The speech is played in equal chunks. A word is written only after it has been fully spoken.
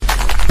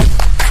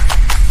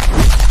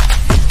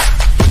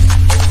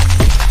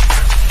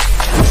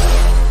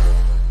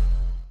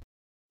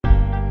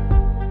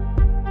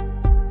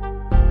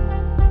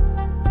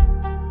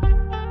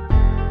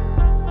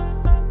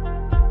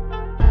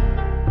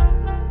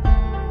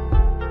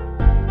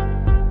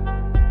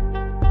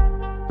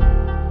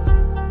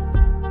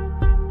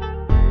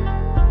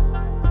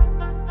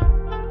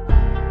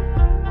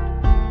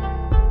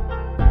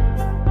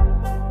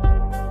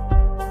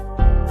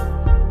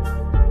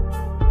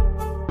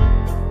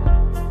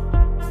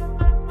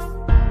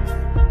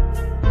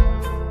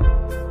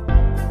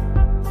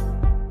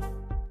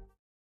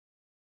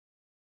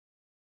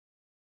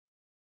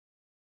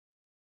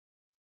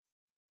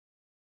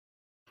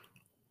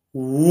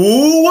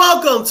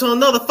Welcome to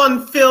another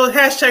fun-filled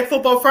hashtag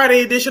Football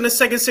Friday edition of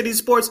Second City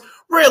Sports.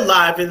 We're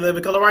live in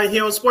living color right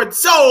here on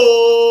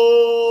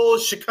SportZone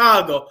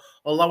Chicago,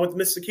 along with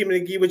Mr. Kim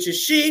McGee, which is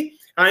she.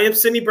 I am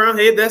Cindy Brown.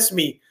 Hey, that's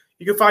me.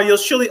 You can follow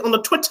yours surely on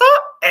the Twitter,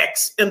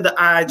 X, and the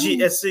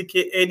IG at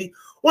SidKid80.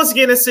 Once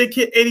again, that's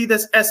SidKid80.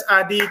 That's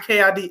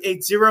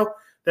SIDKID80.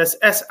 That's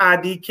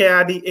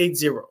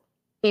SIDKID80. You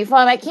can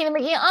follow my Keenan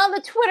McGee on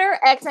the Twitter,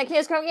 X, and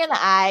Keenan's on the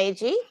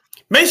IG.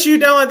 Make sure you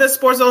download that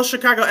SportZone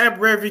Chicago app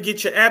wherever you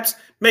get your apps.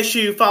 Make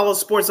sure you follow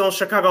SportZone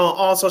Chicago on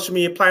all social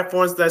media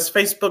platforms. That's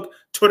Facebook,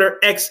 Twitter,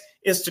 X,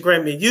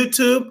 Instagram, and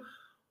YouTube.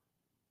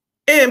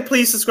 And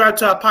please subscribe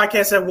to our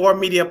podcast at War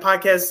Media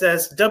Podcast.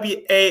 That's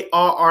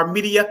WARR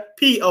Media,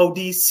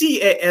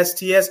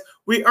 PODCASTS.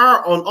 We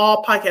are on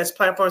all podcast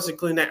platforms,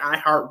 including the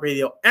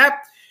iHeartRadio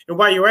app. And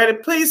while you're at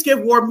it, please give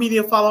War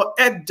Media a follow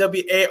at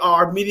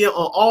WARR Media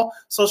on all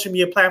social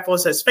media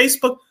platforms. That's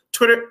Facebook,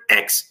 Twitter,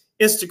 X,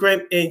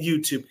 Instagram, and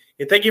YouTube.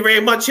 And thank you very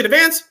much in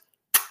advance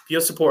for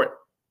your support.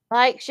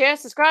 Like, share,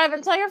 subscribe,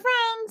 and tell your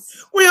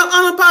friends. We are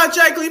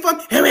unapologetically fun,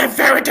 and we have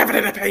very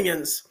definite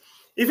opinions.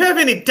 If you have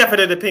any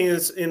definite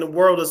opinions in the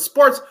world of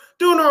sports,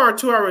 during our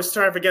 2 hours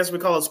time for guests we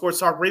call a Sports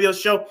Talk Radio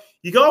Show,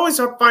 you can always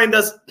find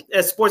us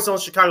at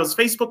SportZone Chicago's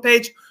Facebook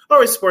page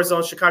or at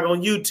SportZone Chicago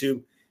on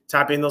YouTube.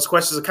 Type in those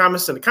questions or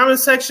comments in the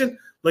comment section.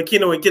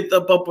 Lakino will get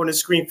them up on the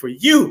screen for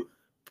you.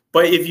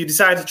 But if you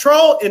decide to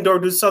troll and or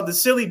do something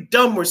silly,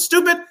 dumb, or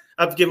stupid,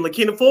 I've given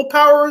Lakina full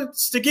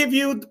powers to give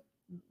you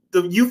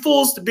you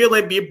fools to be able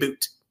to be a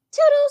boot.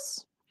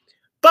 Toodles.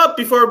 But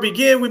before we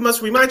begin, we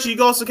must remind you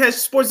can also catch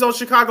SportZone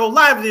Chicago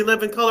live in the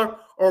 11 color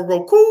on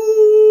Roku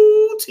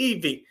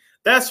TV.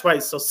 That's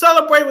right. So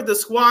celebrate with the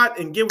squad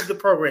and get with the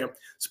program.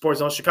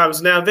 SportZone Chicago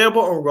is now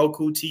available on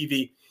Roku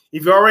TV.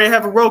 If you already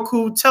have a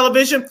Roku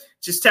television,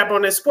 just tap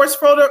on that sports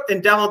folder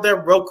and download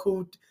that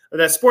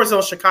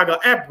SportZone Chicago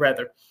app,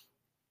 rather.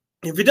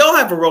 If you don't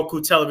have a Roku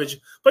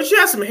television, but you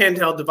have some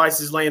handheld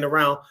devices laying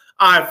around,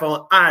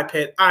 iPhone,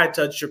 iPad,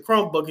 iTouch, your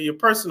Chromebook, or your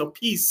personal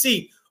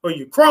PC, or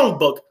your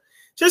Chromebook,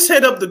 just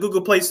head up to the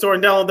Google Play Store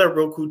and download that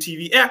Roku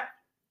TV app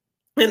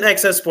and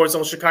access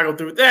SportZone Chicago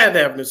through that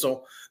avenue.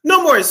 So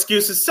no more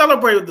excuses.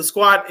 Celebrate with the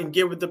squad and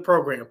get with the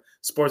program.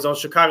 SportZone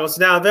Chicago is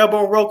now available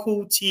on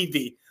Roku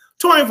TV.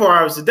 24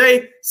 hours a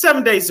day,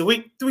 7 days a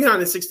week,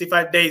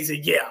 365 days a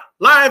year.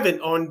 Live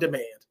and on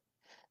demand.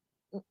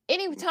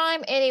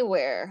 Anytime,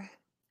 anywhere.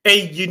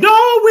 And you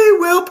know we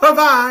will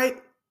provide.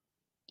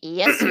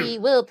 Yes, we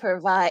will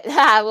provide.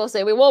 I will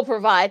say we will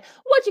provide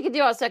what you can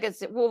do on Second.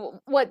 We'll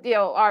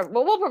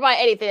provide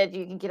anything that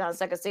you can get on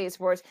Second City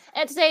Sports.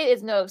 And today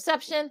is no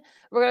exception.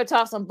 We're going to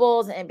talk some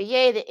Bulls and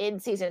NBA. The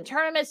in-season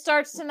tournament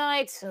starts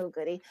tonight. So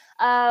goody.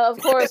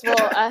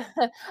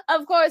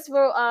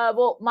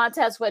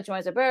 Montez Sweat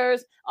joins the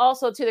Bears.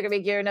 Also, too, they're going to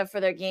be gearing up for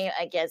their game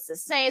against the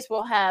Saints.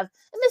 We'll have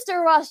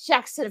Mr. Ross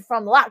Jackson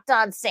from Locked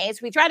On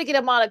Saints. We tried to get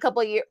him on a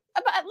couple of years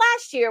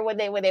last year when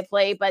they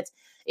played, but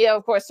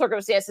of course,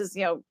 circumstances.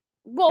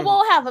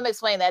 We'll have him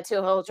explain that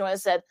too. He'll join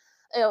us in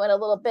a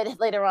little bit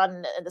later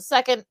on in the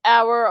second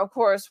hour. Of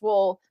course,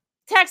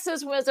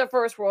 Texas wins their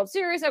first World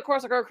Series. Of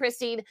course, our girl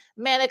Christine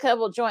Manica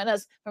will join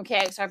us from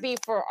KXRB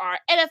for our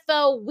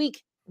NFL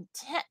Week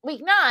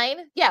 9.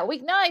 Yeah,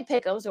 Week 9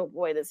 pick'ems. Oh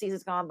boy, the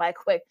season's gone by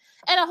quick,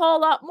 and a whole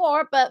lot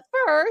more. But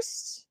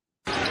first.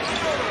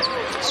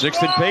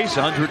 Sixth in pace,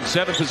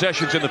 107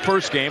 possessions in the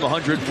first game,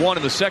 101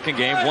 in the second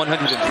game,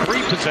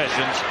 103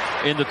 possessions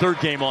in the third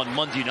game on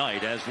Monday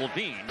night as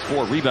Levine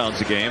 4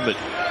 rebounds a game. But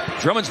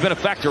Drummond's been a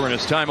factor in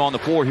his time on the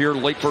floor here,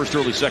 late first,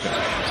 early second.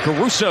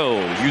 Caruso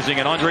using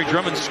an Andre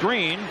Drummond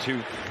screen to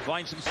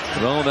find some.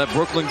 Well, in that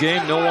Brooklyn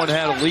game, no one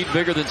had a lead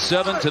bigger than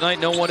 7. Tonight,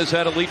 no one has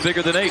had a lead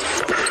bigger than 8.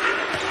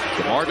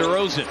 DeMar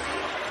DeRozan.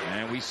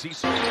 We see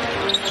it's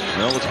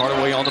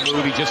Hardaway on the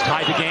move. He just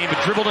tied the game and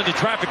dribbled into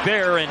traffic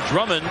there, and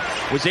Drummond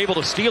was able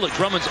to steal it.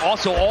 Drummond's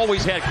also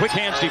always had quick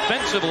hands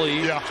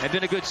defensively and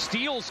been a good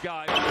steals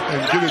guy.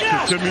 And get it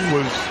to Timmy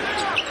was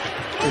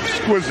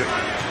exquisite.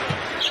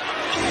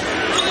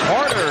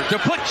 Harder to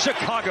put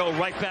Chicago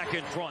right back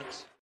in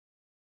front.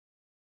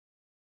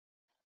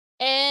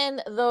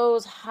 And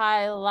those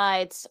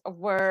highlights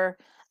were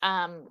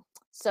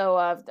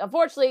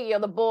unfortunately,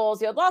 the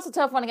Bulls, lost a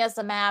tough one against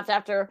the Mavs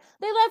after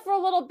they led for a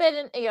little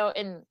bit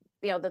in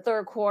the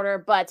third quarter,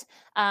 but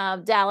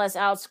Dallas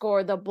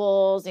outscored the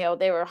Bulls.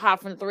 They were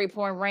hot from the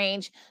 3-point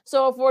range.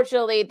 So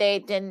unfortunately, they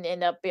didn't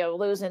end up,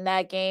 losing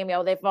that game.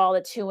 They fall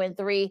to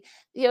 2-3.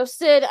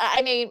 Sid,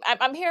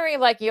 I'm hearing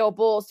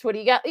Bulls Twitter.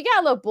 You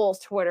gotta love Bulls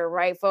Twitter,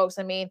 right, folks?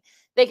 They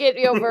get,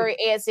 very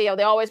antsy.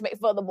 They always make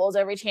fun of the Bulls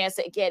every chance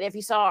they get. If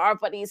you saw our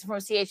buddies from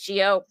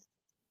CHGO,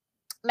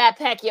 Matt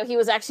Peck, he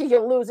was actually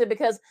losing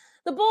because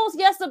the Bulls,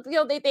 yes, they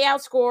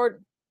outscored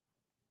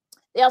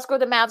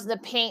the Mavs in the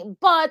paint,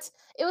 but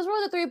it was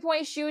really the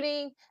 3-point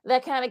shooting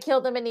that kind of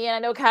killed them in the end. I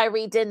know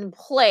Kyrie didn't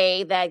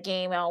play that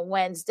game on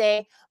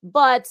Wednesday,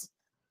 but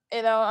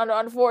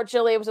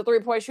unfortunately, it was a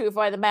 3-point shooting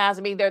by the Mavs.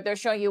 I mean, they're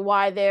showing you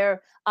why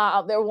they're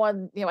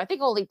one. I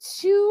think only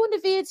 2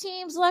 undefeated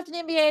teams left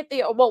in the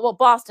NBA. Well,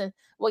 Boston.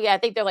 Well, yeah, I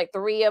think there are like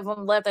 3 of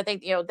them left. I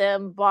think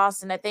them,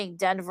 Boston. I think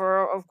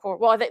Denver, of course.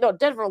 Well, I think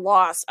Denver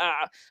lost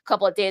a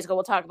couple of days ago.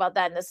 We'll talk about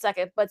that in a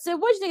second. But Sid,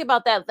 what do you think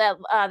about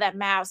that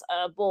Mavs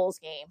Bulls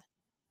game?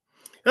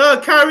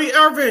 Kyrie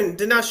Irving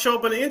did not show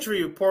up on the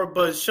injury report,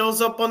 but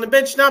shows up on the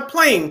bench not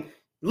playing.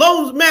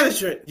 Low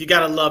management, you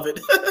gotta love it.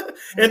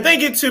 And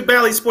thank you to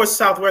Bally Sports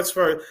Southwest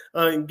for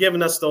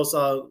giving us those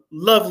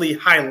lovely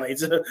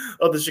highlights of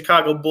the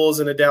Chicago Bulls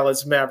and the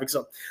Dallas Mavericks.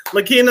 So,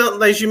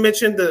 Lakina, as you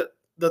mentioned, the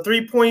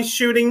 3-point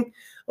shooting,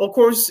 of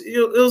course,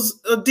 it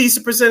was a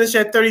decent percentage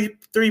at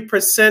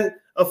 33%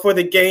 for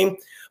the game.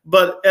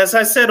 But as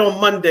I said on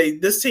Monday,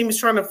 this team is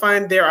trying to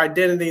find their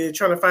identity. They're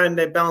trying to find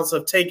that balance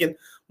of taking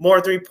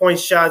more 3-point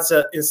shots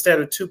instead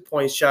of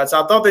 2-point shots.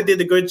 I thought they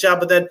did a good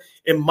job of that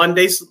in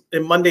Monday's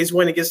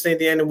win against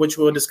Indiana, which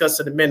we'll discuss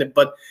in a minute.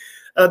 But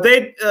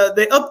they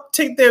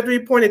uptake their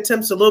 3-point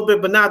attempts a little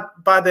bit, but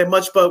not by that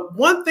much. But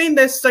one thing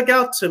that stuck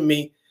out to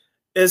me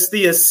is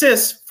the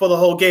assists for the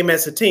whole game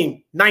as a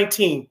team,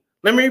 19.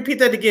 Let me repeat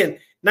that again,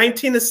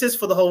 19 assists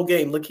for the whole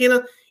game.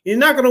 Lakina, you're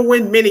not going to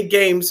win many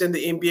games in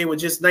the NBA with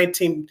just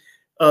 19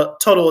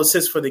 total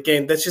assists for the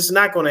game. That's just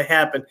not going to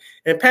happen.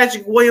 And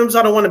Patrick Williams,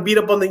 I don't want to beat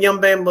up on the young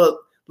man, but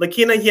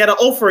Lakina, he had an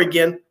 0 for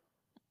again.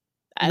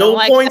 No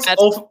points.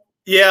 0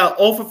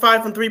 for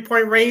 5 from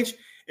 3-point range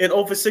and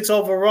 0 for 6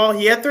 overall.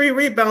 He had 3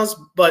 rebounds,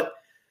 but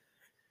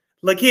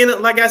Lakina,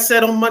 like I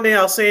said on Monday,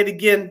 I'll say it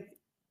again,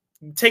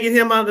 taking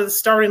him out of the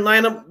starting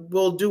lineup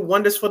will do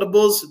wonders for the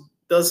Bulls.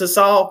 Does it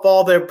solve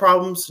all their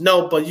problems?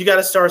 No, but you got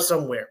to start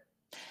somewhere.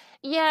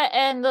 Yeah,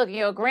 and look,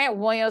 Grant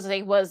Williams, I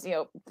think was,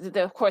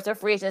 of course, a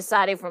free agent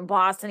signing from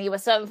Boston. He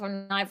was 7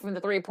 from 9 from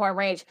the 3-point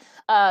range,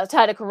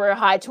 tied a career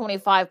high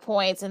 25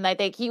 points, and I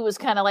think he was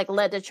kind of like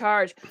led the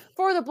charge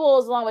for the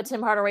Bulls, along with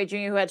Tim Hardaway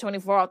Jr., who had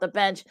 24 off the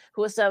bench,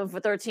 who was 7 for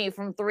 13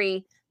 from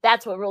 3.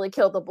 That's what really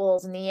killed the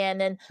Bulls in the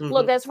end. And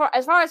look, as far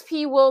as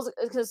P. Wills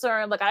is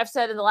concerned, like I've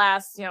said in the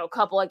last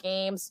couple of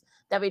games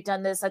that we've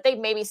done this, I think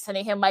maybe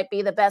sending him might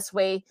be the best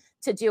way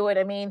to do it.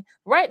 I mean,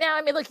 right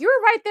now, look, you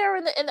were right there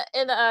in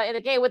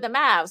the game with the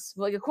Mavs.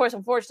 Well, of course,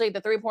 unfortunately,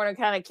 the 3-pointer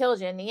kind of killed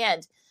you in the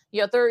end.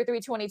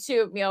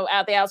 33-22,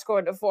 they outscored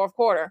in the fourth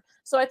quarter.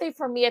 So I think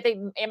for me,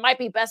 it might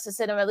be best to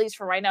sit him at least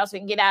for right now so we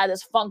can get out of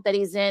this funk that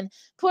he's in.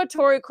 Put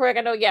Torrey Craig.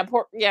 I know,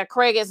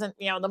 Craig isn't,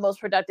 the most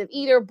productive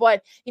either,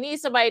 but you need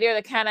somebody there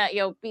to kind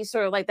of, be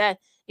sort of like that,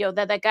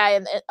 that guy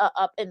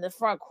up in the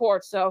front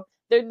court. So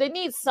they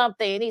need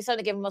something. They need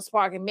something to give him a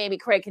spark, and maybe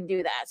Craig can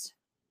do that.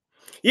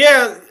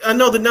 Yeah, I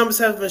know the numbers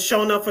haven't been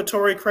showing up for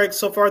Torrey Craig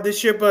so far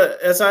this year,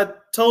 but as I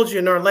told you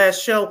in our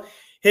last show,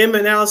 him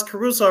and Alex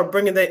Caruso are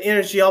bringing that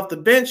energy off the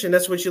bench, and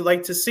that's what you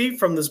like to see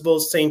from this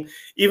Bulls team.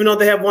 Even though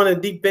they have one of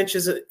the deep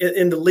benches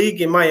in the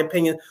league, in my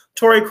opinion,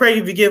 Torrey Craig,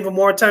 if you give him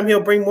more time,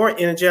 he'll bring more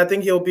energy. I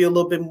think he'll be a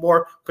little bit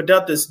more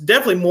productive,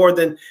 definitely more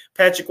than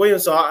Patrick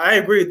Williams. So I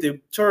agree with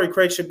you. Torrey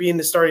Craig should be in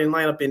the starting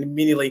lineup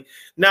immediately.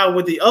 Now,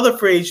 with the other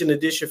free agent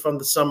addition from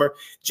the summer,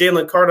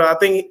 Jalen Carter, I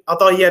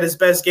thought he had his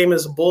best game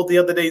as a Bull the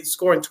other day,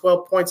 scoring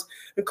 12 points,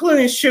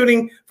 including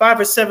shooting 5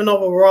 or 7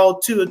 overall,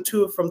 2 of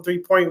 2 from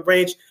 3-point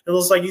range. It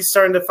looks like he's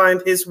starting to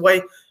find his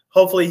way.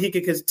 Hopefully he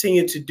can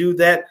continue to do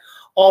that.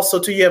 Also,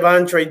 too, you have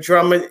Andre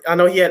Drummond. I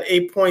know he had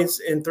 8 points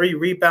and 3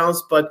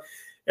 rebounds, but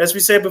as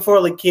we said before,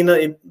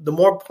 Lakina, the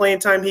more playing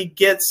time he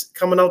gets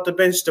coming off the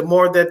bench, the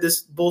more that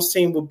this Bulls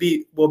team will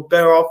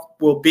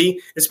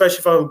be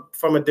especially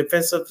from a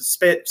defensive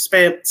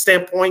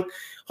standpoint.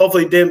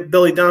 Hopefully,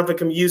 Billy Donovan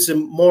can use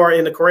him more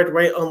in the correct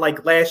way,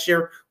 unlike last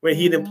year when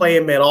he didn't play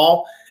him at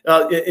all.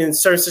 In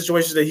certain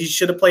situations that he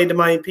should have played, in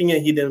my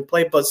opinion, he didn't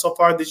play. But so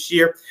far this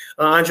year,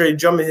 Andre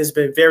Drummond has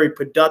been very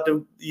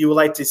productive. You would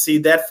like to see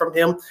that from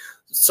him.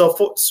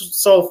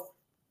 So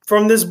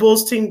from this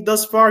Bulls team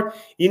thus far,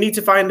 you need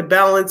to find the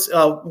balance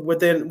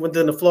within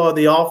the flow of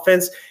the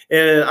offense.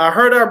 And I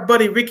heard our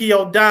buddy Ricky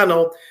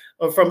O'Donnell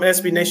from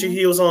SB Nation.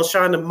 He was on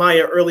Sean and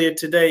Maya earlier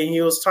today, and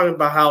he was talking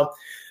about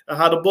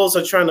how the Bulls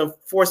are trying to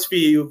force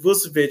feed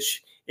Vucevic.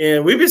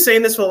 And we've been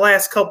saying this for the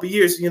last couple of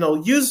years.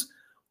 Use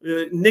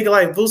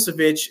Nikolai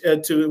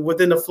Vucevic to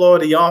within the flow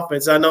of the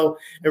offense. I know,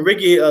 and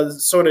Ricky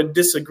sort of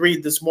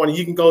disagreed this morning.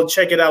 You can go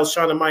check it out,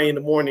 Sean and Maya in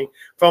the morning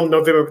from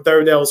November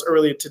 3rd. That was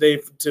earlier today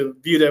to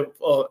view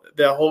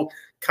that whole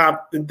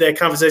that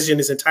conversation in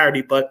its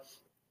entirety. But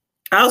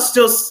I'll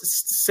still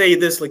say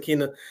this,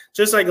 Lakina,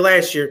 just like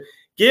last year,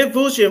 get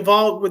Vucevic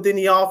involved within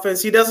the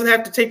offense. He doesn't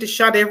have to take the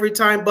shot every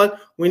time,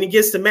 but when he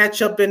gets the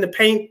matchup in the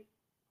paint,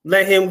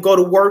 let him go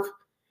to work.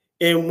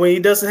 And when he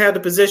doesn't have the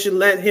position,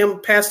 let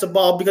him pass the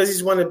ball because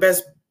he's one of the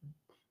best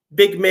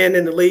big men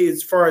in the league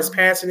as far as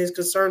passing is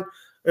concerned.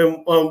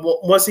 And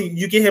once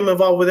you get him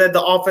involved with that,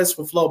 the offense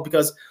will flow.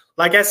 Because,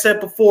 like I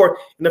said before,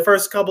 in the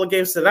first couple of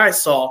games that I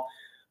saw,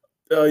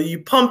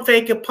 you pump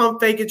fake it,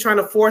 trying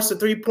to force a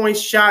 3-point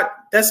shot.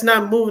 That's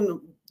not moving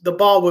the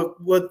ball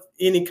with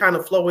any kind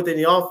of flow within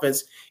the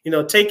offense.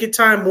 Take your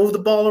time, move the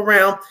ball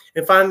around,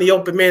 and find the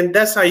open man.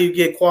 That's how you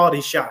get quality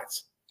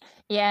shots.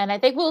 Yeah, and I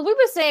think we've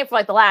been saying for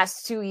like the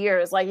last 2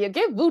 years, like you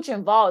get Vooch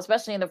involved,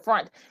 especially in the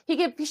front. He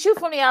can shoot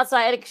from the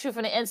outside and he can shoot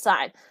from the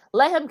inside.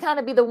 Let him kind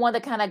of be the one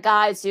that kind of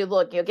guides you.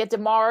 Look, get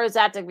DeMar at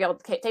the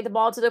take the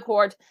ball to the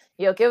court.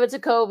 Give it to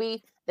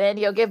Kobe. Then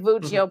give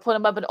Vooch, put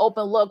him up an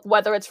open look,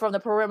 whether it's from the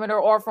perimeter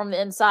or from the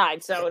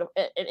inside. So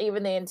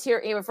even the interior,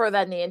 even further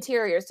in the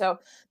interior. So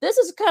this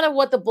is kind of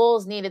what the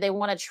Bulls needed. They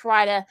want to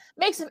try to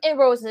make some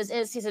inroads in this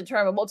in-season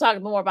tournament. We'll talk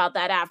more about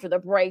that after the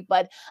break.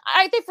 But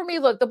I think for me,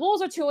 look, the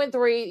Bulls are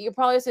 2-3. You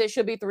probably say it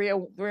should be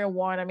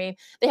 3-1. I mean,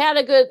 they had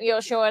a good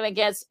showing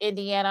against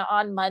Indiana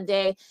on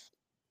Monday.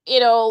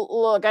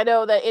 Look, I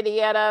know that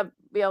Indiana,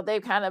 they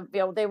kind of,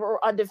 they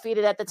were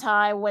undefeated at the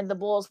time when the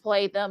Bulls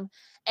played them.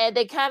 And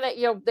they kind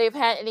of, they've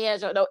had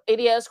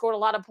Indiana scored a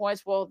lot of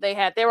points. Well, they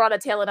were on the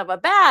tail end of a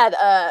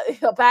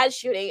bad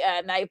shooting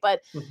night, but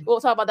we'll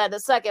talk about that in a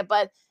second.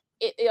 But,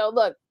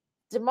 look,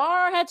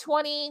 DeMar had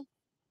 20,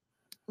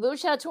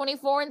 Vooch had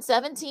 24 and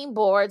 17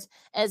 boards,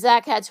 and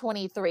Zach had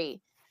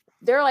 23.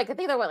 They're I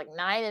think they're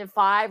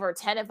 9-5 or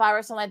 10-5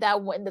 or something like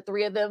that when the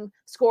three of them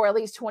score at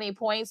least 20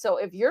 points. So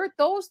if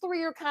those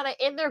three are kind of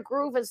in their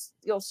groove and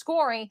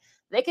scoring,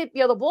 they could,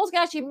 the Bulls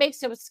can actually make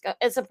can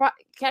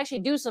actually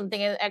do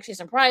something and actually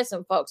surprise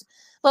some folks.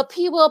 But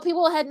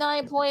P-Will had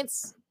 9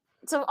 points.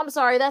 So I'm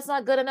sorry, that's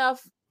not good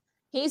enough.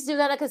 He needs to do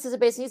that on a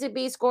consistent basis. He needs to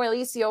be scoring at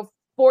least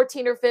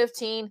 14 or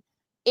 15,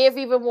 if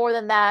even more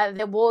than that.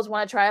 The Bulls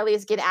want to try at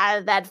least get out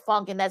of that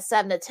funk in that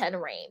 7 to 10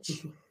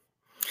 range.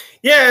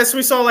 Yeah, as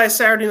we saw last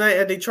Saturday night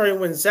at Detroit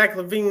when Zach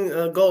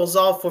LaVine goes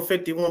off for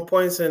 51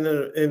 points and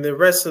the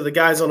rest of the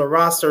guys on the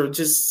roster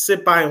just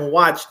sit by and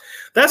watch.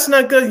 That's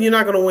not good. You're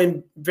not going to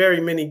win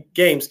very many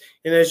games.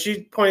 And as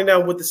you pointed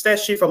out with the stat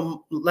sheet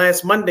from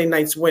last Monday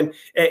night's win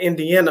at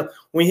Indiana,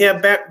 when you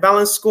have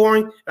balanced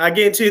scoring, I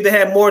guarantee you they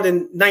had more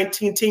than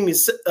 19 team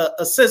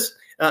assists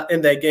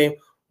in that game.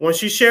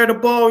 Once you share the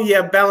ball, you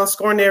have balanced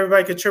scoring,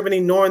 everybody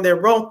contributing, knowing their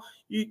role,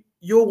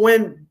 you'll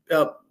win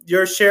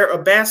your share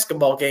of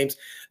basketball games.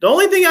 The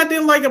only thing I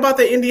didn't like about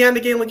the Indiana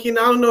game, Lakina,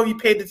 I don't know if you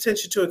paid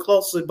attention to it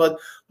closely, but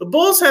the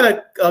Bulls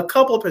had a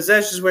couple of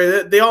possessions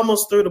where they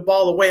almost threw the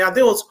ball away. I think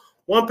it was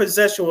one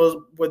possession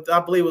I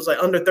believe it was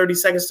under 30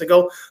 seconds to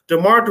go.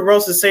 DeMar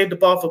DeRozan saved the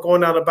ball for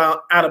going out of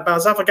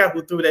bounds. I forgot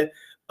who threw that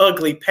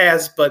ugly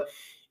pass, but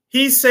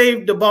he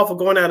saved the ball for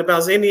going out of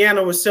bounds.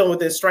 Indiana was still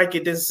within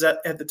striking distance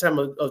at the time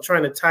of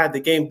trying to tie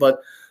the game, but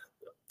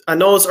I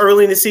know it's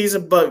early in the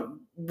season, but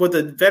with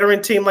a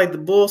veteran team like the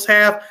Bulls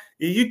have,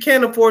 you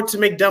can't afford to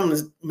make dumb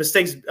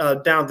mistakes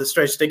down the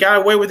stretch. They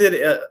got away with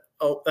it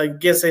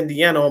against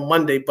Indiana on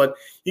Monday, but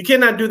you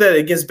cannot do that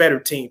against better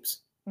teams.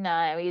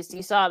 No, you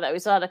saw that. We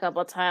saw it a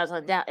couple of times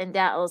in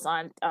Dallas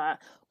on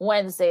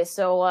Wednesday.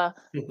 So,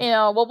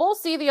 we'll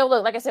see.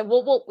 Look, like I said,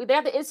 they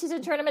have the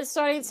in-season tournament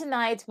starting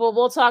tonight.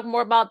 We'll talk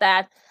more about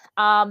that.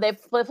 They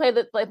play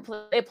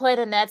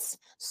the Nets.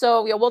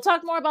 So we'll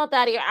talk more about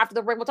that here after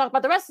the break. We'll talk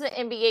about the rest of the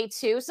NBA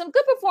too. Some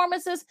good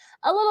performances.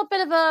 A little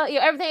bit of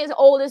everything is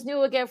old is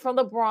new again from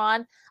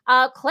LeBron.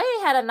 Clay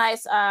had a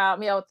nice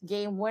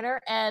game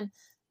winner, and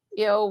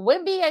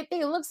Wemby, I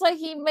think it looks like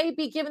he may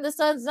be giving the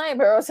Suns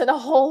nightmares and a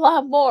whole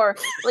lot more.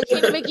 Like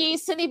McGee,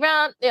 Cindy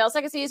Brown,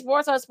 Second City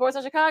Sports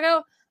on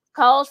Chicago,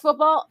 college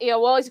football.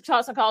 We'll always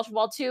talk some college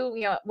football too.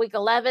 Week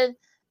 11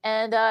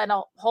 and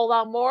a whole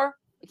lot more.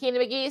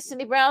 Keenan McGee,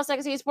 Cindy Brown,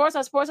 Second City Sports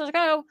on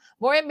Chicago.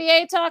 More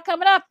NBA talk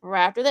coming up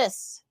right after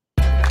this.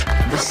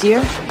 This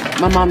year,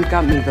 my mom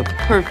got me the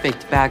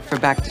perfect bag for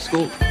back to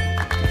school.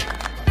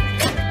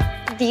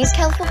 These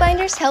colorful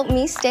binders help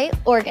me stay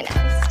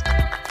organized.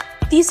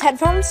 These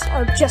headphones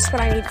are just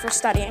what I need for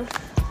studying.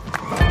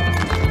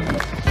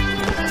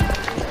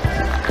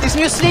 These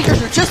new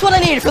sneakers are just what I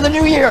need for the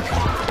new year.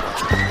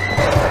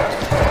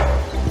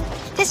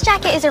 This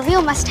jacket is a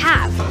real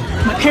must-have.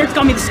 My parents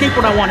got me the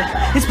skateboard I wanted.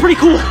 It's pretty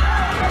cool.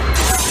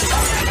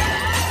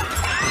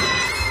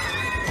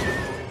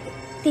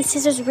 These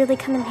scissors really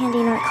come in handy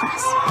in art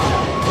class.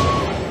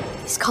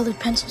 These colored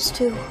pencils,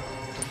 too.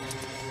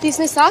 These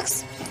new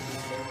socks,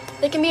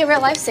 they can be a real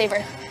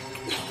lifesaver.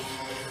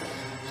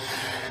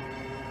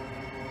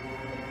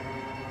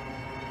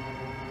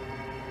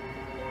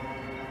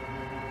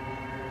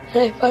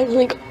 And I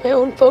finally got my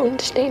own phone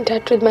to stay in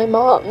touch with my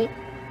mom.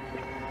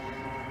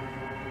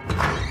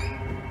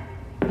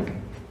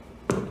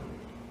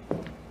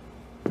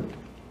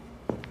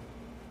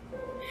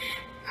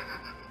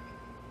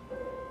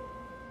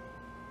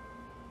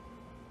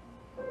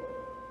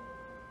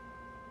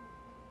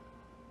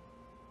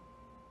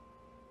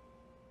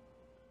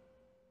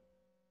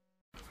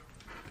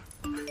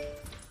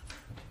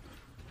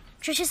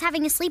 Trisha's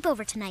having a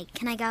sleepover tonight.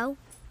 Can I go?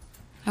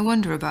 I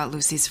wonder about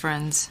Lucy's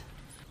friends.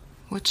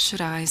 What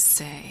should I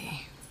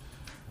say?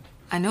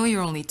 I know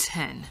you're only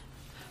 10,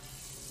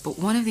 but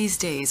one of these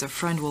days a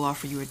friend will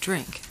offer you a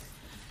drink.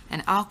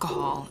 And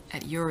alcohol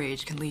at your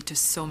age can lead to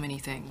so many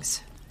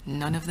things.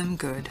 None of them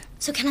good.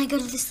 So can I go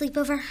to the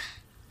sleepover?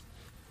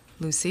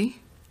 Lucy,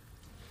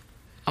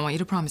 I want you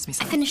to promise me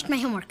something. I finished my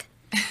homework.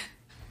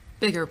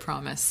 Bigger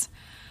promise.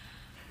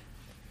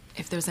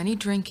 If there's any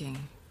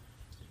drinking,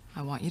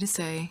 I want you to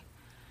say,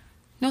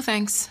 No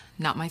thanks.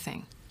 Not my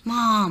thing.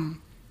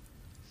 Mom.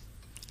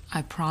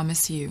 I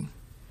promise you,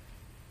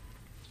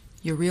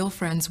 your real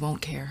friends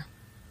won't care.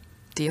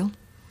 Deal?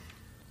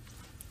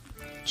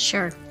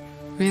 Sure.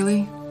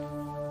 Really?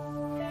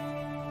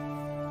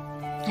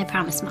 I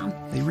promise, Mom.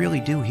 They really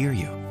do hear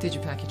you. Did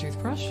you pack your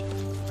toothbrush?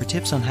 For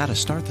tips on how to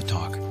start the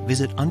talk,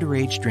 visit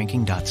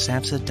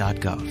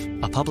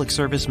underagedrinking.samhsa.gov. A public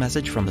service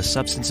message from the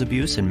Substance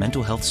Abuse and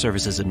Mental Health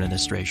Services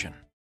Administration.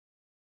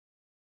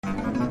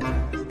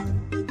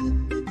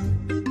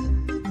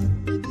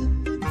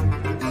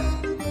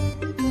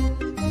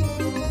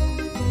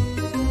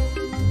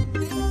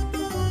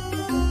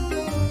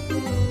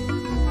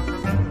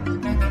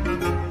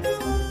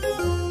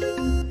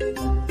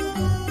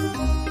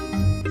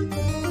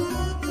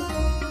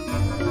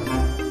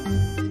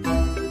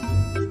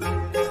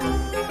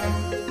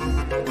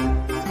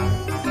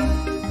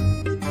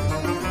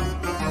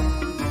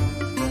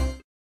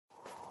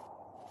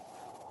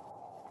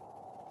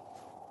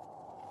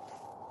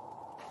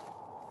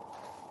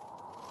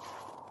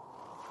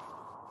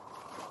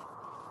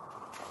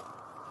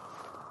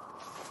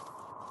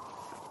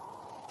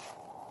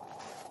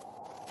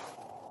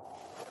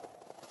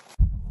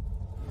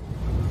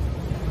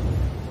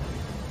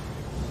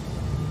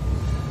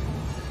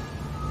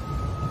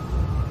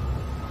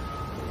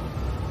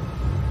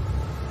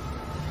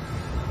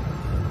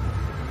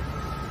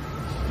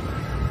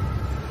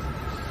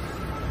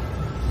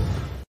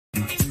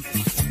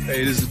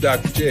 Hey, this is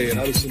Dr. J,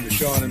 and I listen to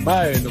Sean and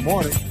Maya in the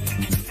morning.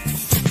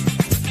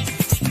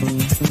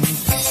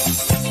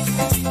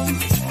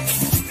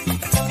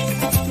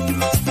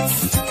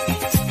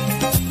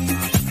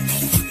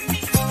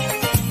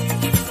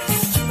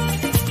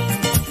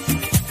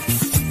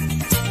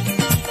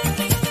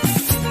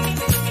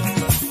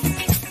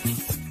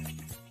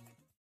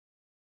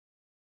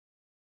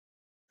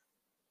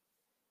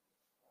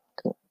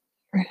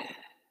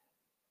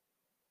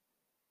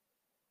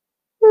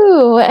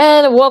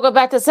 And welcome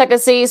back to Second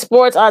City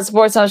Sports on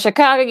SportZone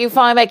Chicago. You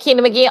find my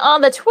Keenan McGee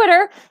on the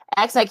Twitter.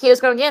 X McKee is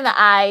going again, the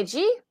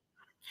IG.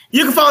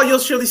 You can follow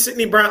yours truly,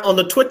 Sydney Brown, on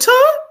the Twitter,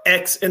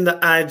 X in the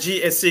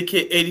IG at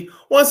SidKid80.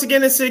 Once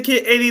again, it's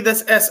SidKid80.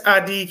 That's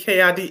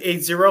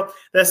SIDKID80.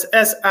 That's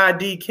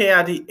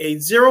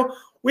SIDKID80.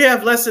 We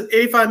have less than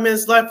 85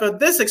 minutes left for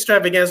this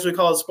extravaganza we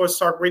call a Sports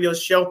Talk Radio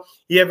Show.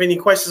 You have any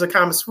questions or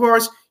comments for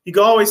us, you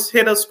can always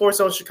hit up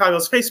SportZone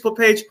Chicago's Facebook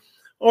page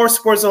or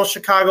SportZone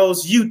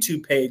Chicago's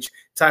YouTube page.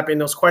 Type in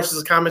those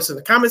questions or comments in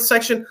the comments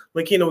section.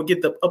 Lakina will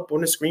get them up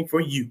on the screen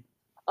for you.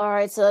 All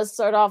right, so let's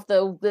start off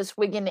this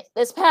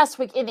past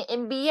week in the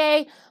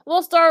NBA.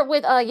 We'll start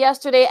with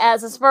yesterday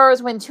as the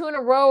Spurs win 2 in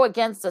a row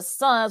against the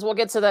Suns. We'll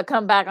get to the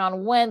comeback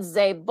on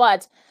Wednesday,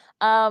 but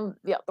the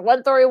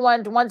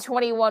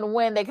 131-121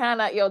 win, they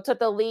kind of took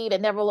the lead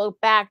and never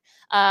looked back.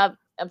 I'm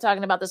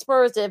talking about the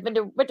Spurs.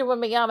 Victor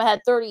Wembanyama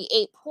had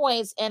 38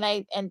 points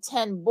and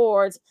 10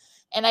 boards.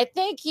 And I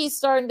think he's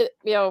starting to,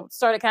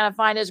 kind of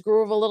find his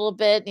groove a little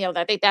bit.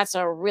 I think that's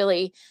a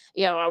really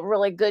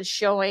good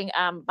showing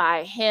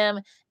by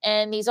him.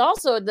 And he's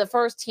also the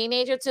first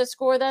teenager to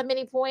score that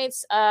many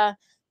points.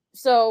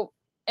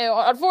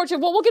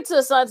 Unfortunately, we'll get to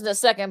the Suns in a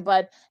second,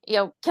 but,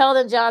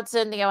 Keldon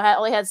Johnson,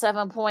 only had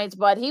 7 points,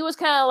 but he was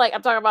kind of like,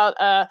 I'm talking about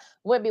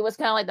Wemby was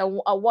kind of like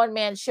a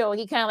one-man show.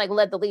 He kind of like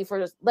led the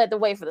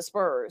way for the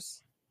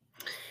Spurs.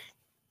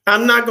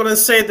 I'm not going to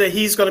say that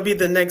he's going to be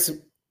the next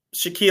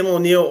Shaquille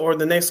O'Neal or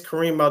the next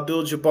Kareem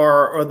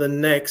Abdul-Jabbar or the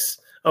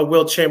next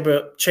Will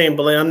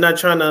Chamberlain. I'm not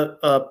trying to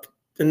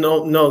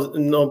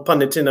no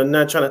pun intended. I'm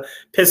not trying to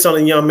piss on a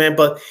young man,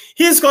 but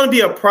he's going to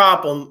be a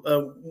problem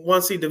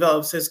once he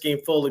develops his game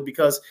fully,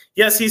 because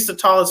yes, he's the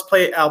tallest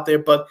player out there,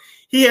 but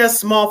he has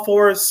small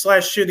forward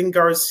 / shooting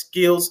guard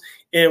skills.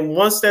 And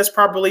once that's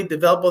properly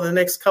developed in the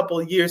next couple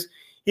of years,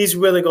 he's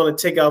really going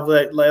to take off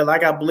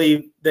like I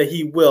believe that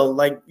he will.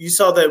 Like you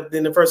saw that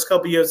in the first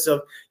couple of years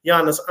of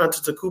Giannis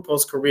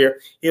Antetokounmpo's career,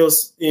 he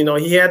was,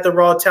 he had the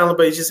raw talent,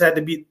 but he just had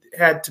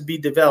to be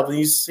developed. And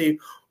you see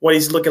what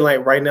he's looking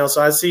like right now.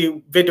 So I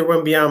see Victor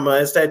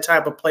Wembanyama as that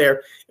type of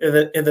player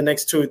in the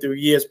next 2 or 3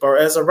 years. But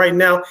as of right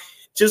now,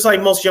 just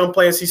like most young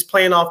players, he's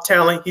playing off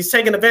talent. He's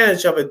taking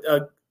advantage of it.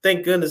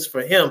 Thank goodness for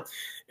him.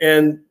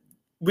 And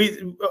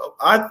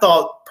I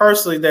thought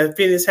personally that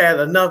Phoenix had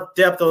enough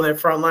depth on their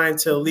front line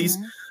to at least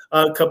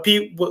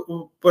compete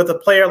with a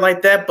player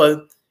like that.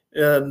 But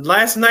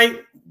last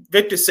night,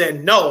 Victor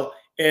said no,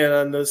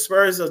 and the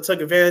Spurs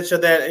took advantage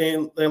of that.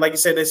 And like you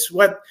said, they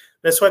swept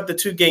the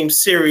 2-game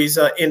series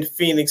in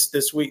Phoenix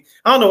this week.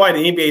 I don't know why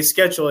the NBA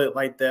scheduled it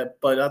like that,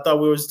 but I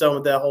thought we was done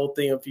with that whole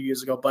thing a few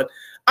years ago. But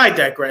I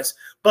digress.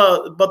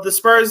 But the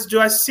Spurs, do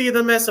I see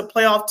them as a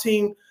playoff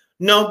team?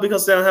 No,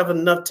 because they don't have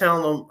enough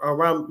talent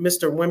around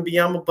Mr.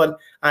 Wembanyama, but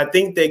I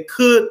think they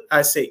could,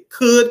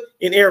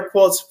 in air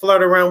quotes,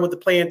 flirt around with the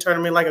play-in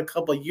tournament like a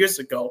couple of years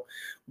ago.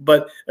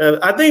 But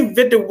I think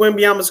Victor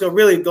Wembanyama is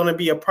really going to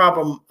be a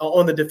problem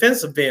on the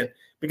defensive end,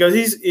 because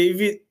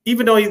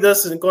even though I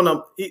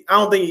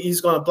don't think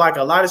he's going to block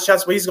a lot of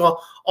shots, but he's going to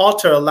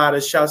alter a lot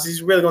of shots.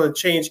 He's really going to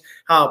change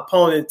how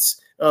opponents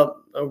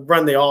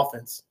run the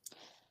offense.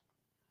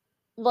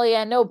 Well,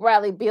 yeah, no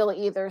Bradley Beal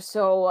either.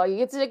 So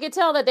you can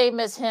tell that they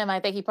miss him. I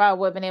think he probably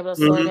would have been able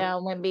to slow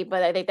down Wemby,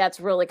 but I think that's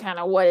really kind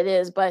of what it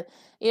is. But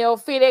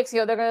Phoenix,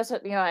 they're gonna,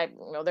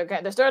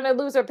 they're starting to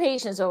lose their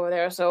patience over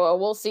there. So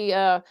we'll see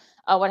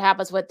what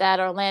happens with that.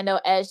 Orlando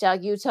edged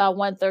out Utah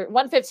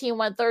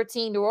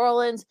 115-113. New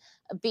Orleans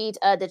beat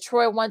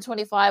Detroit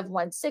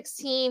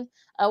 125-116.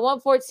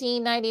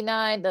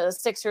 114-99. The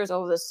Sixers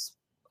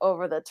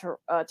over the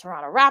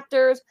Toronto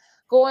Raptors.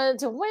 Going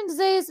into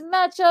Wednesday's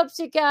matchups,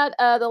 you got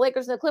the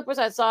Lakers and the Clippers.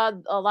 I saw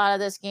a lot of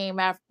this game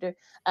after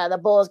the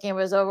Bulls game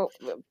was over.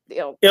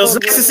 It was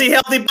nice to see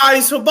healthy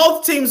bodies for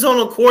both teams on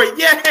the court.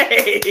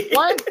 Yay!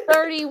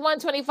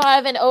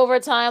 130-125 in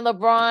overtime.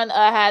 LeBron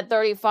had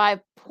 35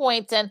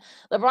 points, and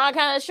LeBron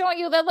kind of showing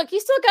you that, look,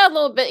 he still got a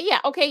little bit. Yeah,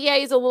 okay, yeah,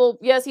 he's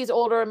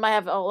older and might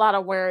have a lot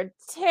of wear and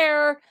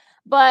tear.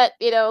 But,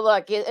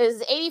 look,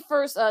 his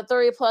 81st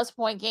 30-plus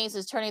point games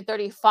is turning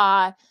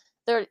 35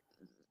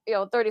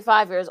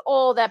 years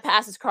old. That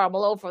passes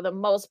Carmelo for the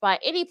most by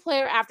any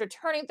player after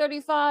turning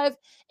 35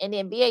 in the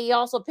NBA. He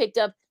also picked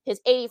up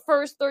his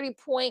 81st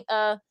 30-point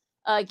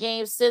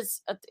game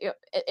since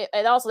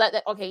and also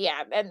that okay,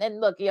 yeah. And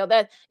look,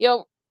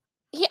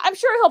 I'm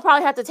sure he'll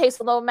probably have to take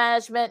some load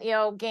management,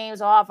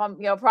 games off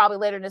probably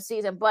later in the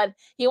season, but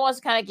he wants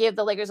to kind of give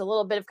the Lakers a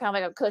little bit of kind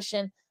of like a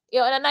cushion,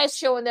 and a nice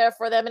show in there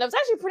for them. And it was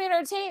actually pretty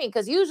entertaining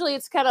because usually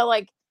it's kind of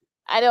like,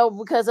 I know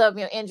because of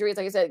injuries,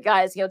 like I said,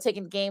 guys,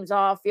 taking games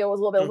off, with a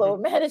little bit of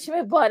load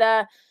management.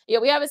 But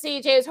we haven't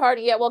seen James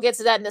Harden yet. We'll get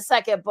to that in a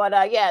second.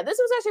 But yeah, this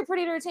was actually a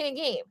pretty entertaining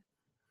game.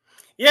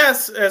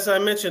 Yes, as I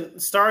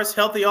mentioned, stars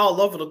healthy all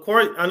over the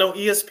court. I know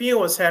ESPN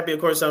was happy.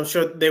 Of course, I'm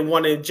sure they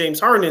wanted James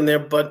Harden in there,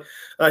 but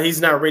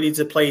he's not ready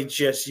to play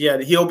just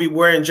yet. He'll be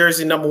wearing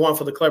jersey number 1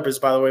 for the Clippers,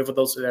 by the way, for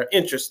those that are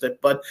interested.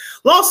 But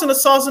lost in the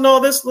sauce and all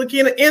this,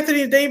 looking at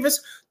Anthony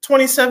Davis,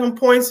 27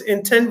 points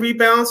and 10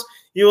 rebounds.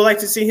 You would like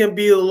to see him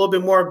be a little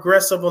bit more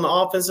aggressive on the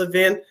offensive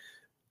end.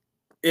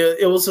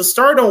 It was a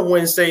start on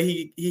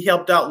Wednesday. He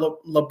helped out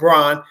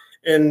LeBron,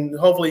 and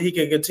hopefully he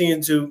can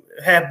continue to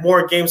have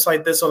more games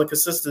like this on a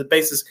consistent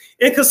basis.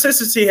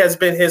 Inconsistency has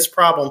been his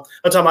problem.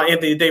 I'm talking about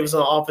Anthony Davis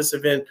on the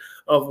offensive end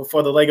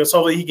for the Lakers.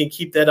 Hopefully he can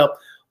keep that up.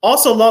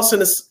 Also lost in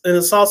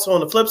the sauce on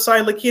the flip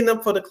side, looking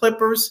up for the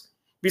Clippers,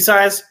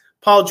 besides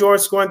Paul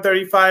George scoring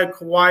 35,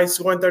 Kawhi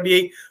scoring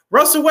 38.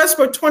 Russell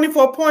Westbrook,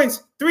 24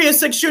 points, 3 of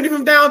 6 shooting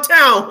from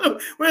downtown.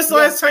 When's the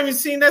last time you've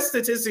seen that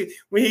statistic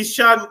when he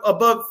shot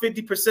above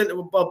 50%,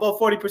 above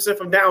 40%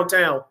 from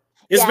downtown?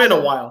 It's been a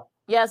while.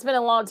 Yeah, it's been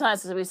a long time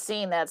since we've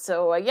seen that.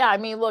 So, yeah, I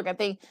mean, look, I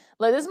think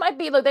this might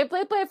be, they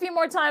play a few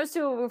more times,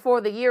 too,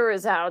 before the year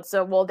is out.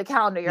 So, well, the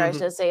calendar year, I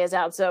should say, is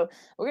out. So,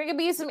 we're going to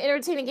be some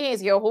entertaining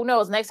games. Who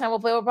knows? Next time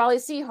we'll probably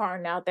see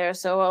Harden out there.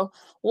 So,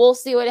 we'll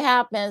see what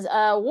happens.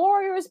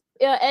 Warriors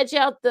edge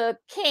out the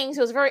Kings.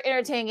 It was a very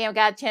entertaining game. I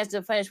got a chance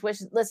to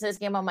listen to this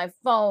game on my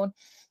phone.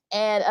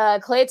 And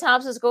Klay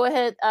Thompson's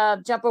go-ahead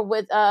jumper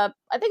with, I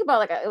think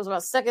it was about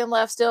a second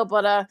left still,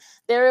 but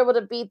they were able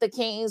to beat the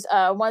Kings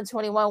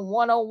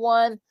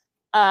 121-101.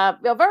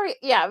 Very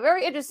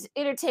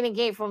entertaining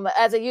game from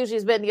as it usually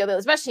has been,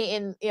 especially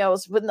in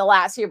within the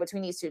last year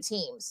between these two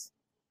teams.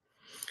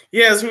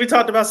 Yes, we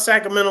talked about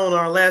Sacramento on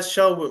our last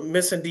show with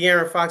missing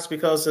De'Aaron Fox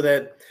because of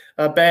that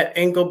bad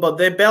ankle, but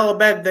they battled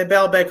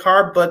back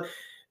hard. But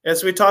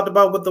as we talked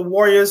about with the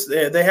Warriors,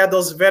 they had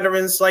those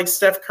veterans like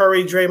Steph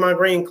Curry, Draymond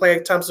Green,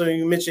 Klay Thompson, who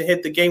you mentioned,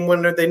 hit the game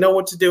winner. They know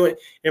what to do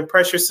in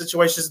pressure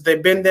situations.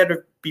 They've been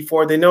there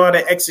before. They know how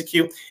to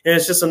execute. And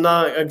it's just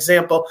another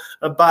example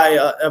by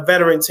a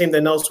veteran team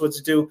that knows what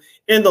to do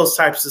in those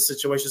types of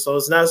situations. So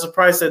it's not a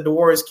surprise that the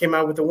Warriors came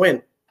out with a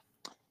win.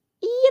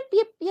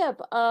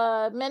 Yep.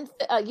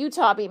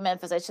 Utah beat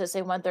Memphis, I should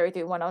say,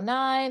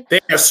 133-109.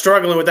 They are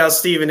struggling without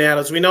Steven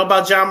Adams. We know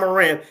about John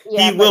Moran.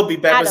 He will be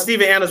back, but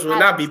Steven Adams will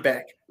not be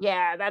back.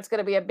 Yeah, that's going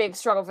to be a big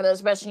struggle for them,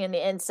 especially in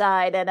the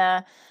inside.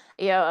 And,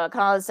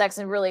 Colin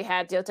Sexton really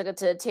had took it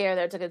to the tear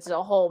there, took it to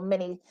the whole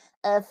mini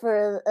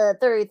for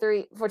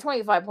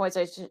 25 points,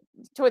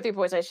 23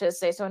 points, I should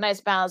say. So a nice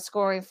balance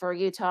scoring for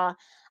Utah.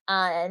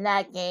 In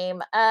that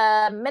game,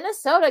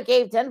 Minnesota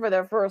gave Denver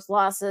their first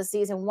loss this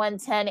season,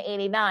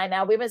 110-89.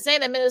 Now, we've been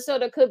saying that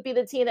Minnesota could be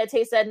the team that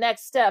takes that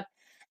next step.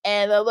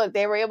 And look,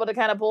 they were able to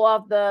kind of pull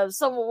off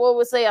what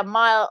would say a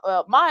mild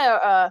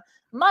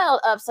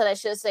upset, I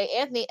should say.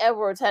 Anthony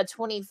Edwards had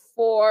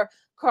 24.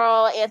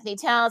 Karl Anthony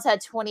Towns had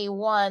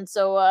 21.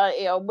 So,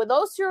 when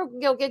those two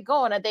get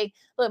going, I think,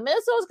 look,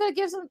 Minnesota's going to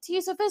give some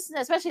teams some fist,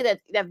 especially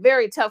that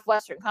very tough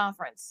Western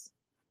Conference.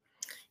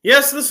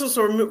 Yes, this was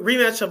a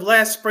rematch of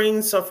last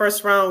spring's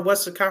first round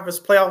Western Conference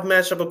playoff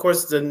matchup. Of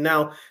course, the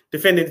now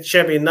defending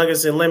champion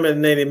Nuggets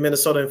eliminated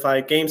Minnesota in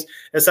 5 games.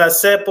 As I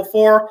said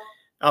before,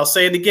 I'll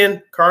say it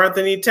again, Karl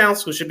Anthony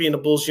Towns, who should be in the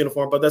Bulls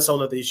uniform, but that's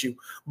another issue.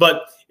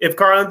 But if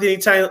Karl Anthony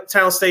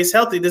Towns stays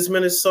healthy, this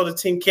Minnesota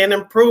team can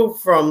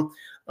improve from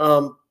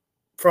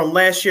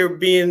last year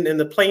being in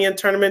the play-in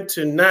tournament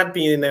to not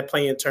being in that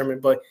play-in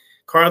tournament. But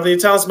Karl Anthony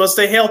Towns must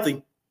stay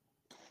healthy.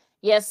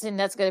 Yes, and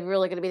that's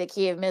really going to be the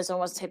key if Minnesota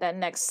wants to take that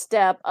next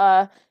step.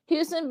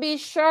 Houston beat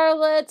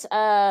Charlotte.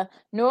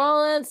 New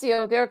Orleans,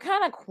 they're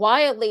kind of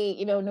quietly,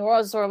 New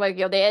Orleans sort of like,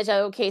 they edge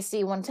out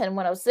OKC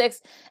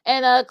 110-106.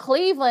 And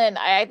Cleveland,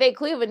 I think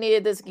Cleveland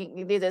needed this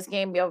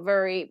game,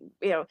 very,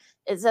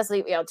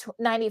 essentially,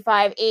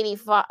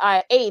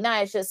 95-85, 89,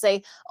 I should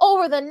say,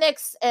 over the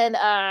Knicks. And,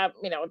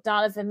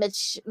 Donovan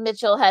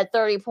Mitchell had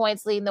 30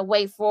 points leading the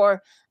way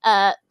for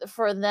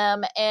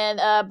them.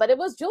 And, but it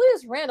was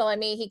Julius Randle. I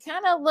mean, he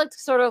kind of looked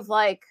sort of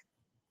like,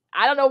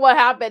 I don't know what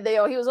happened. He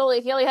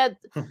only had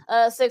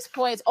 6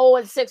 points,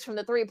 0-6 from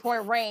the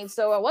 3-point range.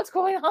 So what's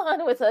going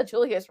on with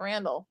Julius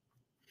Randle?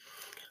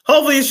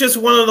 Hopefully, it's just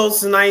one of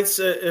those nights.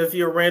 If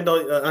you're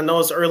Randle, I know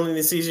it's early in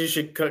the season, you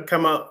should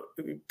come out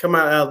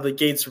of the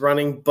gates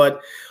running.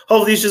 But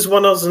hopefully, it's just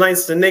one of those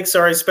nights. The Knicks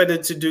are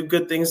expected to do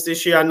good things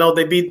this year. I know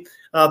they beat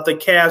the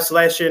Cavs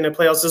last year in the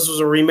playoffs. This was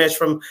a rematch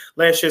from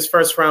last year's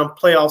first round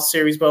playoff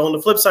series. But on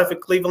the flip side for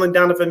Cleveland,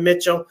 Donovan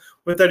Mitchell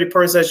with 30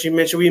 points, as you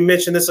mentioned. We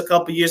mentioned this a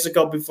couple years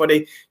ago before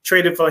they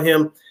traded for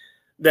him,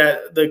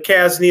 that the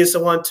Cavs needed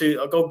someone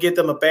to go get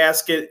them a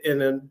basket in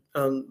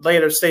the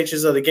later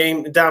stages of the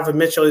game. Donovan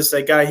Mitchell is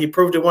that guy. He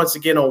proved it once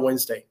again on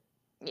Wednesday.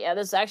 Yeah,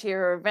 this is actually a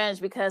revenge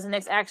because the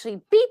Knicks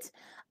actually beat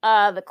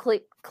the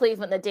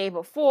Cleveland the day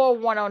before,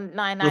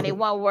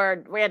 109-91,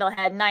 where Randall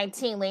had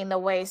 19 leading the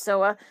way.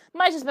 So it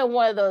might just been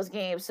one of those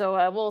games.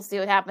 So we'll see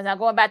what happens. Now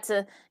going back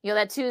to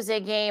that Tuesday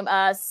game,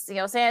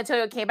 San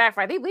Antonio came back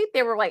for, I believe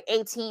they were like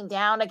 18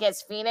 down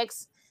against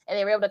Phoenix, and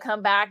they were able to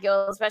come back,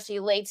 especially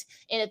late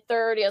in the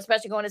third,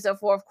 especially going into the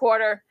fourth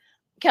quarter.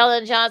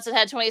 Keldon Johnson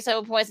had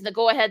 27 points in the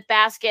go-ahead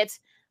basket.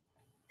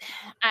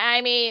 I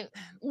mean,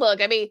 look,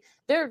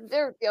 they're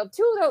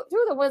two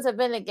of the wins have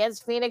been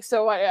against Phoenix,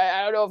 so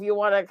I don't know if you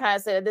want to kind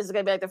of say that this is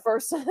going to be like the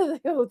first three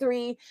of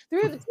the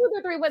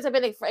three wins have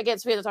been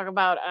against Phoenix. Talk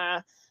about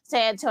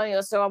San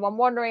Antonio, so I'm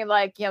wondering,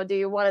 like, do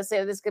you want to say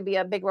that this could be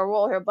a big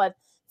role here? But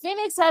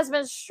Phoenix has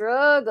been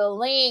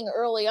struggling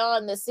early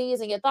on this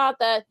season. You thought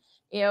that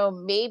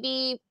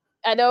maybe.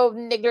 I know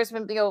Nick Nurse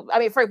been,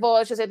 Frank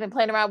Vogel has been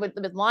playing around with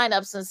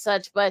lineups and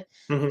such, but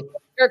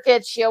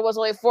Nurkic, was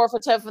only 4 for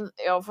 10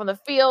 from the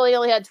field. He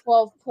only had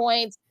 12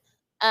 points.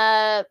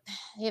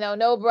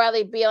 No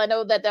Bradley Beal. I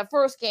know that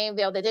first game,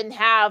 they didn't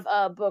have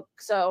a book,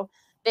 so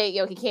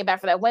he came back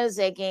for that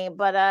Wednesday game.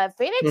 But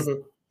Phoenix,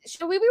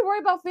 should we be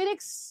worried about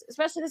Phoenix,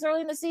 especially this early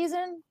in the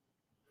season?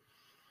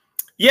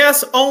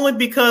 Yes, only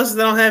because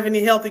they don't have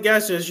any healthy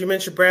guys. As you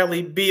mentioned,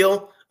 Bradley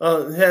Beal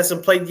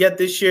hasn't played yet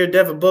this year.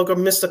 Devin Booker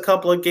missed a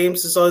couple of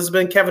games, so it's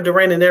been Kevin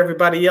Durant and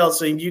everybody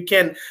else. And you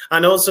can't. I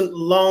know it's a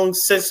long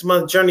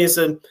 6-month journey. It's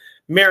a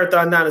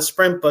marathon, not a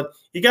sprint. But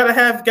you got to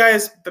have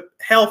guys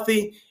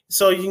healthy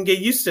so you can get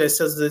used to it.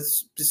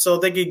 So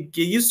they can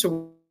get used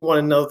to one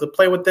another, to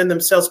play within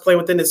themselves, play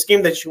within the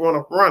scheme that you want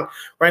to run.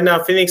 Right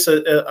now, Phoenix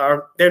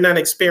they're not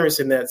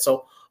experiencing that.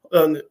 So,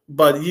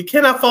 but you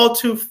cannot fall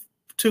too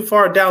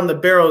far down the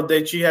barrel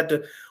that you have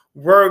to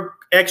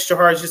work extra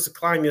hard just to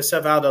climb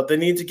yourself out of. They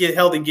need to get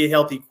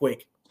healthy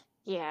quick.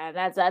 Yeah,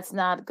 that's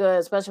not good,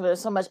 especially when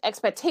there's so much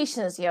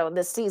expectations,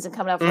 this season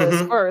coming up for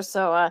the Spurs.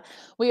 So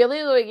we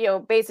literally,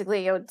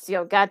 basically,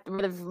 got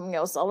rid of,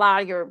 a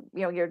lot of your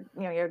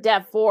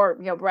depth for,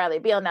 Bradley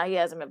Beal. Now he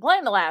hasn't been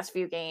playing the last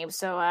few games,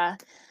 so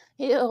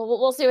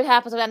we'll see what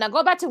happens with that. Now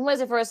go back to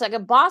Wednesday for a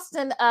second.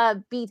 Boston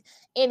beat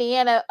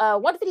Indiana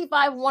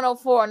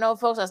 155-104. No,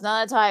 folks, that's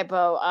not a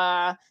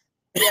typo.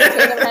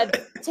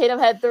 Tatum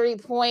had 30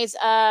 points.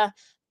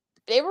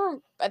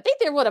 I think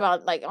they were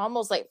about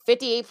almost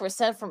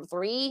 58% from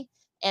three,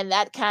 and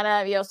that kind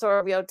of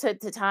took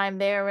the time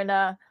there.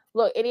 And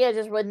look, Indiana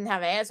just wouldn't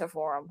have an answer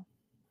for him.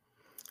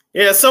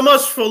 Yeah, so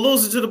much for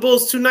losing to the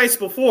Bulls 2 nights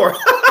before.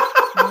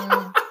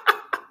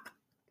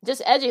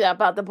 Just edgy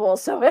about the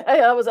Bulls. So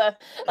that was a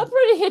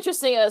pretty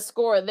interesting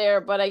score there.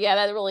 But yeah,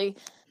 that really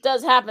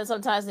does happen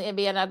sometimes in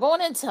the NBA. Now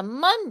going into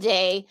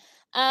Monday.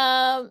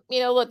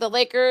 Look, the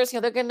Lakers,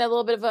 they're getting a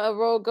little bit of a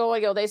road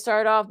going. They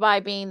started off by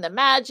beating the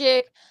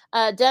Magic.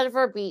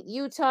 Denver beat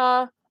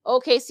Utah.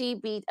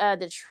 OKC beat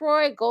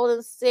Detroit.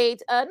 Golden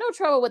State, no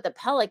trouble with the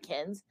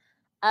Pelicans.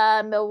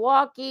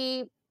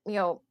 Milwaukee,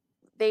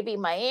 they beat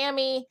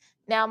Miami.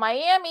 Now,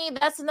 Miami,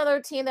 that's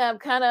another team that I'm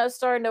kind of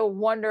starting to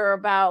wonder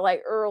about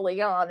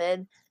early on.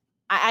 And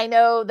I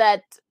know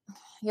that,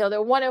 they're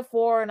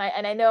 1-4,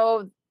 and I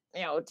know,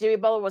 Jimmy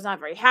Butler was not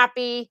very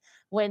happy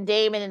when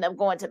Damon ended up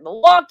going to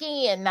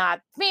Milwaukee and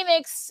not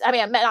Phoenix. I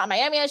mean, not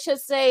Miami, I should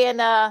say. And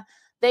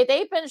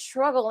they've been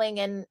struggling,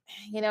 and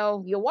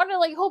you wonder,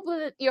 hope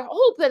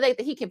that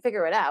he can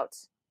figure it out.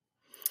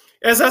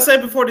 As I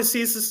said before the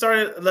season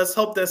started, let's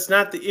hope that's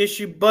not the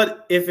issue.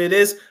 But if it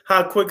is,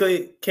 how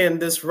quickly can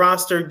this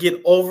roster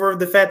get over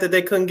the fact that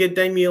they couldn't get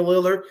Damian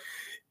Lillard,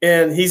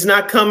 and he's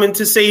not coming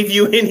to save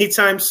you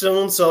anytime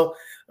soon? So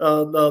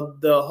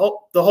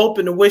the hope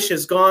and the wish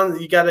is gone.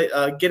 You got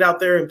to get out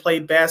there and play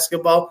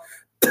basketball.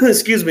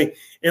 Excuse me.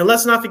 And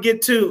let's not forget,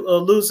 too,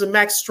 losing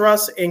Max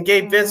Struss and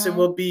Gabe Vincent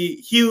will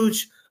be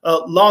huge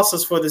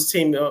losses for this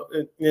team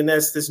and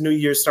as this new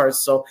year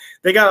starts. So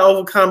they got to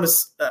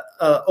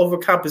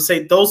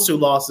overcompensate those 2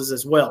 losses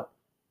as well.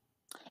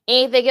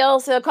 Anything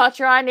else that caught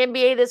your eye in the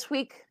NBA this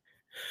week?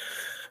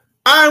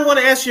 I want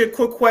to ask you a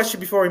quick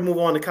question before we move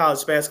on to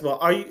college basketball.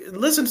 Are you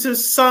listening to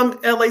some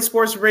LA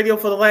sports radio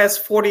for the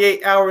last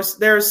 48 hours?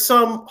 There are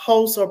some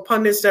hosts or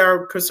pundits that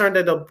are concerned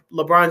that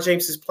LeBron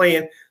James is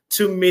playing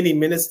too many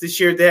minutes this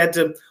year. They had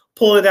to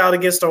pull it out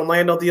against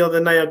Orlando the other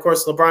night. Of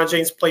course, LeBron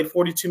James played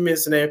 42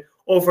 minutes in their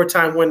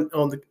overtime win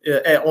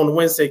on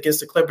Wednesday against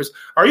the Clippers.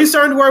 Are you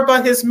starting to worry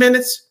about his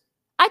minutes?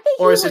 I think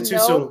or is it too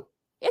soon?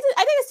 I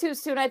think it's too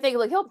soon. I think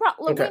we know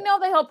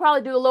that he'll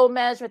probably do a little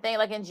management thing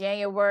like in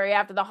January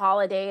after the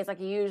holidays, like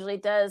he usually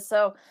does.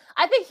 So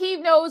I think he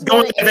knows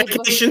going on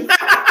vacation.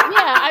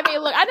 I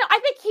mean, look, I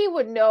think he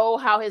would know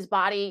how his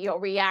body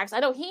reacts. I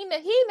know he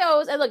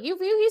knows. And look,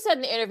 he said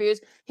in the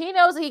interviews he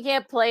knows that he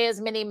can't play as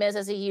many minutes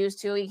as he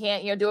used to. He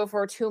can't do it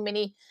for too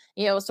many.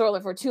 Sort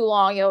of for too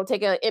long,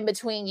 take a in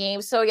between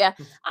games. So yeah,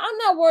 I'm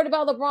not worried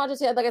about LeBron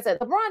just yet. Like I said,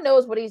 LeBron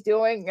knows what he's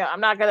doing.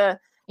 I'm not gonna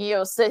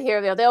sit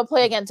here. They'll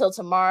play again until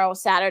tomorrow,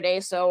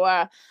 Saturday. So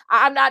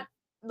I'm not.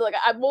 Look,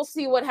 we'll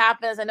see what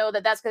happens. I know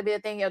that's going to be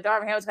the thing.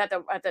 Darvin Ham's got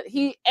to.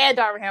 He and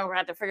Darvin Ham will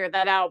have to figure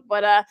that out.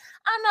 But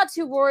I'm not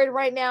too worried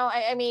right now.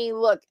 I mean,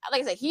 look,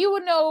 like I said, he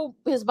would know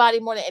his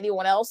body more than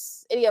anyone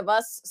else, any of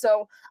us.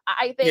 So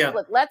I think,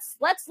 look, let's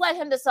let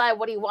him decide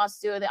what he wants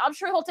to do. I'm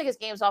sure he'll take his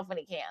games off when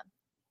he can.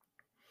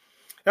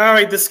 All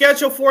right, the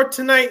schedule for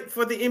tonight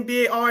for the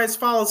NBA are as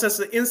follows: as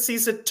the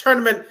in-season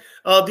tournament,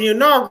 the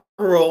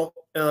inaugural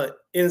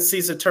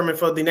in-season tournament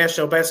for the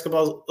National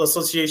Basketball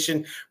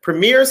Association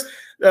premieres.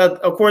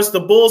 Of course, the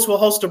Bulls will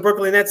host the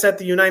Brooklyn Nets at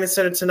the United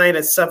Center tonight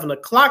at 7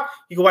 o'clock.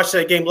 You can watch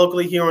that game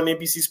locally here on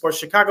NBC Sports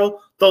Chicago.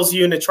 Those of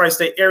you in the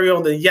tri-state area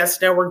on the Yes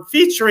Network,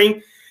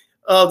 featuring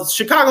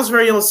Chicago's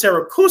very own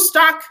Sarah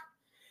Kustok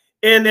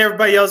and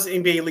everybody else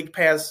NBA League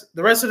Pass.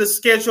 The rest of the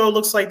schedule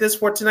looks like this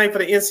for tonight for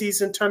the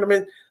in-season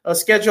tournament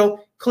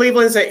schedule.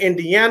 Cleveland's at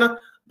Indiana.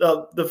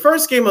 The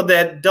first game of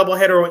that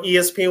doubleheader on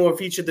ESPN will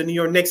feature the New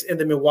York Knicks and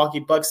the Milwaukee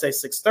Bucks at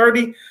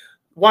 6:30.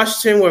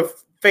 Washington will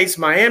face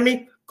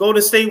Miami.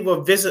 Golden State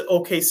will visit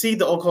OKC,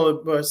 the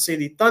Oklahoma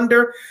City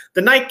Thunder.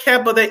 The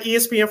nightcap of that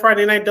ESPN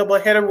Friday night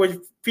doubleheader will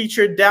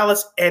feature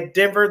Dallas at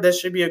Denver. That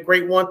should be a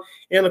great one.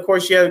 And, of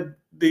course, you have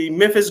the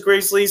Memphis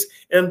Grizzlies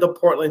and the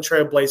Portland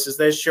Trail Blazers.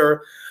 That's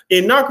your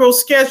inaugural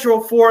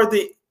schedule for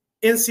the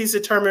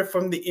in-season tournament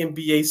from the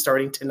NBA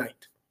starting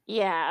tonight.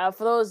 Yeah,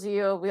 for those of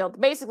you,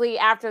 basically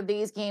after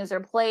these games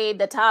are played,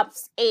 the top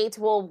 8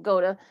 will go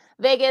to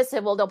Vegas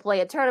and they'll play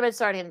a tournament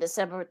starting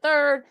December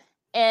 3rd.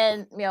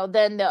 And,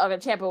 then the other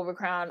champion will be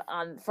crowned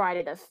on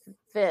Friday the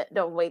 5th.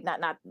 No, wait,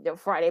 not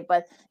Friday,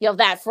 but,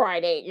 that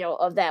Friday,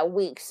 of that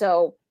week.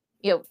 So,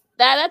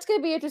 that's going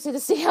to be interesting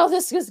to see how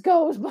this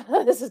goes.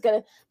 But this is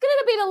going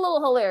to be a little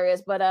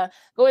hilarious. But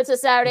going to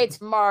Saturday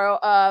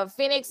tomorrow,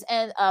 Phoenix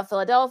and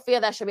Philadelphia.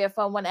 That should be a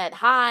fun one at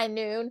high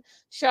noon.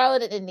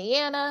 Charlotte and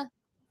Indiana.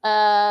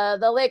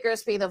 The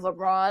Lakers, speaking of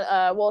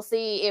LeBron, we'll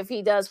see if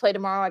he does play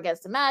tomorrow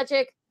against the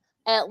Magic.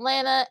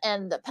 Atlanta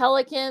and the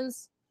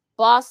Pelicans.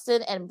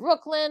 Boston and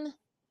Brooklyn.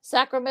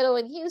 Sacramento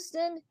and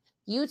Houston.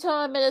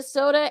 Utah and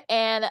Minnesota.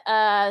 And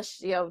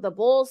the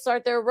Bulls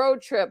start their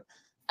road trip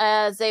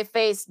as they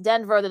face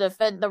Denver to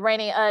defend the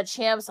reigning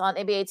champs on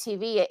NBA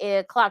TV at 8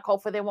 o'clock.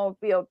 Hopefully they won't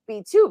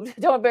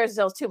don't embarrass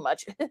themselves too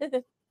much.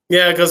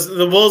 Yeah, because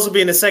the Bulls will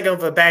be in the second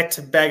of a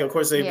back-to-back. Of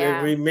course,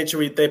 we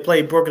mentioned they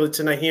play Brooklyn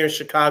tonight here in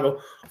Chicago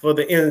for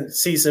the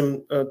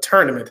in-season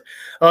tournament.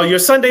 Your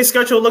Sunday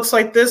schedule looks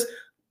like this.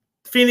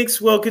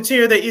 Phoenix will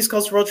continue their East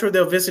Coast road trip.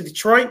 They'll visit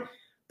Detroit.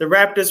 The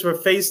Raptors will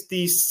face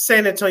the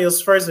San Antonio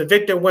Spurs and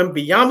Victor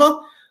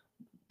Wembanyama.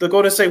 The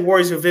Golden State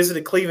Warriors will visit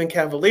the Cleveland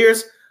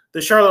Cavaliers.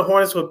 The Charlotte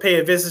Hornets will pay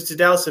a visit to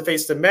Dallas to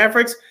face the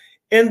Mavericks.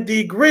 And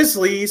the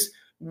Grizzlies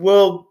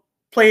will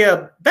play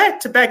a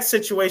back-to-back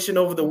situation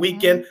over the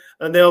weekend,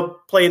 and they'll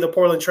play the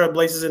Portland Trail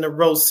Blazers in the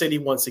Rose City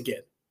once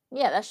again.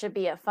 Yeah, that should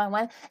be a fun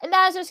one. And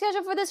that is our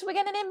schedule for this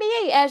weekend in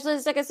NBA. Ashley,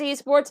 Second City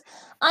Sports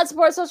on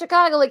SportZone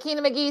Chicago.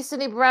 Lakina McGee,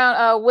 Sydney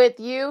Brown with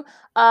you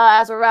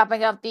as we're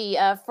wrapping up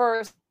the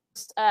first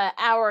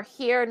hour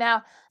here.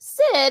 Now,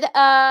 Sid,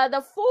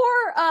 the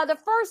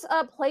first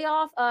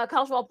playoff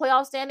college football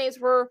playoff standings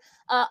were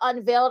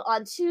unveiled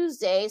on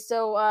Tuesday.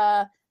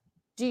 So,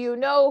 do you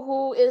know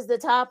who is the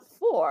top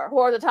 4? Who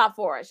are the top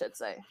 4, I should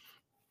say?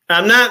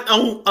 I'm not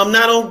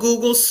on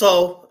Google,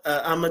 so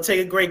I'm gonna take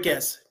a great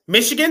guess.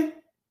 Michigan?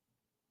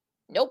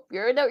 Nope,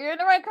 you're in the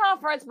right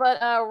conference,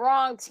 but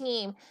wrong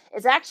team.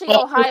 It's actually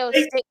Ohio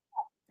State.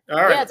 All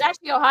right. Yeah, it's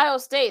actually Ohio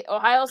State.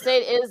 Ohio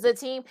State is the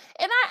team,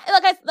 and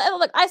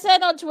I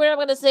said on Twitter, I'm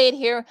going to say it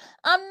here.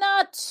 I'm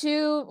not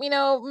too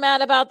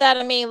mad about that.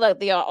 I mean, look,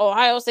 the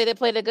Ohio State, they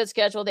played a good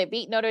schedule. They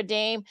beat Notre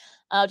Dame.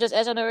 Just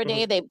as Notre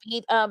Dame, they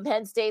beat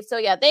Penn State. So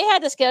yeah, they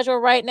had the schedule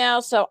right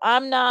now. So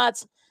I'm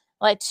not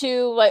I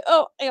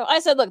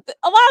said, look,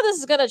 a lot of this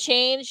is going to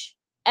change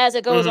as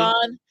it goes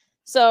on.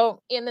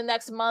 So in the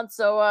next month,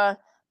 so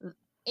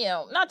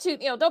not too,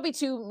 don't be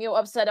too,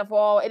 upset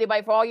for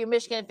all you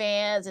Michigan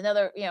fans and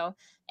other,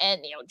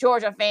 and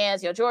Georgia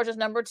fans. Georgia's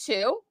number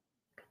 2.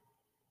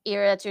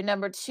 That's your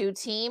number 2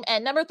 team,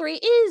 and number 3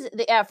 is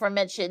the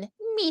aforementioned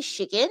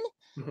Michigan.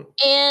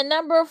 And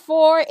number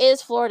 4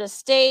 is Florida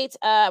State,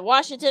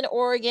 Washington,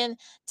 Oregon,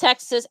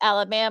 Texas,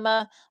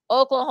 Alabama,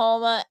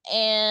 Oklahoma,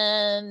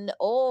 and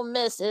Ole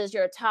Miss is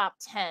your top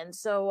 10.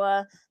 So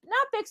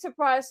not big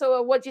surprise.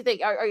 So what do you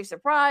think? Are you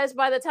surprised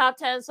by the top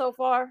 10 so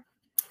far?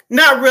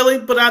 Not really,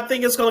 but I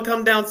think it's going to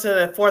come down to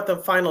that fourth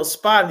and final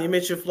spot. And you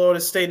mentioned Florida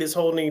State is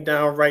holding it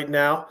down right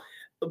now.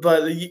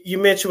 But you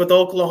mentioned with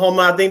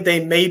Oklahoma, I think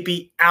they may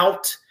be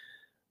out.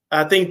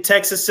 I think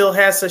Texas still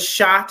has a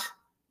shot.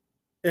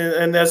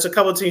 And there's a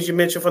couple of teams you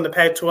mentioned from the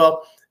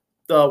Pac-12.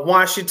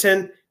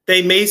 Washington,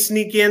 they may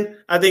sneak in.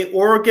 I think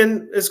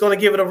Oregon is going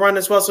to give it a run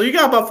as well. So you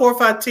got about 4 or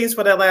 5 teams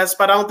for that last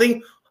spot.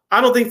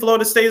 I don't think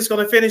Florida State is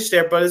going to finish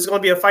there, but it's going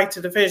to be a fight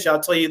to the finish. I'll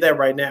tell you that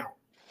right now.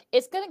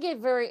 It's going to get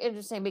very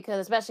interesting because,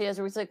 especially as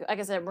like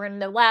I said, we're in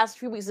the last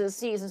few weeks of the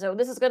season, so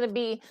this is going to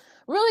be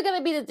really going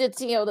to be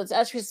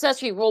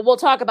the we'll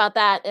talk about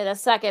that in a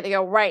second.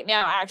 Right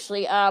now,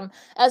 actually,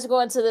 as we go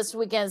into this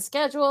weekend's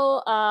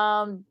schedule,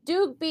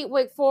 Duke beat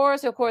Wake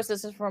Forest. Of course,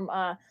 this is from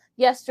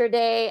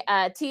yesterday.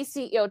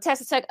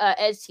 Texas Tech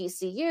edged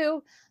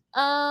TCU.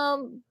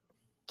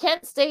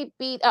 Kent State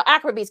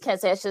Akron beats Kent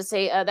State, I should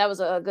say. That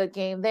was a good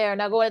game there.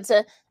 Now going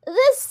into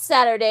this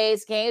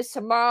Saturday's games.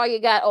 Tomorrow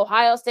you got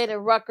Ohio State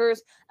and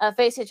Rutgers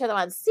facing each other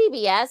on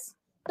CBS.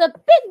 The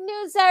big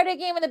noon Saturday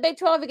game in the Big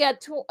 12, you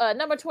got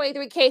number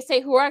 23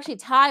 K-State, who are actually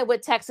tied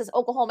with Texas,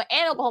 Oklahoma,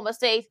 and Oklahoma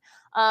State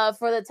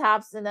for the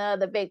tops in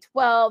the Big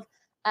 12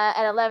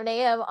 at 11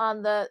 a.m.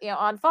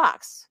 on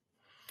Fox.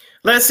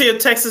 Let's see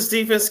if Texas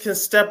defense can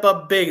step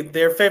up big.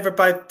 They're favored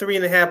by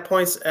 3.5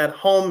 points at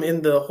home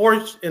in the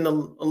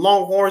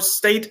Longhorn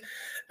State.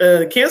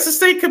 Kansas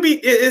State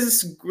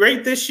is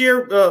great this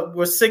year.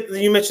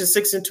 You mentioned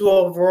 6-2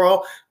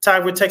 overall,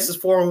 tied with Texas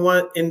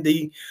 4-1 in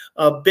the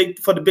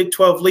Big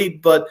 12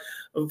 league. But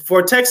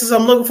for Texas,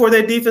 I'm looking for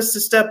their defense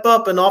to step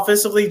up, and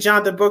offensively,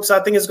 Jonathan Brooks,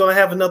 I think, is going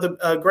to have another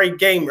great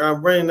game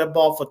running the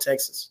ball for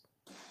Texas.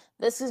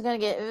 This is going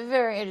to get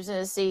very interesting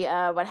to see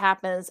what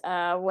happens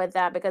with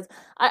that, because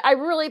I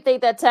really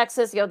think that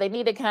Texas, they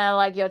need to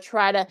kind of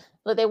try to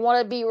look. They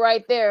want to be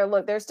right there.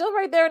 Look, they're still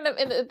right there in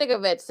the thick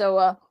of it.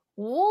 So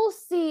we'll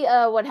see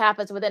what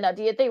happens with it. Now,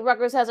 do you think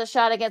Rutgers has a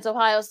shot against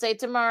Ohio State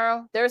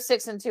tomorrow? They're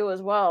 6-2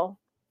 as well.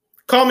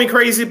 Call me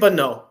crazy, but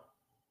no.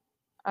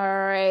 All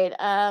right.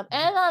 And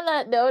on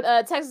that note,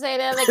 Texas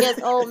A&M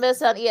against Ole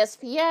Miss on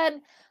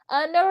ESPN.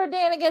 Notre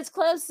Dame against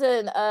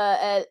Clemson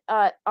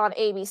on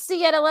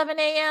ABC at 11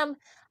 a.m.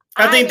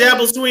 I think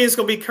Dabo Swinney is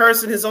going to be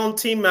cursing his own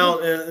team out,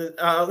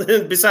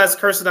 besides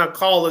cursing out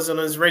callers on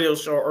his radio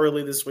show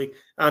early this week.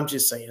 I'm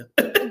just saying.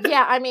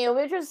 Yeah,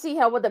 we're just see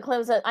how with the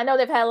Clemson. I know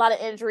they've had a lot of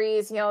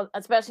injuries,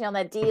 especially on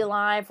that D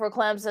line for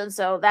Clemson.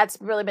 So that's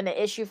really been an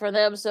issue for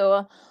them.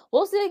 So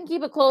we'll see if they can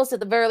keep it close at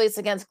the very least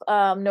against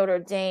Notre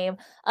Dame.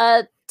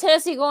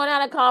 Tennessee going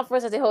out of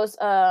conference as they host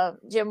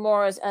Jim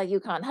Moore's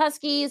UConn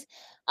Huskies.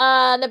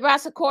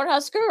 Nebraska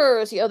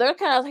Cornhuskers, they're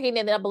kind of heating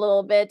it up a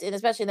little bit, and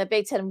especially in the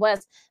Big Ten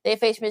West, they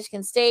face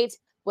Michigan State,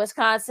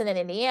 Wisconsin, and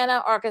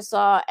Indiana,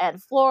 Arkansas,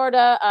 and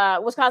Florida.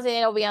 Wisconsin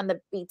will be on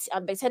the Big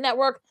Ten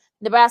Network.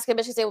 Nebraska and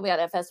Michigan State will be on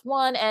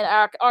FS1,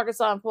 and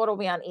Arkansas and Florida will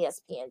be on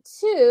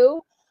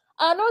ESPN2.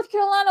 North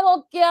Carolina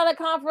will get out of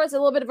conference, a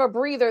little bit of a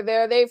breather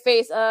there. They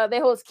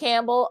host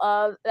Campbell.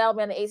 That'll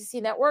be on the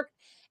ACC Network.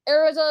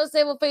 Arizona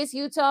State will face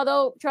Utah.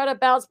 They'll try to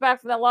bounce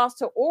back from that loss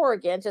to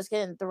Oregon, just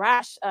getting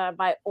thrashed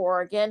by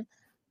Oregon.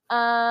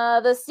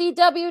 The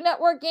CW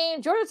Network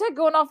game, Georgia Tech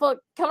coming off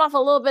a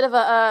little bit of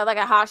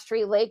a hot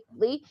streak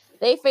lately.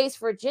 They face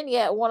Virginia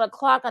at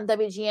 1:00 on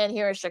WGN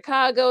here in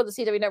Chicago. The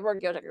CW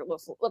Network, go check your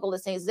local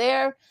listings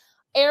there.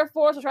 Air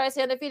Force will try to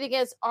stay undefeated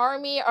against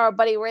Army. Our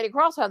buddy Randy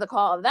Cross will have the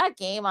call of that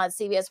game on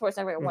CBS Sports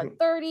Network at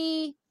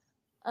 1:30.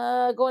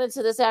 Going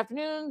into this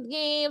afternoon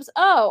games.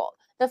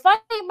 The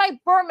Fighting Mike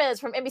Berman is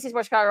from NBC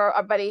Sports Chicago,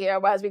 our buddy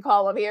here, as we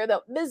call him here.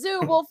 The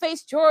Mizzou will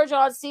face Georgia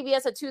on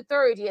CBS at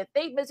 2:30. Do you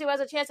think Mizzou has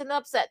a chance in an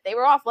upset? They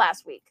were off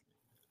last week.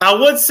 I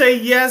would say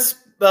yes,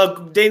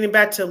 dating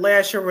back to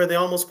last year where they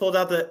almost pulled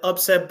out the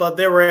upset, but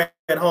they were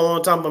at home.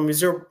 I'm talking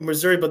about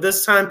Missouri, but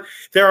this time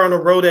they're on the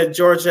road at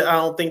Georgia. I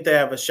don't think they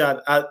have a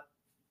shot.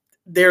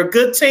 They're a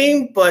good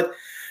team, but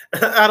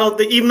I don't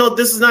think, even though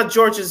this is not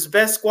Georgia's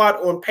best squad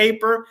on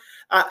paper,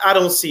 I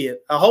don't see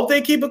it. I hope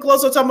they keep it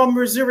close. I'm talking about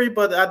Missouri,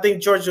 but I think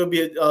Georgia will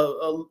be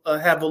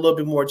have a little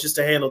bit more just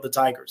to handle the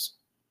Tigers.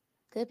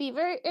 Could be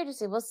very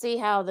interesting. We'll see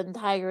how the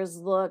Tigers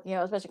look,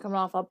 especially coming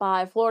off a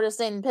bye. Florida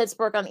State and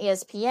Pittsburgh on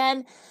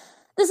ESPN.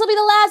 This will be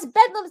the last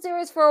Bedlam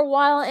series for a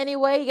while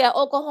anyway. You got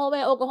Oklahoma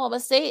and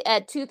Oklahoma State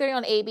at 2:30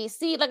 on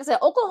ABC. Like I said,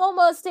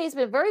 Oklahoma State's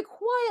been very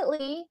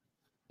quietly,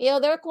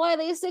 they're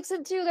quietly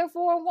 6-2, they're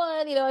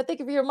 4-1. I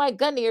think if you're Mike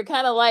Gundy, you're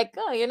kind of like,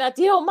 oh, you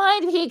don't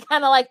mind being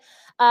kind of like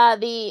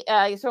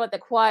you're sort of like the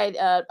quiet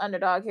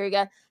underdog here. You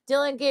got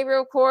Dylan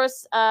Gabriel, of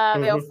course,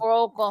 for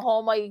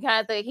Oklahoma. You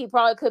kind of think he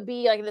probably could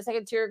be like the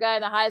second tier guy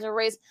in the Heisman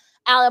race.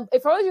 For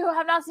those of you who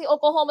have not seen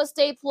Oklahoma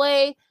State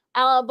play,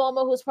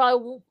 Alabama, who's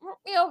probably,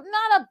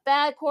 not a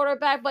bad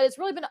quarterback, but it's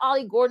really been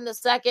Ollie Gordon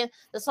II,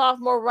 the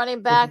sophomore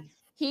running back.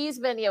 He's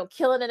been,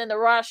 killing it in the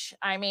rush.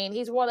 I mean,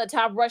 he's one of the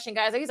top rushing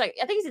guys. I think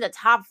he's in the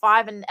top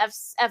 5 in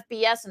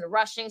FBS and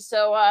rushing.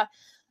 So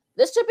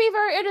this should be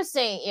very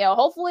interesting.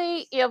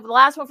 Hopefully, the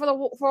last one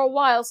for a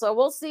while. So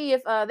we'll see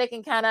if they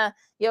can kind of,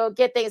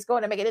 get things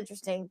going and make it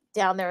interesting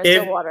down there in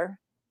Stillwater.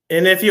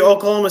 And if you're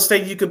Oklahoma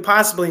State, you could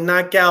possibly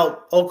knock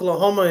out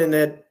Oklahoma in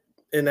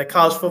that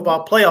college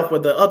football playoff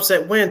with the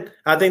upset win.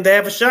 I think they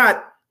have a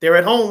shot. They're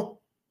at home.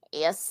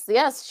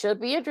 Yes,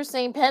 should be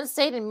interesting. Penn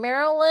State and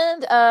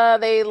Maryland,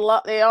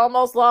 they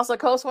almost lost a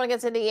close one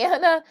against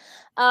Indiana.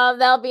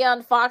 That'll be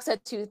on Fox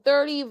at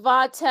 2:30.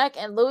 Vodtech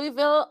and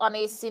Louisville on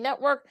ACC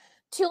Network.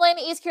 Tulane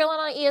and East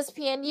Carolina on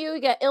ESPNU.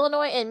 You got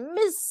Illinois and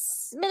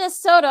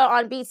Minnesota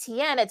on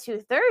BTN at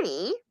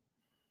 2:30.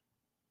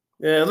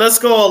 Yeah, let's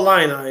go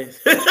Illini.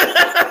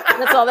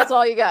 That's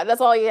all you got.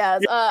 That's all you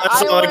have.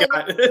 That's all I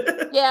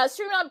got. Yeah,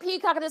 streaming on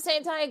Peacock at the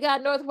same time. You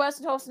got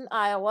Northwestern hosting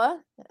Iowa.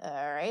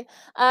 All right.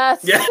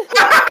 Yeah.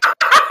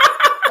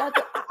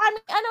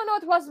 I know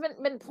Northwestern's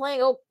been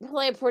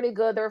playing pretty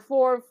good. They're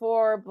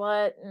 4-4,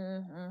 but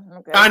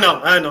okay. I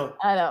know.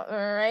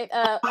 All right.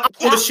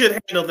 Iowa should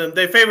handle them.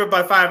 They're favored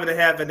by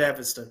 5.5 in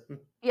Evanston.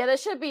 Yeah, there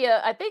should be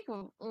I think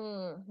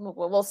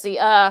we'll see.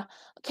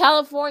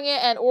 California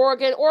and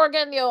Oregon.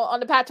 Oregon,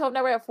 on the Pac-12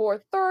 network at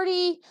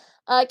 4:30.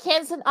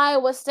 Kansas and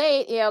Iowa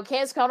State.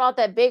 Kansas coming off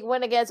that big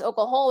win against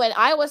Oklahoma, and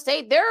Iowa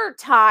State, they're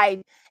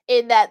tied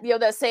in that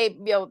that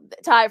same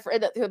tie for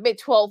the Big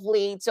 12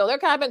 lead. So they're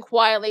kind of been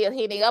quietly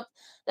heating up.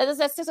 That is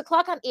at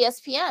 6:00 on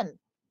ESPN.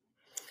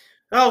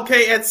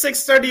 Okay, at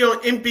 6:30 on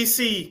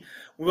NBC.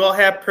 We'll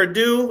have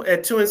Purdue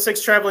at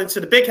 2-6 traveling to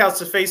the Big House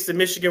to face the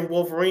Michigan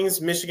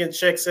Wolverines. Michigan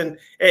checks in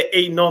at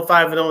 8-0,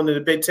 5-0 in the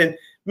Big Ten.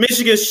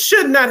 Michigan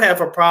should not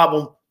have a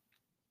problem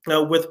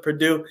with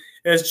Purdue.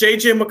 As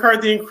J.J.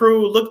 McCarthy and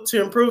crew look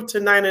to improve to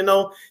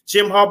 9-0,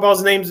 Jim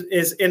Harbaugh's name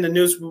is in the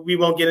news. We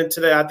won't get into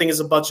that. I think it's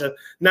a bunch of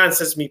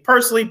nonsense, me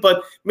personally,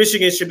 but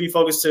Michigan should be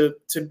focused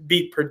to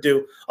beat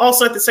Purdue.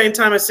 Also at the same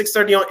time at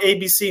 6:30 on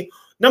ABC,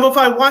 number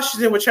 5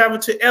 Washington will travel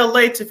to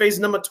L.A. to face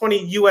number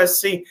 20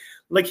 USC.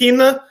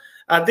 Lakina,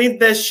 I think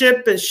that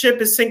ship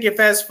is sinking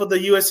fast for the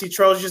USC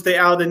Trojans.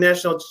 They're out of the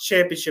national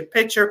championship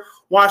picture.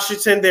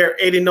 Washington, they're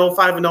 8-0,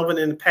 5-0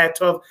 in the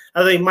Pac-12.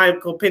 I think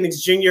Michael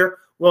Penix Jr.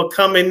 will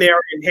come in there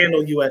and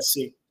handle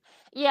USC.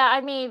 Yeah, I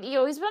mean,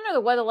 he's been under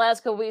the weather the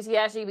last couple weeks. He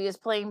actually is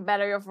playing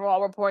better for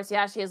all reports. He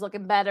actually is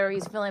looking better.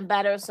 He's feeling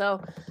better.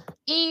 So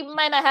he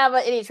might not have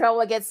any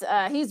trouble against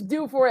he's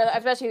due for it,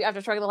 especially after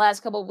struggling the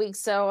last couple of weeks.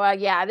 So,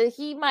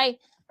 he might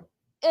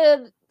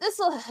this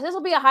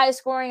will be a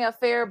high-scoring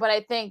affair, but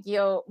I think,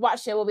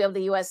 Washington will be able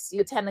to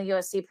attend the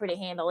USC pretty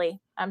handily.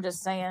 I'm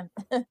just saying.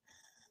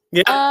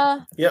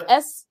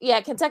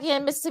 Kentucky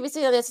and Mississippi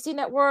State on the SEC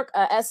Network,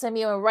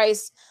 SMU and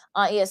Rice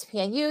on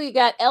ESPNU. You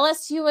got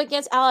LSU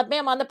against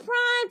Alabama on the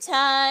prime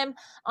time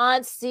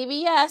on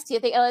CBS. Do you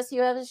think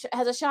LSU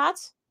has a shot?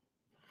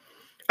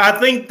 I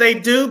think they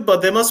do,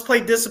 but they must play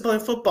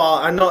disciplined football.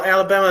 I know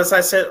Alabama, as I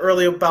said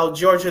earlier about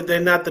Georgia, they're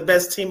not the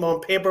best team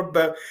on paper,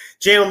 but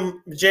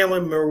Jalen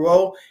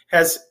Monroe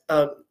has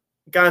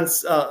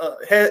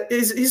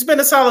he's been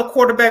a solid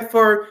quarterback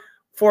for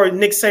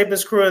Nick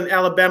Saban's crew in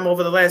Alabama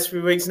over the last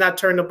few weeks, not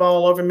turning the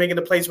ball over, making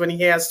the plays when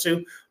he has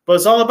to. But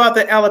it's all about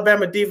the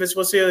Alabama defense.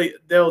 We'll see what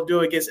they'll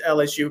do against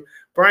LSU.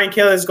 Brian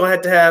Kelly is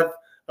going to have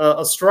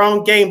a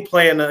strong game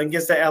plan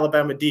against the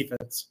Alabama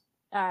defense.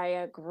 I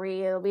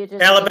agree. It'll be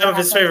interesting. Alabama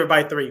is favored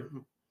by 3.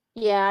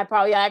 Yeah,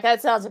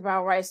 that sounds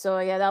about right. So,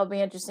 that'll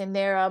be interesting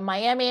there.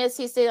 Miami,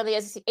 NC State on the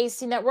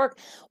ACC Network.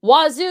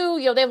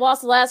 Wazoo, they've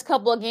lost the last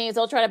couple of games.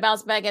 They'll try to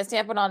bounce back against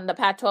Stanford on the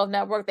Pac-12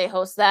 Network. They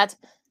host that.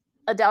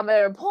 Down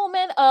there in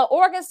Pullman.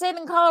 Oregon State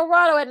and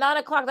Colorado at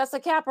 9:00. That's the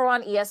capper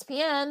on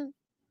ESPN.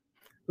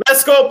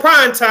 Let's go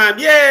prime time.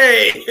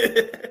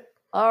 Yay!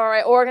 All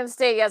right, Oregon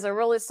State has a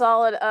really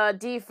solid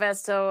defense,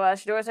 so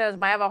Shador Sanders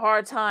might have a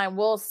hard time.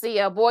 We'll see.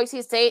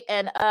 Boise State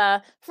and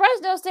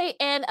Fresno State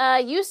and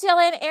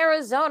UCLA and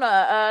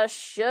Arizona.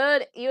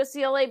 Should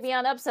UCLA be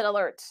on upset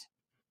alert?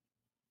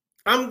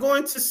 I'm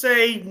going to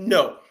say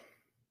no.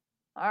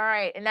 All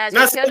right, and that's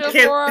your schedule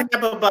for.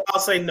 But I'll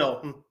say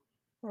no.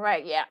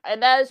 Right, yeah,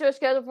 and that is your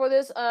schedule for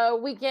this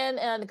weekend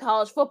and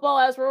college football.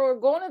 As we're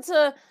going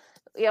into,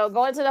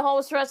 the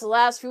home stretch, the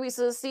last few weeks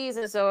of the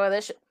season, so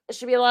this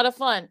should be a lot of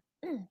fun.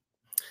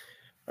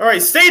 All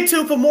right, stay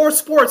tuned for more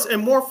sports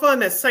and more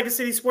fun as Second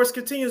City Sports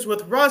continues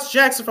with Ross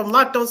Jackson from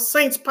Locked On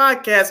Saints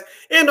podcast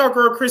and our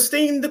girl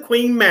Christine the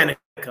Queen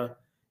Manica.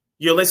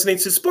 You're listening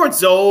to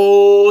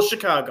SportZone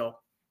Chicago.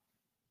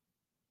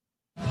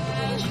 No,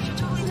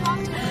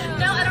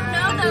 I don't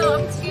know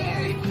though. I'm scared.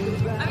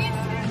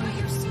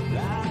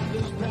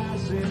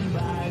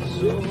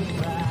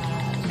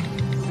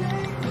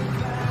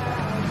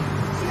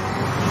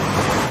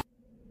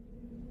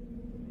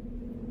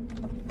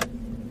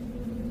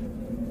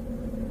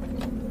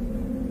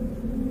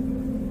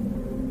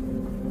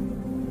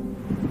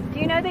 Do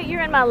you know that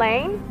you're in my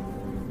lane?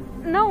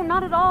 No,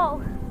 not at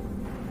all.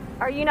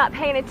 Are you not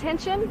paying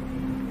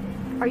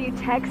attention? Are you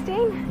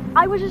texting?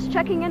 I was just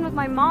checking in with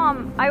my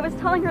mom. I was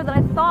telling her that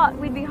I thought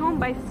we'd be home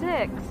by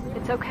 6.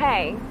 It's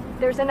okay.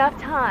 There's enough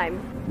time.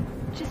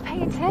 Just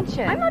pay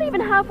attention. I'm not even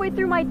halfway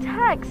through my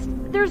text.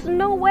 There's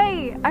no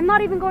way. I'm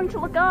not even going to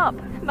look up.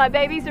 My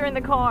babies are in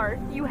the car.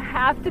 You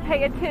have to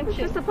pay attention. It's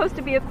just supposed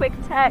to be a quick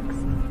text.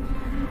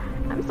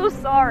 I'm so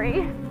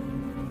sorry.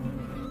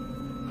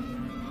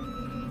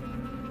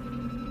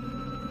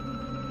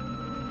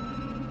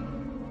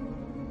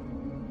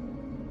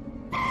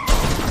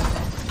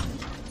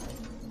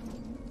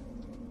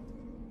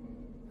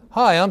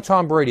 Hi, I'm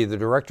Tom Brady, the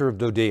director of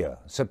DODEA.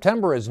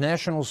 September is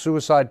National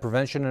Suicide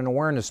Prevention and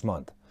Awareness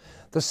Month.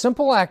 The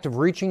simple act of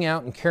reaching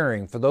out and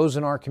caring for those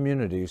in our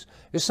communities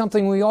is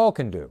something we all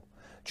can do.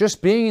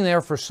 Just being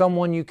there for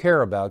someone you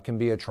care about can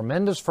be a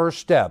tremendous first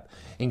step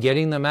in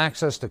getting them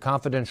access to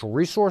confidential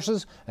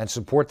resources and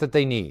support that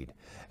they need.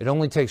 It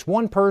only takes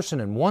one person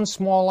and one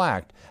small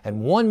act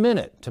and 1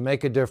 minute to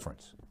make a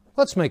difference.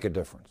 Let's make a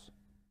difference.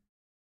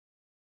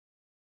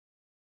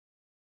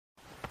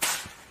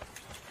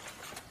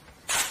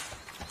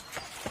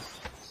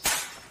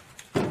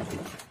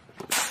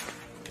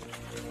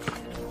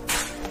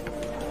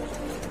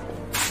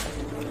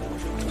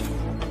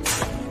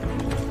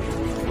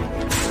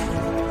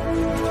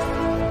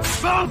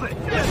 Move it!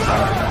 Yes,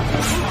 sir!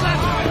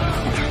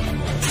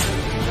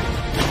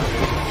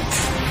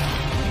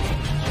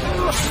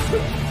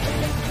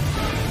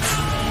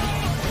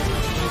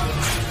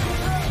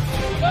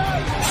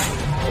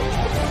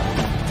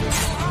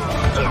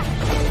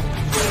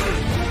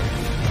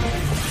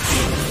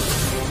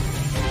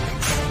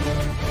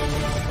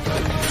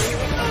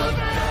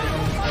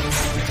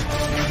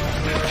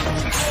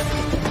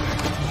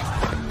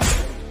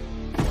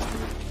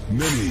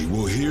 Many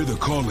will hear the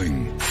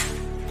calling.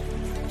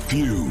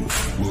 Few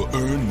will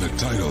earn the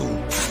title.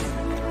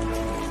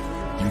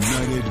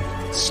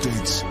 United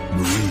States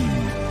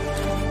Marine.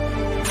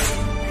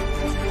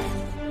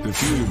 The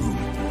few,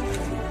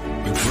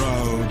 the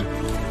proud,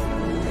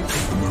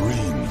 the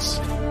Marines.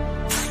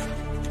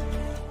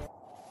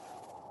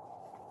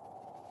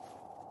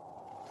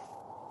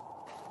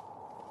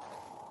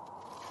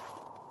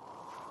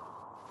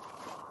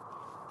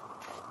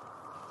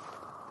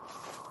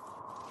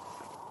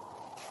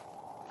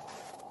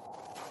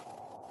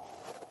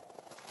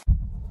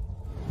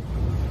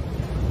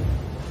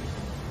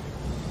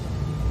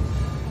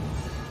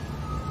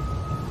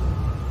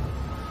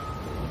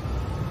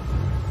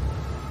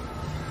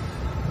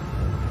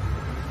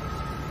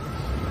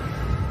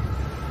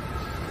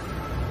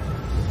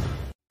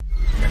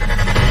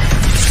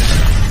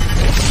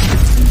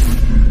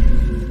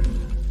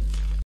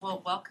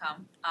 Well,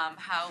 welcome.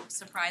 How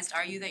surprised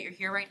are you that you're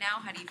here right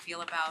now? How do you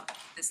feel about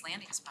this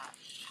landing spot?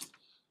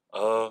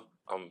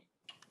 I'm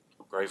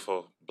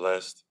grateful,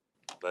 blessed,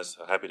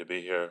 happy to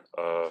be here.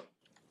 I'm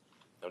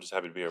just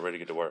happy to be here, ready to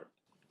get to work.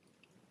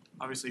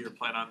 Obviously, you're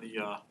playing on the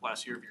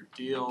last year of your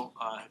deal.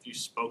 Have you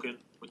spoken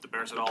with the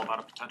Bears at all about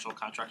a potential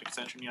contract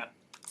extension yet?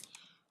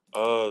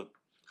 I'm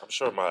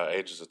sure my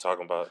agents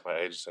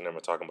and them are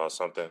talking about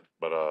something,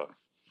 but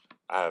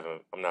I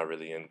haven't. I'm not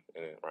really in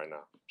it right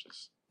now.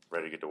 Just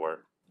ready to get to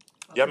work.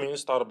 Yeah, I mean,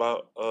 it's thought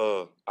about.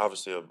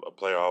 Obviously, a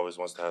player always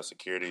wants to have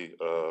security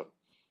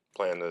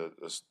playing the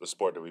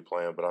sport that we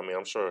playing, but I mean,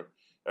 I'm sure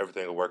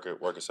everything will work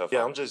itself out.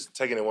 Yeah, I'm just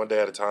taking it one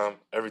day at a time.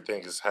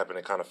 Everything is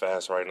happening kind of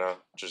fast right now.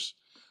 Just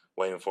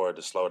waiting for it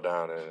to slow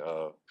down,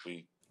 and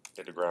we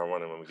hit the ground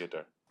running when we get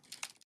there.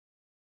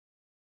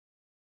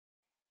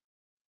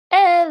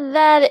 And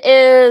that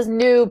is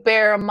new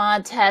Bear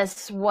Montez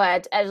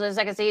Sweat. As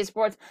I can see,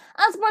 sports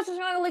on SportZone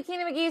Chicago,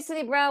 Lakina McGee,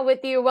 Cindy Brown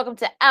with you. Welcome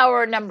to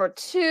hour number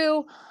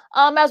 2.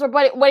 As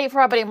we're waiting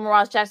for our buddy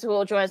Ross Jackson, who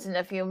will join us in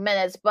a few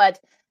minutes. But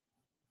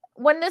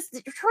when this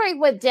trade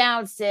went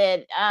down,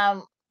 Sid,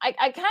 I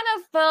kind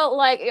of felt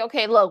like,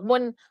 okay, look,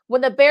 when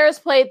the Bears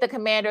played the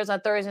Commanders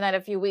on Thursday night a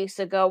few weeks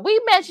ago,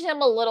 we mentioned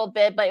him a little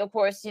bit, but of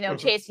course,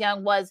 Chase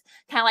Young was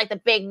kind of like the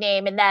big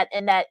name in that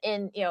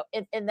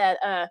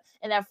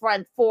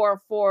front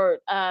four for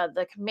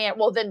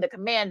the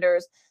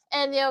Commanders.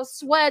 And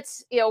Sweat,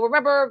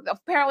 remember,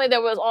 apparently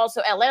there was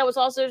also Atlanta was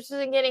also interested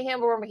in getting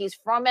him. Remember, he's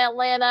from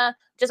Atlanta,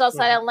 just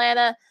outside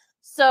Atlanta.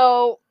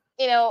 So,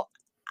 the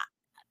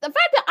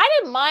fact that I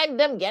didn't mind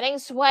them getting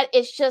Sweat,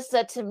 it's just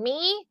that to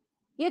me,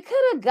 you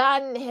could have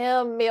gotten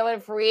him, in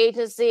free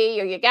agency,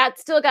 or you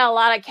still got a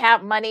lot of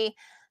cap money,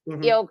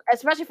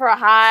 especially for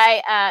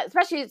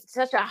especially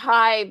such a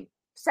high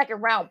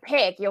second round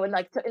pick, in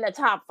the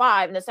top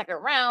 5 in the second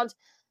round.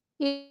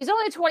 He's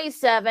only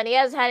 27. He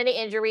hasn't had any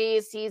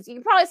injuries. You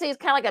can probably say he's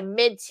kind of like a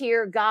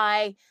mid-tier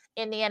guy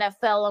in the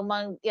NFL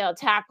among,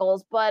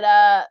 tackles, but,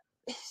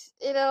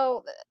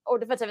 or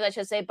defensive, I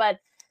should say, but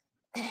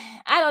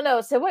I don't know.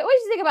 So what do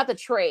you think about the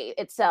trade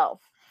itself?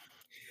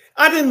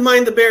 I didn't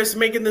mind the Bears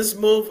making this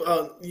move.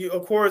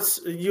 Of course,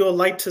 you'll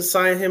like to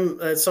sign him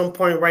at some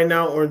point right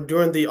now or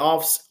during the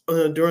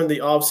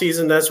off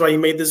season. That's why you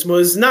made this move.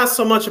 It's not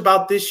so much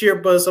about this year,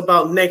 but it's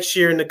about next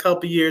year and a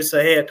couple years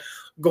ahead.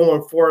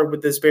 going forward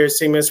with this Bears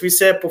team. As we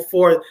said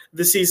before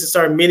the season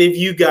started, many of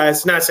you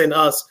guys, not saying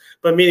us,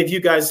 but many of you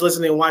guys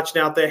listening and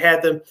watching out there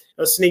had them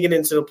sneaking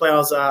into the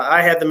playoffs.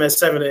 I had them at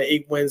 7 or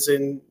 8 wins,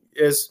 and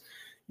as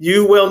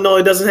you will know,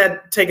 it doesn't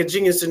have to take a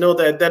genius to know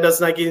that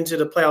does not get into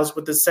the playoffs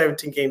with the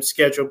 17-game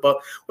schedule. But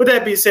with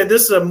that being said,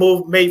 this is a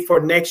move made for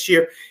next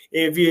year.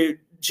 If you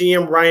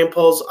GM Ryan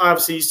Poles,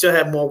 obviously you still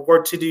have more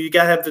work to do. You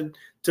got to have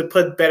to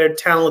put better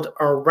talent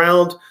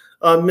around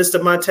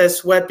Mr. Montez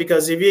Sweat,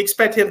 because if you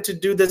expect him to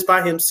do this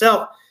by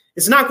himself,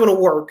 it's not going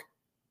to work.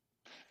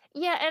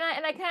 Yeah,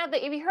 and I kind of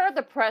think, if you heard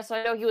the press,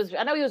 I know he was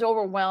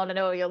overwhelmed. I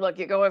know, look,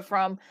 you're going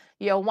from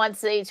one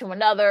city to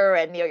another,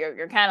 and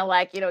you're kind of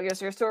like you're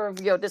sort of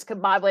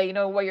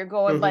discombobulated, where you're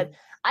going. Mm-hmm. But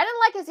I didn't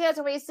like his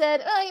answer when he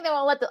said,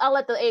 I'll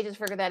let the agents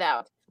figure that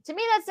out. To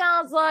me, that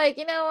sounds like,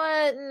 what?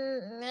 I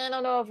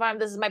don't know if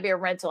this might be a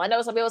rental. I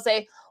know some people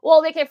say,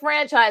 well, they can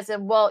franchise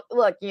him. Well,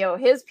 look,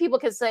 his people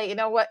can say,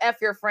 what,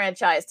 F your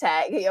franchise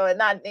tag, and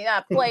not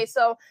play.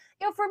 So,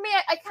 for me,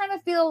 I kind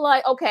of feel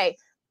like, okay,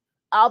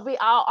 I'll feel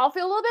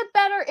a little bit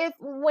better if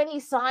when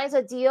he signs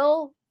a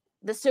deal,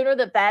 the sooner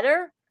the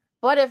better.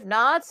 But if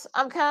not,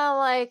 I'm kind of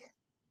like,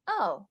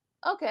 oh,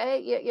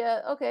 okay,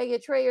 yeah, okay, you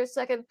trade your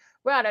second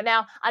rounder.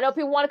 Now, I know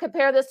people want to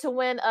compare this to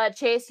when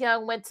Chase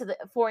Young went to the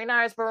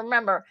 49ers, but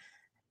remember,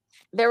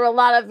 there were a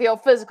lot of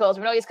physicals.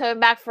 We know he's coming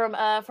back from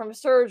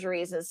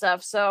surgeries and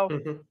stuff. So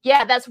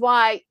that's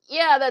why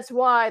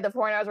the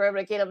 49ers were able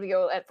to get him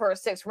at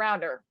first 6th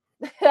rounder.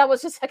 That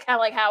was just kind of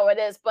like how it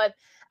is. But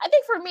I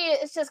think for me,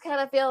 it's just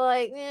kind of feel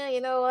like, you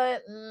know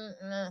what?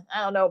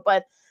 I don't know.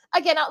 But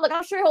again, look,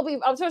 I'm sure he'll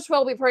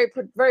be very,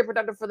 very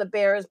productive for the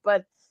Bears.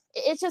 But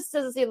it just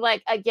doesn't seem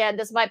like, again,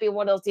 this might be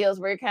one of those deals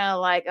where you're kind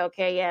of like,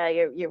 okay, yeah,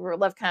 you're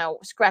left kind of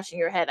scratching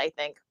your head, I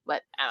think.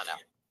 But I don't know.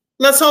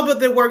 Let's hope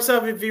that it works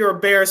out if you're a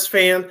Bears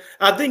fan.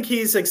 I think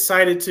he's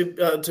excited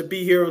to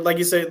be here. Like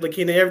you said,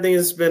 Lakina, everything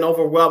has been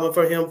overwhelming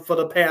for him for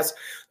the past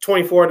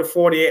 24 to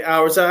 48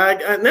 hours. I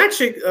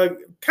actually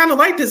kind of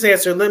like this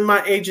answer. Let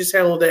my agents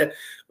handle that.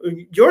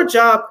 Your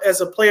job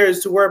as a player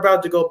is to worry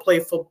about to go play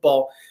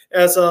football.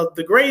 As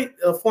the great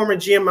former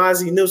GM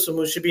Ozzie Newsome,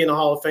 who should be in the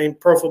Hall of Fame,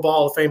 Pro Football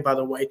Hall of Fame, by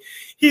the way,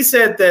 he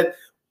said that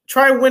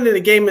try winning a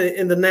game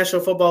in the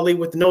National Football League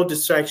with no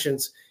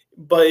distractions.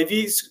 But if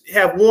you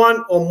have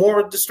one or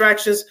more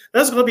distractions,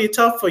 that's going to be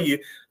tough for you.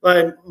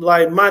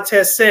 Like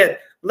Montez said,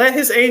 let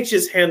his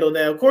agents handle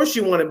that. Of course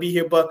you want to be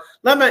here, but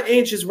let my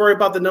agents worry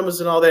about the numbers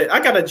and all that.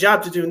 I got a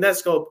job to do, and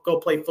that's go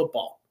play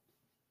football.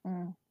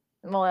 Well,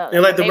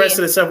 and let the rest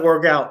of the stuff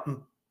work out.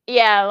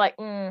 Yeah, like,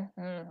 all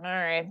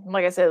right.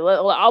 Like I said,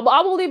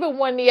 I'll believe it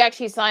when he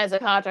actually signs the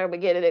contract, but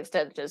get an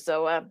extension.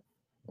 So,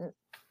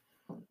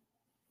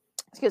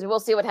 excuse me, we'll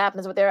see what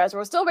happens with their as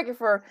we're still waiting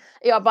for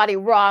Buddy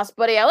Ross.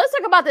 But yeah, let's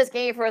talk about this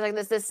game for a second.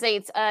 This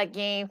Saints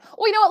game.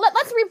 Well, you know what?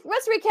 Let's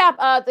recap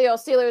the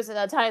Steelers and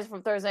the Titans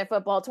from Thursday Night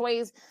Football.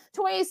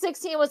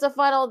 2016 was the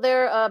final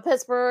there.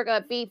 Pittsburgh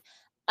beat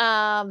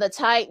the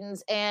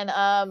Titans, and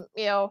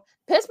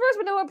Pittsburgh's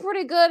been doing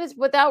pretty good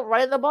without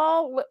running the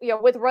ball.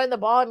 With running the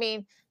ball, I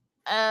mean,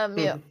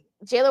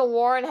 Jaylen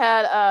Warren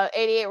had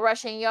 88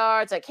 rushing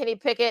yards. Kenny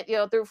Pickett,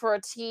 threw for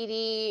a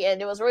TD,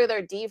 and it was really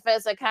their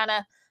defense that kind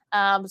of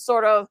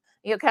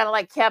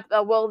kept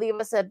Will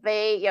Levis at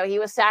bay. He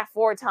was sacked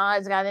 4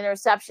 times, got an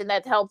interception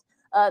that helped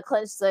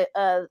clinch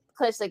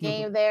the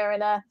game there.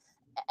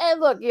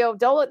 And look,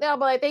 don't look now,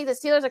 but I think the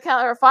Steelers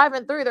are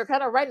 5-3. They're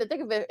kind of right in the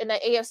thick of it in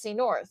the AFC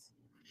North.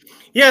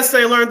 Yes,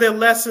 they learned their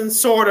lesson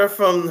sort of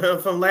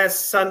from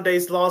last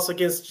Sunday's loss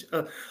against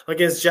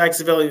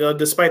Jacksonville,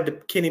 despite the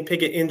Kenny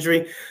Pickett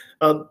injury.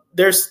 The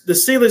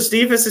Steelers'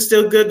 defense is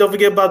still good. Don't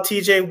forget about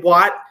T.J.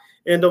 Watt,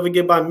 and don't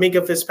forget about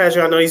Minka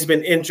Fitzpatrick. I know he's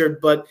been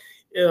injured, but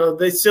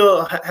they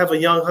still have a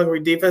young, hungry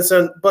defense.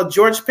 But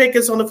George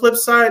Pickens on the flip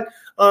side,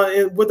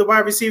 with the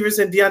wide receivers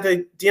and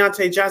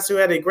Deontay Johnson,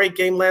 who had a great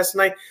game last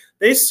night,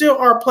 they still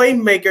are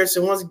playmakers.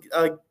 And once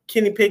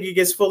Kenny Pickett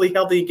gets fully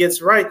healthy and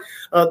gets right,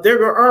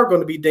 there are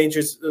going to be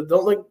dangers. The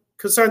only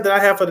concern that I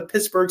have for the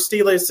Pittsburgh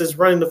Steelers is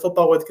running the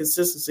football with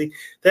consistency.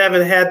 They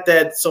haven't had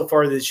that so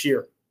far this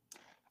year.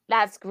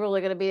 That's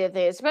really going to be the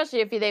thing,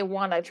 especially if they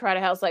want to try to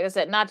house, like I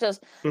said, not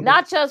just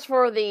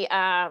for the,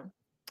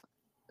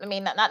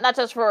 not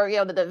just for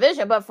the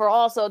division, but for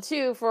also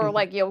too for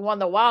one of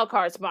the wild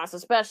card spots,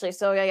 especially.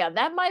 So yeah,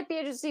 that might be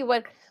interesting to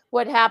see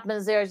what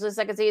happens there. Just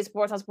like I see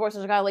Sports on Sports,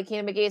 I got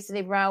Lakina McGee,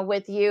 Cindy Brown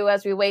with you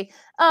as we wait.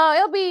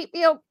 It'll be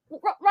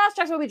Ross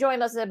Jackson will be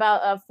joining us in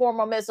about 4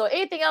 more minutes. So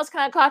anything else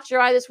kind of caught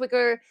your eye this week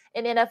or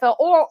in the NFL,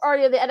 or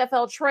are the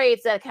NFL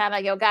trades that kind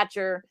of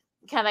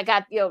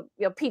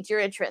piqued your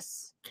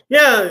interests?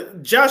 Yeah,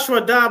 Joshua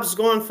Dobbs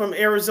going from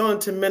Arizona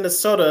to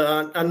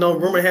Minnesota. I know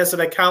rumor has it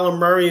that Kyler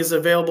Murray is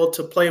available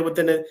to play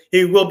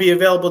he will be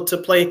available to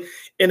play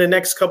in the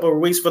next couple of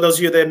weeks. For those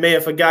of you that may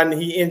have forgotten,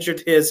 he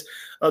injured he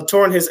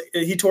tore his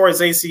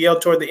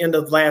ACL toward the end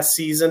of last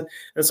season.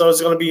 And so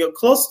it's going to be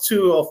close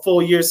to a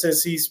full year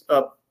since he's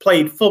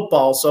played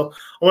football. So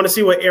I want to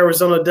see what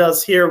Arizona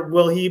does here.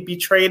 Will he be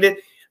traded?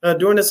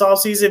 during this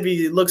offseason. If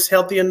he looks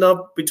healthy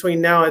enough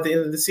between now and at the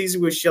end of the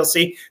season, we shall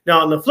see.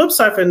 Now, on the flip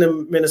side for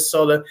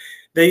Minnesota,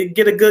 they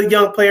get a good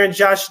young player in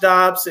Josh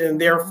Dobbs,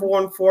 and they're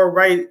 4-4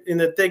 right in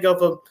the thick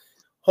of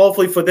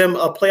hopefully for them,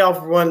 a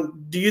playoff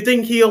run. Do you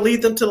think he'll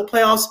lead them to the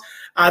playoffs?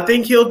 I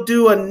think he'll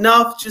do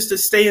enough just to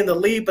stay in the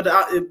lead, but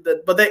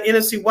that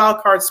NFC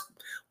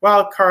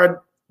wild card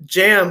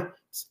jam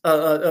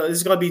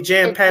is going to be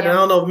jam-packed. I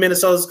don't know if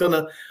Minnesota's going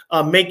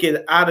to make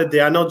it out of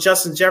there. I know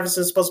Justin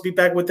Jefferson's supposed to be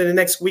back within the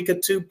next week or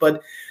two,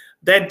 but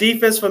that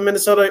defense for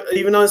Minnesota,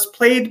 even though it's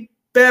played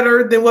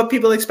better than what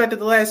people expected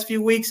the last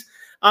few weeks,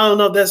 I don't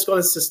know if that's going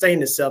to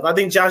sustain itself. I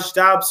think Josh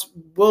Dobbs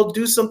will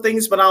do some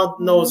things, but I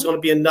don't know it's going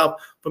to be enough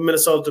for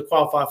Minnesota to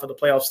qualify for the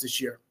playoffs this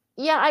year.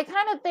 Yeah, I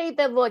kind of think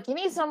that, look, you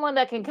need someone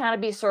that can kind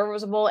of be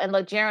serviceable. And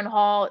look, Jaron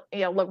Hall,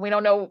 look, we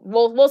don't know.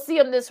 We'll see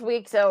him this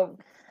week. So,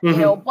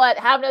 but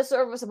having a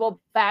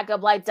serviceable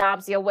backup like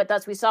Dobbs, with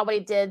us, we saw what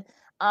he did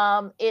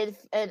in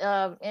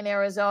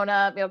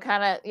Arizona,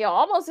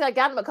 almost like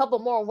got him a couple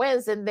more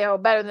wins and they're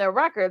better than their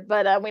record.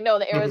 But we know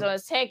that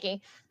Arizona's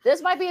tanking.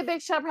 This might be a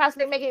big shot, perhaps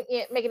make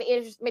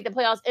the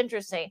playoffs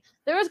interesting.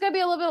 There is going to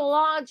be a little bit of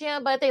log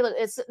jam, but I think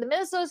it's the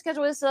Minnesota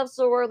schedule is stuff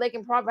so where they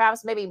can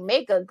perhaps maybe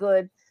make a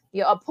good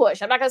a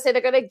push. I'm not going to say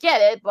they're going to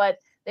get it, but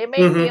they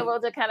may be able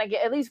to kind of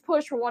get at least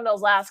push for one of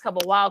those last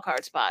couple wild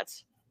card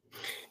spots.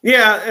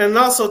 Yeah, and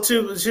also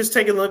too, just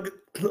taking a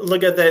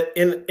look at that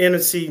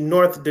NFC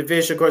North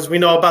division. Of course, we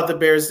know about the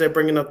Bears; they're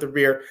bringing up the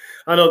rear.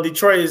 I know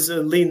Detroit is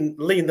leading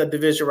the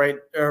division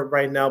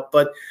right now,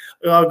 but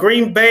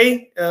Green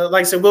Bay,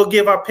 like I said, we'll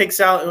give our picks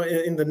out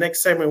in the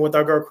next segment with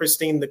our girl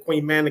Christine, the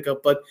Queen Manica.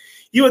 But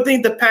you would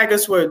think the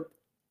Packers would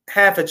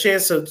have a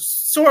chance to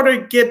sort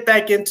of get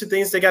back into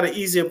things. They got an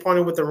easy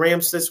opponent with the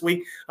Rams this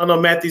week. I know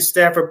Matthew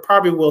Stafford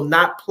probably will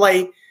not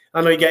play.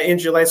 I know he got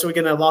injured last week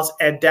and a loss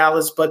at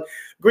Dallas, but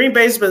Green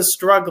Bay's been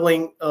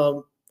struggling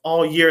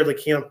all year,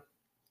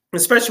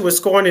 especially with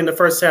scoring in the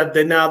first half.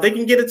 Now they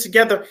can get it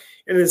together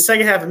in the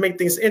second half and make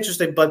things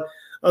interesting, but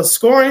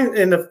scoring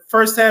in the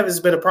first half has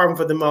been a problem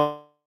for them all.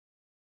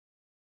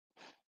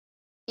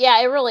 Yeah,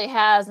 it really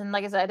has, and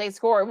like I said, I think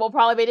scoring will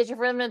probably be an issue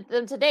for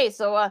them today.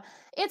 So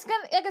it's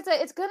gonna, like I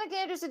said, it's gonna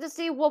get interesting to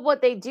see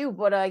what they do.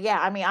 But yeah,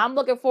 I mean, I'm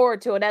looking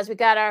forward to it. As we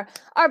got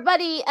our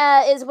buddy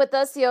is with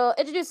us.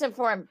 Introduce him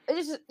for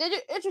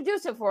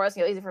us.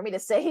 Easy for me to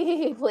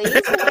say, please.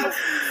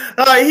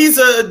 He's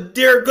a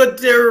good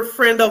dear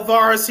friend of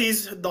ours.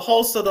 He's the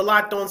host of the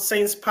Locked On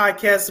Saints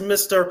podcast,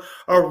 Mr.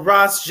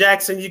 Ross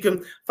Jackson. You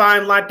can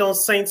find Locked On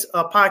Saints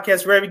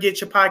podcast wherever you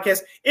get your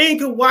podcast, and you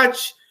can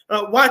watch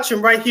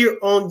him right here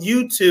on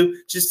YouTube.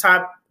 Just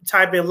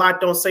type in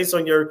Locked On Saints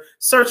on your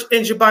search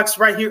engine box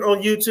right here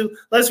on YouTube.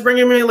 Let's bring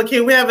him in. Look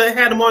here, we haven't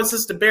had him on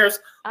since the Bears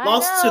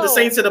lost to the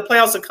Saints in the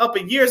playoffs a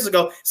couple of years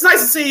ago. It's nice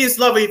to see his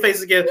lovely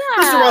face again.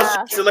 Yeah. Mr. Ross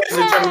Jackson, ladies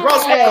and gentlemen.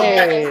 Ross,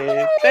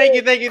 hey.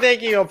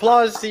 Thank you.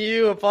 Applause to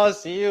you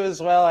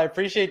as well. I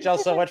appreciate y'all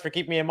so much for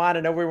keeping me in mind.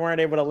 I know we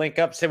weren't able to link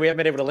up. We haven't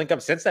been able to link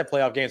up since that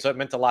playoff game, so it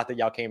meant a lot that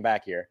y'all came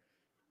back here.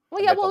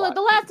 Well, yeah. Well,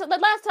 the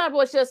last time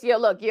was just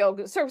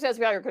circumstances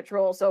beyond your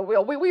control. So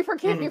we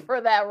forgive you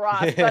for that,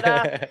 Ross.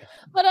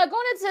 But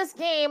going into this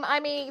game, I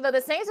mean, the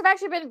Saints have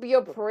actually been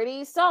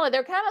pretty solid.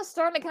 They're kind of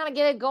starting to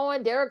get it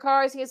going. Derek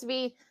Carr seems to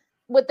be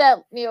with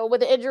that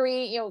with the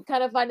injury,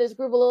 kind of find his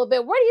groove a little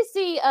bit. Where do you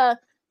see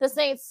the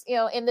Saints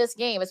in this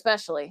game,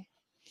 especially?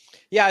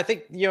 Yeah, I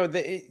think,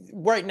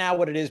 right now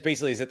what it is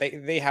basically is that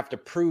they have to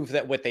prove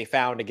that what they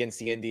found against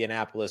the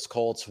Indianapolis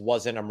Colts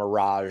wasn't a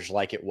mirage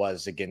like it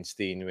was against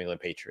the New England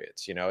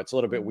Patriots. It's a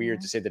little bit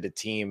weird to say that a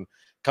team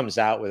comes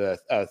out with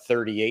a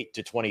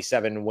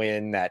 38-27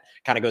 win that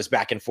kind of goes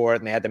back and forth,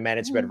 and they had to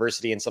manage some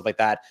adversity and stuff like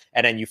that.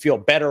 And then you feel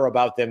better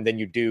about them than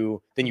you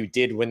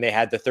did when they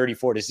had the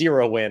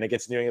 34-0 win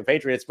against the New England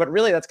Patriots. But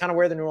really, that's kind of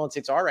where the New Orleans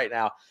Saints are right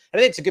now. And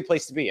I think it's a good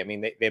place to be. I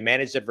mean, they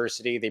managed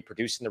adversity, they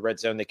produced in the red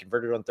zone, they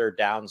converted on third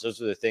downs.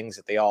 Those are the things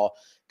that they all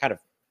kind of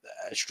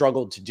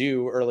struggled to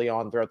do early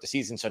on throughout the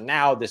season. So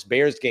now this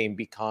Bears game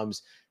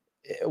becomes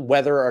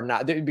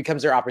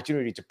their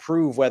opportunity to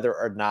prove whether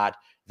or not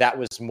that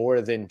was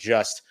more than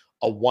just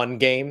a one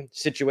game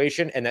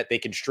situation and that they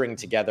can string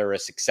together a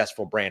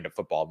successful brand of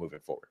football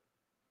moving forward.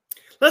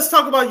 Let's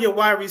talk about your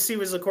wide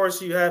receivers. Of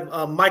course, you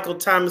have Michael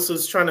Thomas,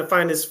 who's trying to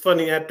find his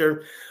footing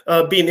after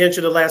being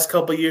injured the last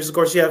couple of years. Of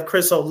course, you have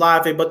Chris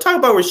Olave. But talk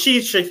about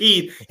Rashid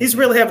Shaheed. He's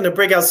really having a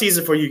breakout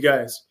season for you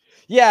guys.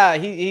 Yeah,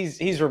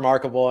 he's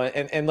remarkable.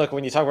 And look,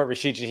 when you talk about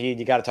Rashid Shaheed,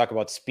 you got to talk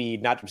about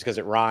speed, not just because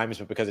it rhymes,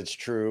 but because it's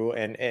true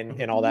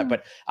and all that.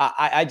 But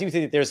I do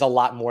think that there's a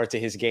lot more to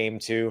his game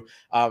too.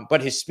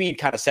 But his speed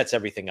kind of sets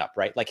everything up,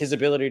 right? Like his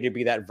ability to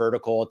be that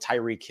vertical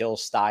Tyreek Hill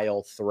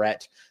style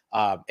threat.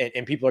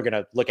 And people are going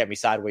to look at me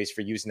sideways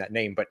for using that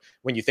name. But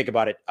when you think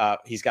about it,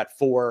 he's got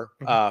 4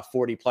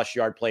 40-plus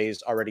yard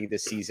plays already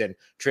this season,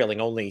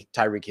 trailing only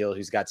Tyreek Hill,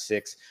 who's got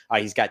 6.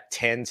 He's got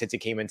 10 since he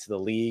came into the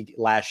league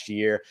last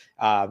year,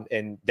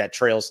 and that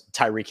trails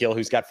Tyreek Hill,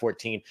 who's got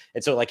 14.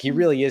 And so, he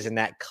really is in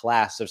that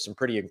class of some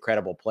pretty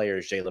incredible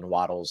players, Jalen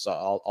Waddles,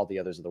 all the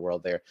others of the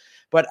world there.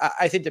 But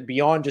I think that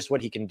beyond just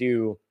what he can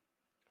do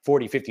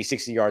 40, 50,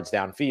 60 yards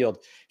downfield.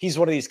 He's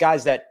one of these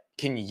guys that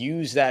can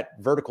use that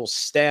vertical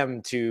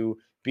stem to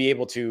be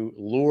able to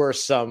lure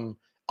some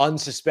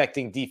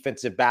unsuspecting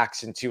defensive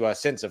backs into a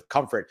sense of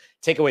comfort.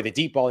 Take away the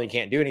deep ball and you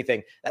can't do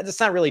anything. That's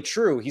not really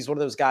true. He's one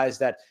of those guys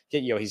that,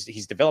 you know,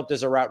 he's developed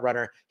as a route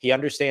runner. He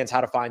understands how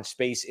to find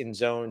space in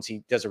zones.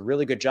 He does a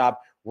really good job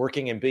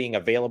working and being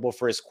available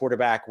for his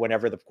quarterback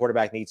whenever the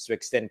quarterback needs to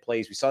extend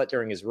plays. We saw it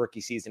during his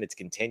rookie season. It's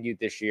continued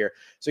this year.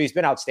 So he's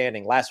been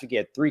outstanding. Last week he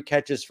had 3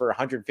 catches for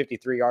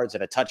 153 yards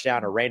and a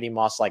touchdown, a Randy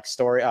Moss-like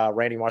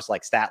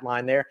stat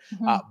line there.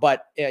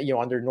 But you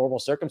know, under normal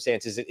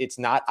circumstances, it's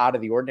not out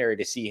of the ordinary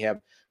to see him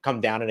come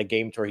down in a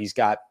game where he's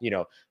got, you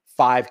know,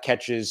 5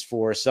 catches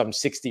for some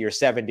 60 or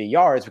 70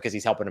 yards because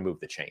he's helping to move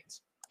the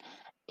chains.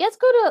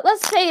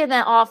 Let's stay in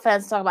that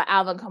offense, talk about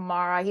Alvin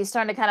Kamara. He's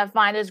starting to kind of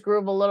find his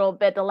groove a little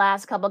bit. The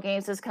last couple of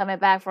games he's coming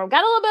back from.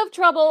 Got a little bit of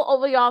trouble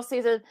over the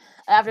offseason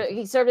after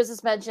he served his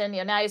suspension.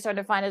 You know, now he's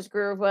starting to find his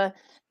groove.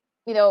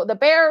 You know, the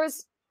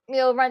Bears, you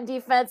know, run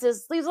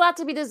defenses leaves a lot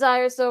to be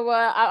desired. So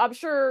I'm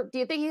sure, do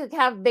you think he could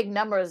have big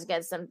numbers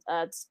against them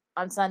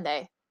on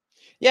Sunday?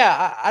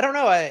 Yeah, I don't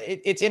know.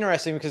 It's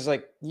interesting because,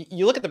 like,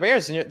 you look at the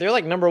Bears and they're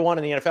like number 1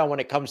 in the NFL when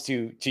it comes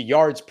to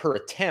yards per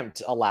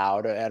attempt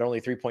allowed at only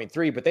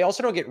 3.3, but they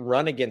also don't get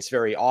run against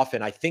very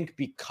often, I think,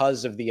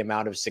 because of the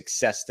amount of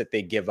success that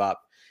they give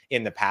up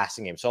in the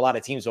passing game. So a lot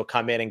of teams will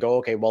come in and go,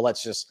 okay, well,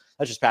 let's just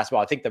pass the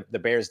ball. I think the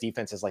Bears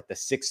defense is like the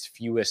 6th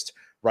fewest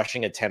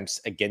rushing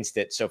attempts against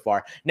it so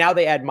far. Now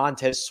they add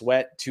Montez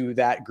Sweat to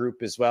that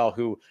group as well,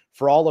 who,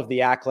 for all of the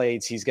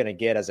accolades he's going to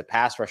get as a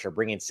pass rusher,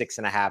 bringing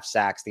 6.5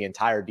 sacks, the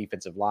entire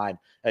defensive line,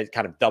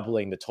 kind of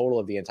doubling the total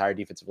of the entire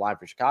defensive line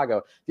for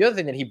Chicago. The other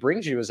thing that he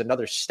brings you is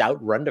another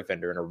stout run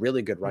defender and a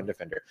really good run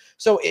defender.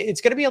 So it's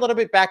going to be a little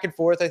bit back and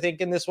forth, I think,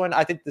 in this one.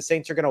 I think the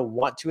Saints are going to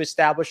want to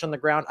establish on the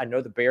ground. I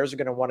know the Bears are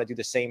going to want to do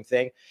the same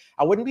thing.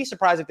 I wouldn't be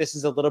surprised if this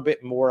is a little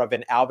bit more of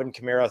an Alvin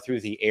Kamara through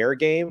the air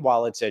game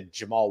while it's a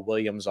Jamal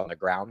Williams on the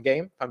ground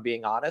game, if I'm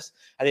being honest.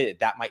 I think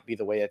that might be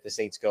the way that the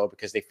Saints go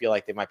because they feel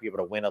like they might be able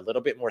to win a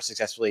little bit more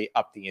successfully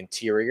up the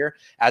interior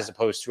as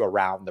opposed to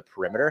around the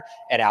perimeter.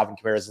 And Alvin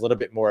Kamara is a little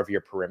bit more of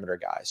your perimeter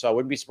guy. So I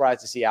wouldn't be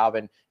surprised to see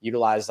Alvin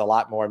utilized a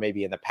lot more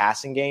maybe in the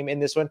passing game in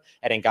this one.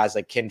 And then guys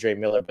like Kendre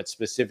Miller, but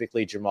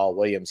specifically Jamal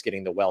Williams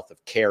getting the wealth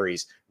of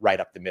carries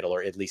right up the middle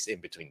or at least in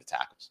between the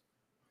tackles.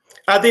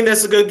 I think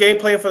that's a good game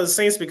plan for the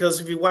Saints because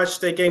if you watched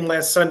that game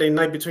last Sunday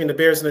night between the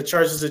Bears and the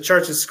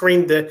Chargers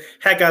screamed the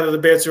heck out of the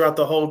Bears throughout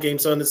the whole game.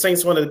 So, and the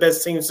Saints, one of the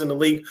best teams in the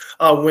league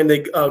when they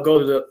go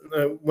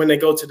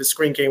to the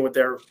screen game with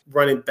their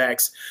running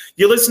backs.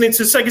 You're listening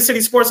to Second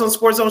City Sports on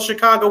SportZone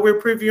Chicago. We're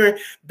previewing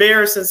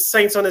Bears and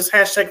Saints on this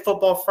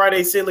 #Football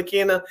Friday. Sid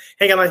Lakina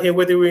hanging out here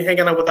with you. We're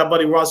hanging out with our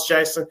buddy Ross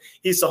Jackson.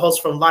 He's the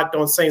host from Locked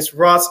On Saints.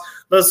 Ross,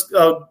 let's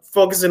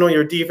focus in on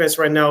your defense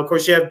right now. Of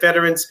course, you have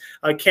veterans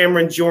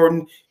Cameron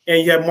Jordan.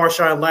 And you have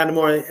Marshawn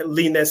Lattimore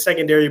leading that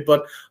secondary.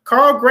 But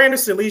Carl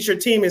Granderson leads your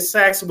team in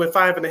sacks with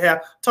 5.5.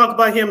 Talk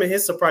about him and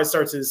his surprise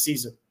start to the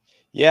season.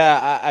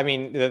 Yeah, I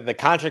mean, the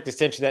contract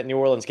extension that New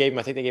Orleans gave him,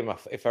 I think they gave him,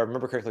 if I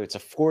remember correctly, it's a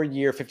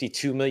 4-year,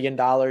 $52 million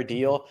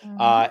deal.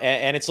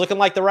 And it's looking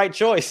like the right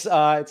choice.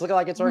 It's looking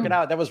like it's working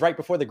out. That was right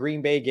before the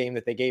Green Bay game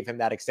that they gave him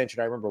that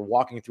extension. I remember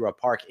walking through a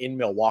park in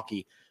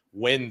Milwaukee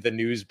when the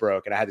news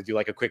broke, and I had to do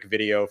like a quick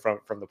video from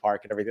the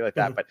park and everything like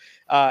that. But,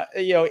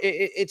 you know,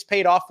 it's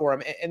paid off for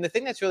him. And the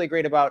thing that's really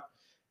great about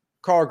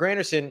Carl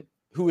Granderson,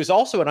 who is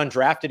also an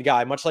undrafted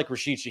guy, much like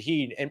Rashid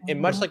Shaheed,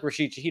 and much like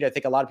Rashid Shaheed, I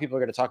think a lot of people are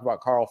going to talk about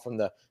Carl from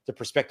the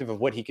perspective of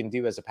what he can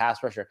do as a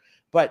pass rusher.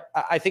 But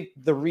I think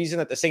the reason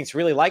that the Saints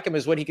really like him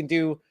is what he can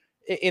do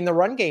in the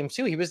run game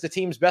too. He was the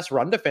team's best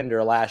run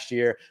defender last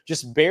year,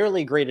 just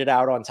barely graded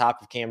out on top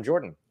of Cam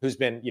Jordan, who's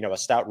been, you know, a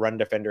stout run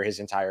defender his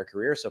entire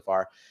career so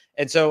far.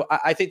 And so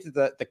I think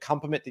that the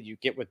compliment that you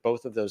get with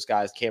both of those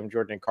guys, Cam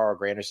Jordan and Carl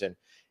Granderson,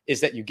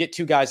 is that you get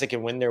 2 guys that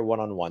can win their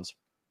one-on-ones.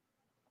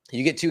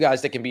 You get 2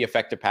 guys that can be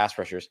effective pass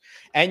rushers,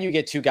 and you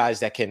get 2 guys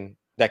that can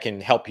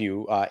help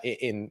you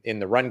in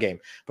the run game.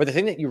 But the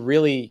thing that you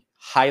really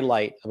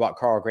highlight about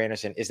Carl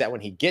Granderson is that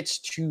when he gets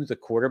to the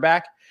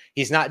quarterback,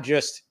 he's not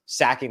just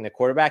sacking the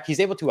quarterback. He's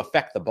able to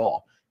affect the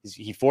ball.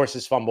 He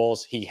forces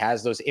fumbles. He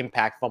has those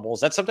impact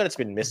fumbles. That's something that's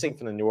been missing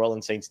from the New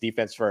Orleans Saints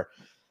defense for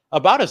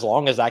about as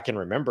long as I can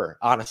remember.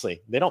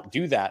 Honestly, they don't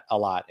do that a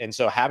lot. And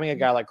so having a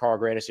guy like Carl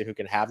Granderson who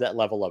can have that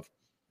level of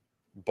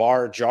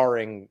bar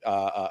jarring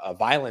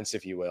violence,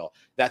 if you will,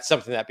 that's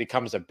something that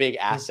becomes a big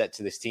asset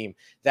to this team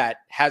that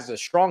has a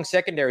strong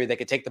secondary that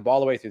can take the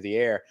ball away through the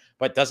air,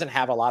 but doesn't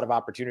have a lot of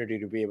opportunity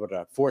to be able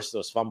to force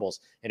those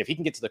fumbles. And if he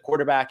can get to the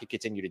quarterback and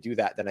continue to do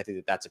that, then I think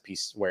that that's a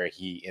piece where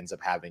he ends up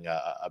having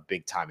a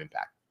big time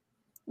impact.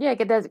 Yeah,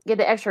 get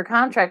the extra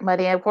contract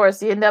money. And of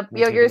course, you end up,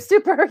 you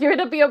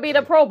end up being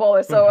a Pro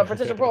Bowler, so a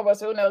potential Pro Bowler.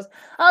 So who knows?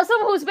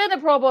 Someone who's been a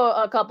Pro Bowl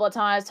a couple of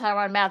times,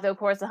 Tyrann Mathieu, of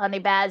course, the Honey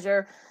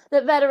Badger,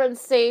 the veteran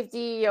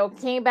safety. You know,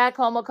 came back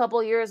home a couple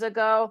of years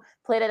ago,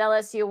 played at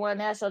LSU, won a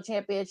national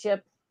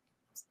championship.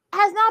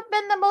 Has not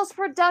been the most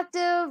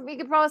productive. You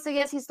could probably say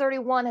yes. He's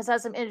 31, has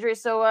had some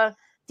injuries. So,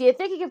 do you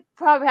think he could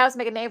probably have to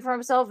make a name for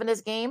himself in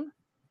this game?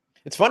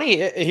 It's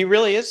funny. He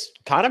really is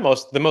kind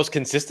of the most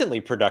consistently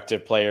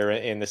productive player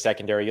in the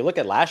secondary. You look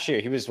at last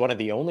year, he was one of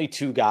the only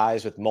 2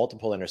 guys with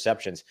multiple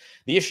interceptions.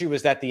 The issue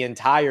was that the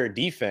entire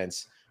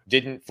defense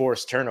didn't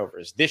force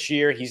turnovers. This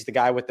year, he's the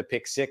guy with the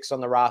pick 6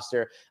 on the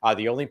roster.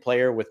 The only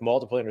player with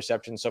multiple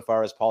interceptions so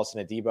far is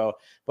Paulson Adebo.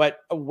 But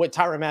what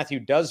Tyrann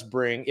Mathieu does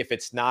bring, if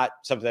it's not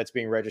something that's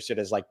being registered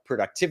as like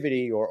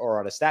productivity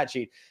or on a stat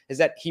sheet, is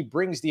that he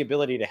brings the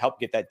ability to help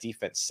get that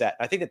defense set.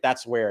 I think that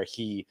that's where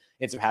he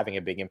ends up having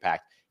a big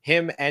impact.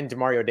 Him and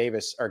Demario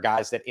Davis are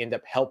guys that end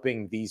up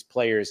helping these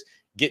players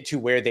get to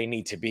where they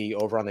need to be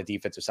over on the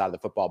defensive side of the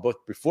football,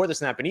 both before the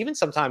snap and even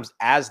sometimes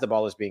as the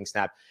ball is being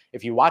snapped.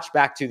 If you watch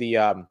back to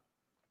the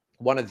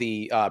one of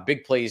the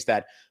big plays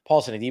that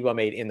Paulson Adebo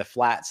made in the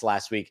flats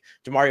last week,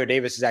 Demario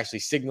Davis is actually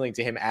signaling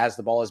to him as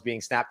the ball is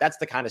being snapped. That's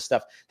the kind of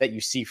stuff that you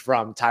see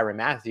from Tyrann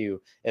Mathieu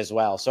as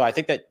well. So I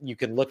think that you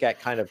can look at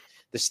kind of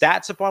the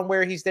stats upon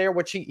where he's there,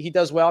 which he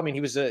does well. I mean,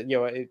 he was at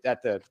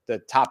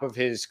the top of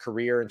his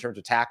career in terms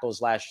of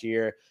tackles last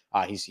year.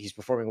 He's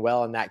performing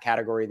well in that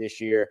category this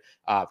year.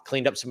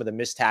 Cleaned up some of the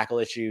missed tackle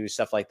issues,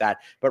 stuff like that.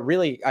 But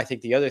really, I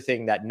think the other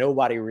thing that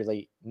nobody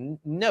really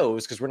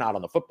knows, because we're not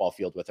on the football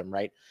field with him,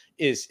 right,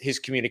 is his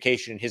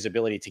communication, his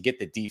ability to get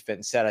the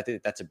defense set. I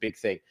think that's a big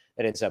thing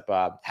that ends up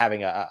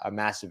having a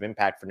massive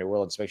impact for New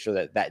Orleans to make sure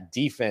that that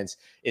defense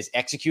is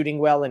executing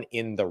well and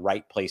in the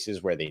right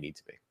places where they need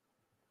to be.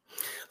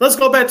 Let's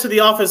go back to the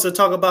offense and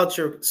talk about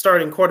your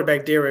starting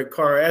quarterback, Derek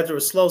Carr. After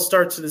a slow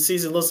start to the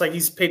season, looks like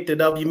he's picked it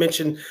up. You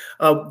mentioned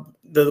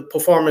the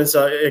performance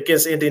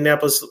against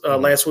Indianapolis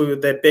last week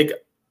with that big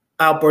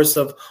outburst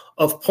of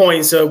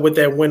points with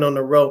that win on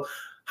the road.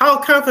 How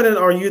confident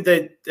are you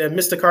that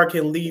Mr. Carr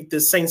can lead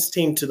the Saints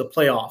team to the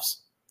playoffs?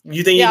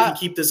 You think he can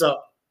keep this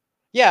up?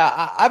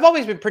 Yeah, I've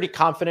always been pretty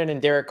confident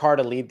in Derek Carr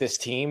to lead this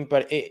team,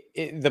 but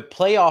the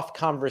playoff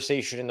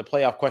conversation and the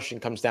playoff question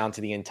comes down to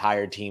the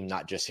entire team,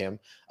 not just him.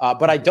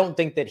 But I don't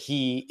think that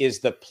he is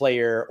the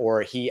player,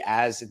 or he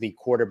as the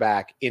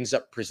quarterback ends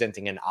up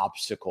presenting an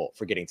obstacle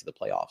for getting to the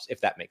playoffs,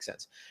 if that makes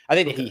sense. I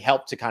think that he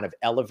helped to kind of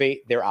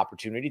elevate their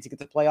opportunity to get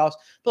to the playoffs.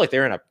 But like,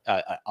 they're in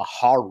a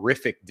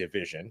horrific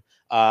division.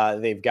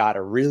 They've got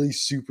a really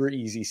super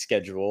easy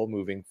schedule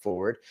moving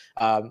forward.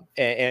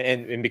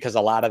 And because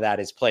a lot of that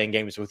is playing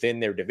games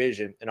within their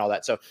division and all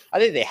that. So I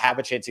think they have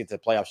a chance to get to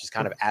the playoffs just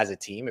kind of as a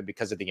team and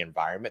because of the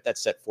environment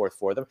that's set forth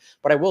for them.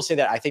 But I will say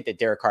that I think that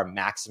Derek Carr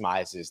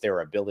maximizes their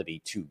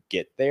ability to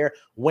get there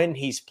when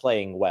he's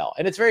playing well.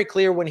 And it's very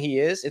clear when he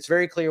is. It's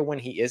very clear when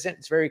he isn't.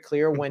 It's very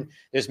clear when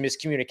there's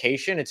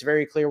miscommunication. It's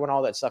very clear when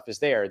all that stuff is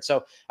there. And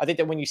so I think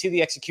that when you see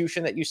the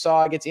execution that you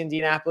saw against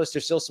Indianapolis,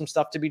 there's still some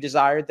stuff to be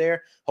desired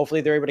there.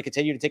 Hopefully they're able to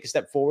continue to take a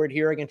step forward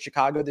here against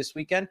Chicago this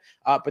weekend.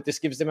 But this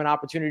gives them an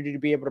opportunity to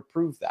be able to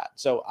prove that.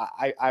 So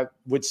I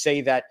would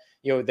say that,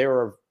 there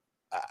are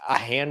a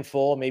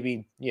handful,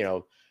 maybe,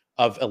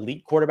 of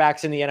elite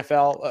quarterbacks in the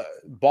NFL.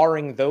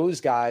 Barring those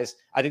guys,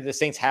 I think the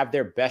Saints have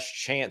their best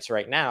chance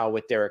right now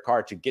with Derek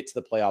Carr to get to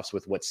the playoffs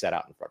with what's set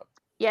out in front of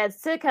them. Yeah,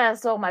 Sid kind of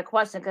stole my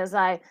question because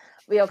that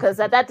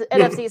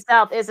NFC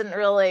South isn't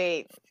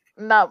really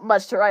not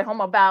much to write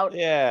home about.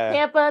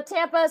 Yeah.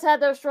 Tampa's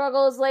had their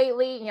struggles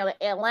lately.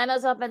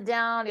 Atlanta's up and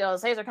down. The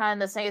Saints are kind of in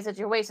the same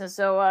situation.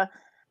 So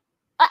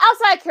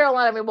outside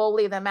Carolina, we'll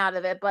leave them out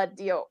of it. But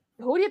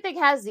who do you think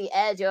has the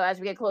edge as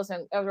we get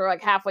closer, as we're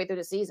like halfway through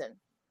the season?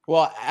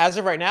 Well, as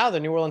of right now, the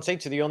New Orleans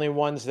Saints are the only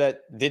ones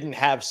that didn't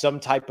have some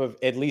type of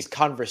at least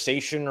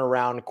conversation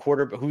around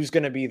who's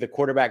going to be the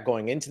quarterback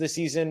going into the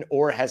season,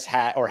 or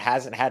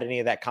hasn't had any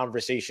of that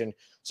conversation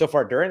so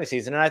far during the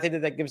season. And I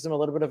think that gives them a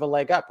little bit of a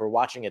leg up. We're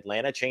watching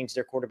Atlanta change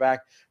their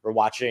quarterback. We're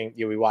watching,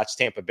 we watched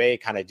Tampa Bay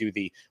kind of do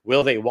the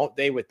will they, won't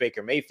they with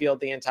Baker Mayfield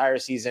the entire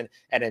season.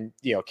 And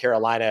then,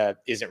 Carolina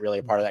isn't really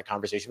a part of that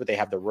conversation, but they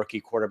have the rookie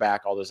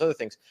quarterback, all those other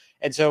things.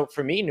 And so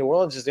for me, New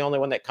Orleans is the only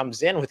one that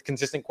comes in with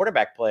consistent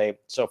quarterback play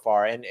so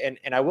far. And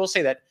I will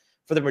say that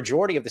for the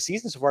majority of the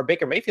season so far,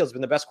 Baker Mayfield's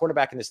been the best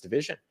quarterback in this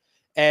division.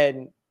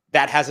 And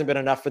that hasn't been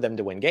enough for them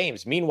to win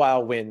games.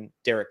 Meanwhile, when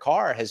Derek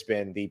Carr has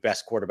been the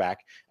best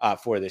quarterback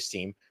for this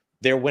team,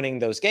 they're winning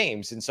those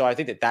games. And so I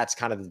think that that's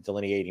kind of the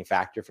delineating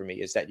factor for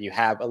me, is that you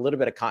have a little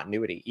bit of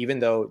continuity. Even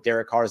though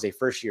Derek Carr is a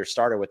first-year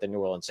starter with the New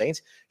Orleans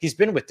Saints, he's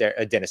been with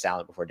Dennis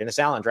Allen before. Dennis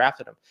Allen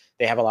drafted him.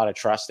 They have a lot of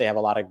trust. They have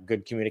a lot of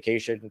good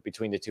communication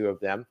between the two of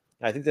them.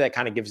 And I think that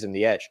kind of gives them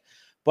the edge.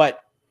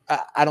 But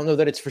I don't know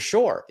that it's for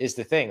sure is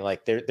the thing.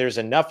 Like there's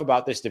enough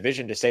about this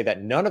division to say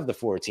that none of the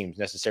four teams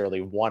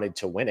necessarily wanted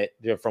to win it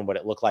from what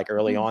it looked like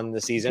early on in the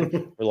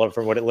season, or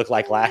from what it looked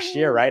like last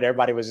year, right?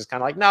 Everybody was just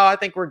kind of like, no, I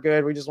think we're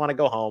good. We just want to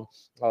go home,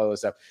 all those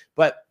stuff.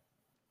 But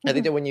I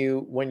think that when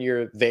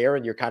you're there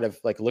and you're kind of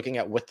like looking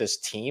at what this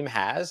team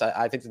has,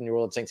 I think the New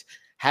Orleans Saints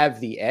have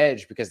the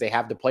edge because they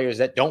have the players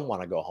that don't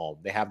want to go home.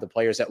 They have the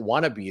players that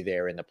want to be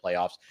there in the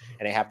playoffs,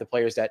 and they have the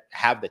players that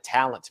have the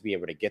talent to be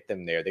able to get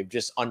them there. They've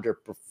just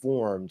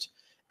underperformed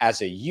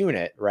as a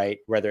unit, right?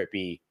 Whether it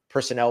be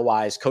personnel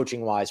wise,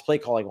 coaching wise, play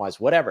calling wise,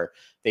 whatever.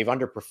 They've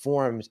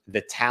underperformed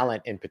the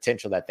talent and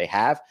potential that they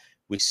have.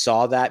 We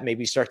saw that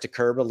maybe start to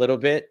curb a little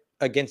bit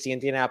against the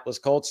Indianapolis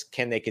Colts.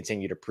 Can they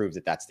continue to prove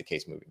that that's the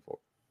case moving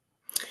forward?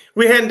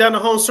 We're heading down the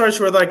home stretch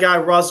with our guy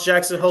Ross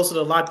Jackson, host of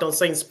the Locked On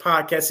Saints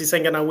podcast. He's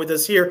hanging out with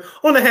us here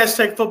on the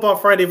hashtag Football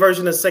Friday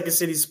version of Second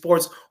City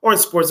Sports or in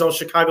SportZone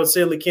Chicago.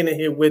 Sidley Kennan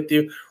here with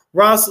you.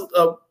 Ross,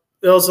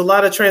 there was a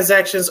lot of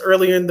transactions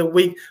earlier in the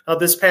week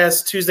this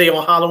past Tuesday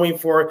on Halloween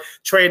for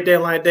trade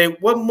deadline day.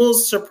 What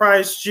moves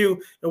surprised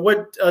you, and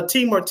what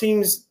team or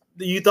teams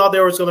you thought they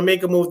was going to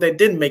make a move that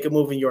didn't make a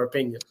move in your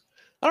opinion?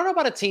 I don't know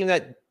about a team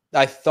that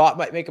I thought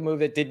might make a move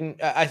that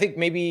didn't. I think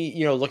maybe,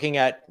 looking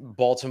at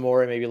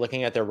Baltimore and maybe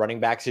looking at their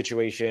running back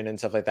situation and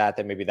stuff like that,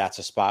 that maybe that's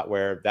a spot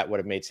where that would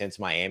have made sense.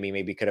 Miami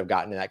maybe could have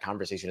gotten in that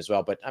conversation as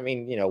well. But I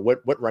mean,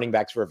 what running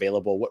backs were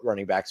available, what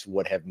running backs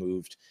would have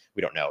moved,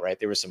 we don't know, right?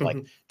 There was some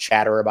like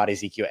chatter about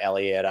Ezekiel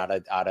Elliott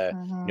out of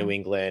New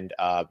England.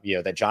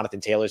 That Jonathan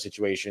Taylor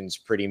situation's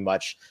pretty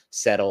much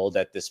settled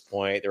at this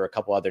point. There were a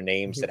couple other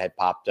names that had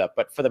popped up,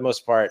 but for the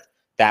most part,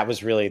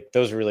 those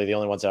were really the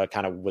only ones that I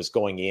kind of was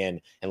going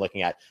in and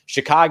looking at.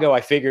 Chicago,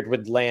 I figured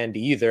would land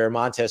either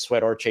Montez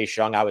Sweat or Chase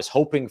Young. I was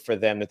hoping for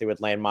them that they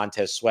would land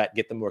Montez Sweat,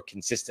 get the more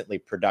consistently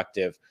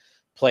productive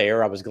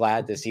player. I was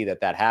glad to see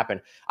that happened.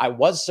 I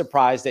was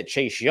surprised that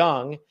Chase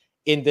Young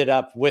ended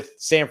up with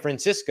San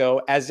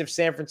Francisco, as if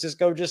San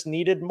Francisco just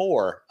needed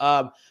more.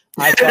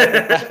 I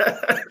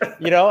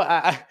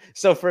thought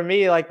so for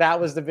me, like that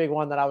was the big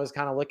one that I was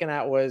kind of looking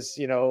at was,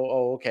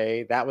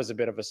 okay, that was a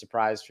bit of a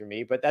surprise for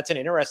me, but that's an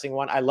interesting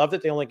one. I love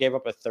that they only gave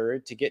up a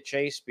third to get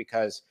Chase,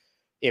 because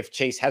if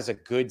Chase has a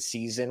good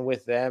season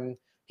with them,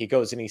 he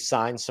goes and he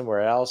signs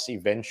somewhere else.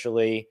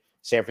 Eventually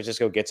San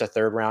Francisco gets a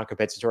third-round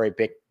compensatory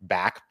pick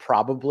back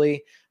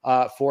probably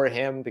for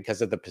him because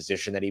of the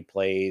position that he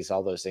plays,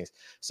 all those things.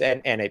 So,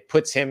 and it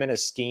puts him in a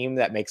scheme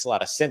that makes a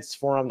lot of sense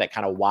for him, that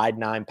kind of wide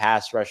nine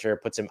pass rusher,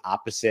 puts him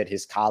opposite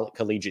his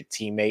collegiate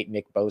teammate,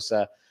 Nick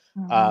Bosa.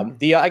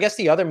 I guess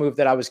the other move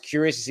that I was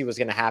curious to see was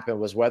going to happen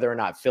was whether or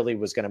not Philly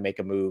was going to make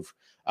a move.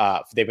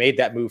 They made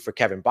that move for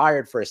Kevin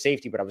Byard for a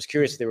safety, but I was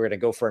curious if they were going to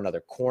go for another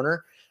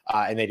corner,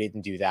 and they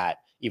didn't do that,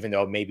 even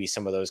though maybe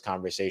some of those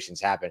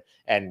conversations happened.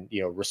 And,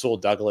 Rasul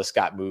Douglas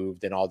got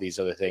moved and all these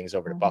other things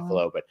over to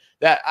Buffalo. But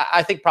that,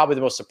 I think probably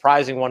the most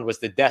surprising one was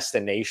the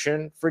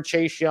destination for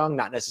Chase Young,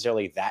 not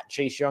necessarily that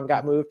Chase Young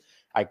got moved.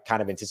 I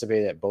kind of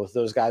anticipated that both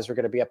those guys were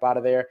going to be up out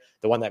of there.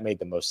 The one that made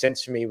the most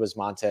sense for me was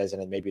Montez.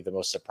 And then maybe the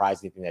most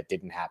surprising thing that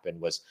didn't happen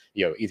was,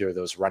 either of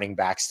those running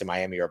backs to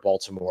Miami or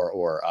Baltimore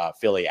or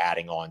Philly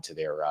adding on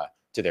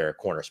to their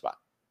corner spot.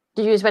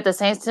 Did you expect the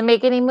Saints to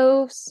make any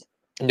moves?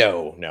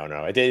 No.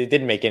 It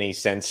didn't make any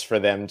sense for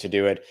them to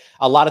do it.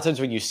 A lot of times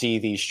when you see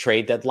these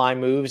trade deadline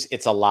moves,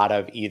 it's a lot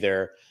of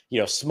either,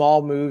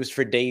 small moves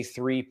for day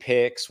 3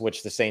 picks,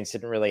 which the Saints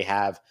didn't really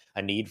have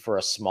a need for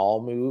a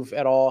small move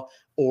at all,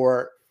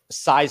 or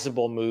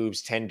sizable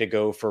moves tend to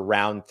go for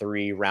round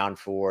 3, round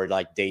 4,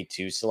 like day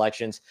 2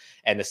 selections.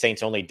 And the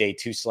Saints' only day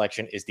 2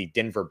 selection is the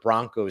Denver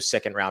Broncos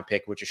second round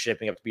pick, which is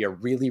shaping up to be a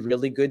really,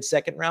 really good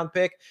second round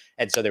pick.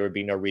 And so there would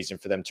be no reason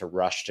for them to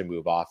rush to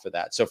move off of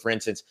that. So for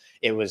instance,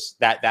 it was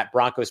that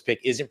Broncos pick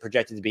isn't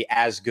projected to be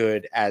as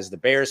good as the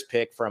Bears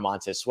pick for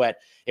Montez Sweat.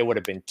 It would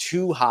have been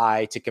too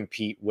high to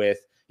compete with,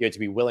 to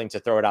be willing to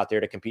throw it out there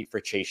to compete for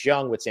Chase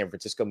Young, with San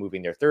Francisco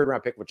moving their third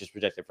round pick, which is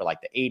projected for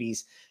like the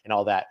 80s and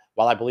all that.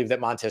 While I believe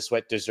that Montez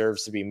Sweat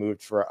deserves to be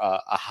moved for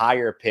a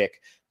higher pick,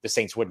 the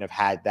Saints wouldn't have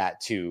had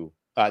that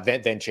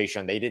than Chase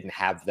Young. They didn't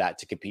have that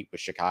to compete with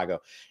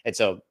Chicago. And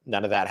so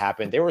none of that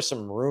happened. There were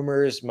some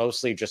rumors,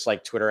 mostly just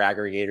like Twitter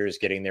aggregators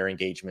getting their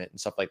engagement and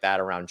stuff like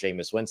that around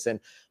Jameis Winston.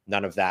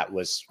 None of that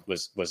was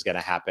going to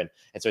happen.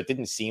 And so it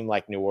didn't seem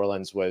like New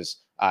Orleans was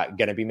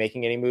going to be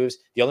making any moves.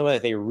 The only one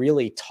that they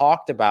really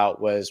talked about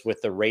was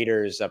with the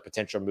Raiders, a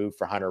potential move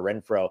for Hunter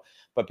Renfrow.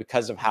 But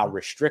because of how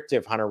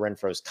restrictive Hunter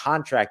Renfrow's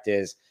contract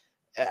is,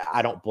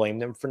 I don't blame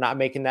them for not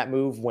making that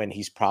move when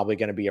he's probably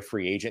going to be a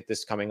free agent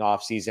this coming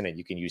off season, and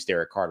you can use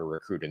Derek Carr to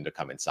recruit him to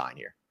come and sign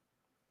here.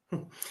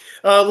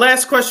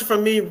 Last question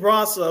from me,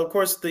 Ross. Of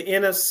course, the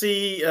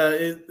NFC,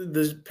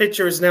 the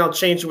picture is now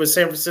changing with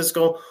San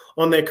Francisco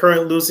on their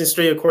current losing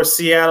streak. Of course,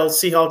 Seattle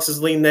Seahawks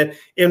is leading that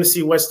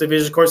NFC West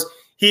division. Of course,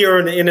 here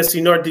in the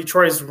NFC North,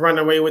 Detroit is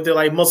running away with it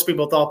like most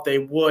people thought they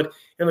would.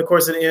 And, of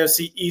course, in the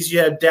NFC East, you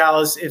have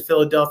Dallas and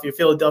Philadelphia.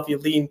 Philadelphia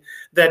leading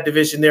that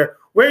division there.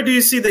 Where do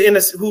you see the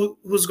NFC,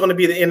 who's going to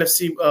be the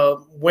NFC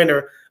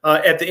winner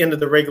at the end of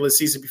the regular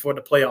season before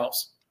the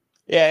playoffs?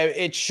 Yeah,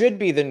 it should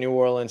be the New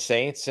Orleans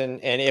Saints. And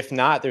if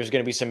not, there's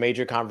going to be some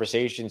major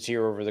conversations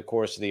here over the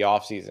course of the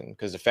offseason,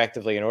 because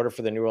effectively, in order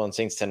for the New Orleans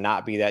Saints to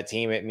not be that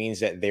team, it means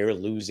that they're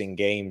losing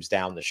games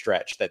down the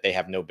stretch that they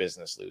have no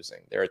business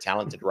losing. They're a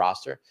talented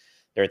roster.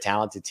 They're a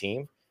talented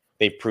team.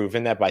 They've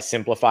proven that by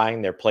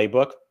simplifying their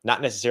playbook,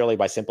 not necessarily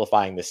by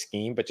simplifying the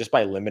scheme, but just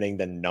by limiting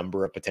the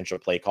number of potential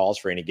play calls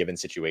for any given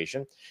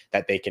situation,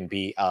 that they can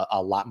be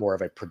a lot more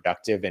of a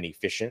productive and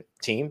efficient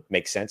team.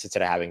 Makes sense.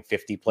 Instead of having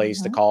 50 plays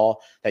to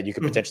call that you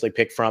could potentially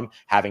pick from,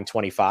 having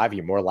 25,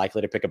 you're more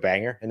likely to pick a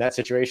banger in that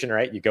situation,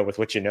 right? You go with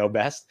what you know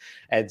best.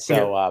 And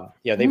so,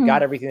 they've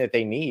got everything that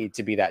they need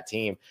to be that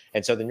team.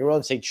 And so the New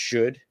Orleans Saints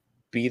should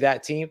be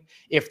that team.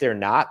 If they're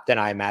not, then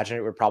I imagine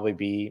it would probably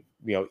be,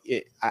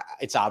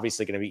 it's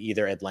obviously going to be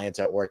either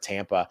Atlanta or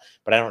Tampa,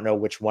 but I don't know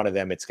which one of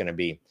them it's going to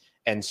be.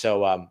 And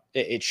so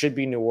it should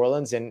be New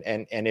Orleans. And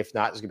if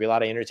not, there's going to be a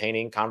lot of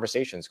entertaining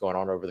conversations going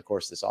on over the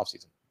course of this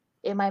offseason.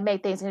 It might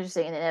make things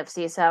interesting in the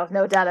NFC South,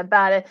 no doubt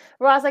about it.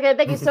 Ross, again,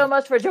 thank you so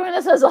much for joining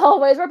us as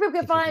always. Where people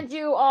can find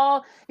you,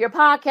 all your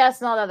podcasts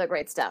and all the other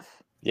great stuff.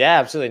 Yeah,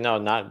 absolutely. No,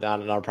 not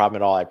a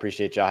problem at all. I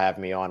appreciate y'all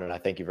having me on, and I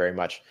thank you very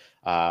much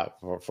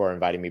for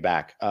inviting me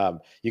back.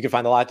 You can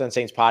find the Locked On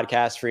Saints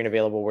podcast free and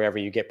available wherever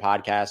you get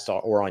podcasts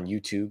or on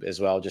YouTube as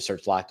well. Just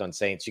search Locked On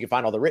Saints. You can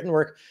find all the written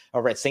work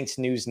over at Saints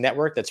News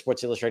Network. That's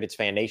Sports Illustrated's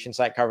Fan Nation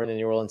site covering the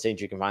New Orleans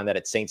Saints. You can find that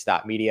at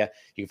saints.media.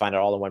 You can find it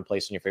all in one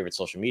place on your favorite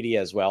social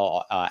media as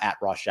well, at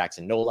Ross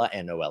Jackson Nola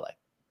and NoLA.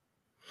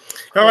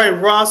 All right,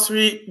 Ross,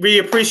 we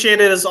appreciate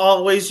it as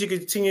always. You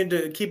continue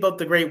to keep up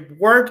the great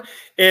work.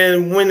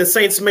 And when the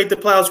Saints make the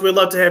playoffs, we'd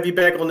love to have you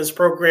back on this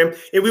program.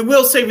 And we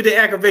will save you the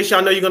aggravation.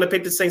 I know you're going to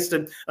pick the Saints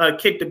to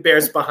kick the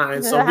Bears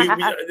behind. So I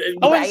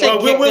wouldn't say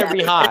kick their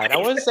behind. I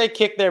wouldn't say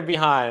kick their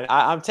behind.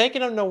 I'm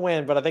taking them to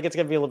win, but I think it's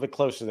going to be a little bit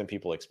closer than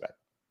people expect.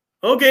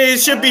 Okay,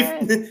 it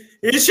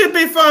should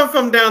be fun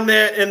from down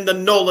there in the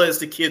NOLA, as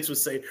the kids would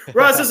say.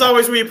 Ross, as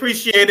always, we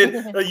appreciate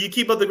it. You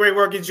keep up the great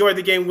work. Enjoy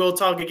the game. We'll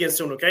talk again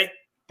soon, okay?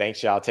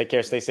 Thanks, y'all. Take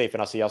care. Stay safe,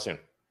 and I'll see y'all soon.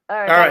 All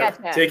right.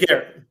 Take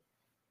care.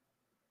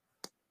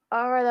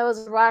 All right, that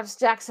was Ross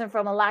Jackson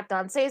from the Locked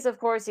On Saints. Of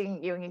course, you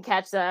can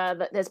catch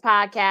this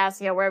podcast,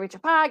 wherever you get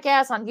your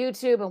podcasts, on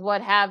YouTube and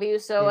what have you.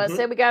 So,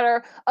 say we got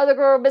our other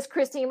girl, Miss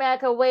Christine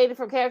Manica, waiting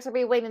for character to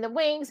be waiting in the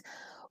wings.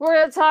 We're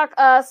going to talk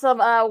some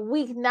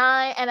Week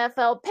 9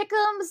 NFL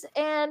pick'ems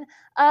and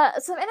a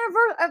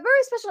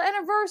very special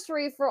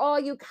anniversary for all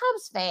you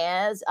Cubs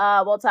fans.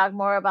 We'll talk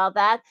more about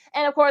that.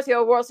 And, of course,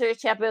 your World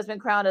Series champion has been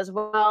crowned as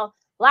well.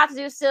 A lot to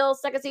do still.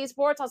 Second Seed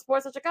Sports on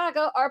SportZone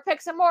Chicago. Our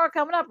picks and more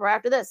coming up right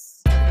after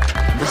this.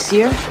 This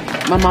year,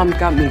 my mom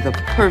got me the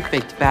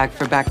perfect bag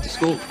for back to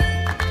school.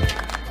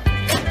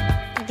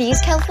 These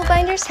colorful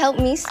binders help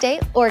me stay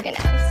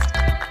organized.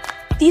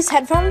 These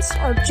headphones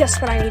are just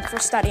what I need for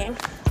studying.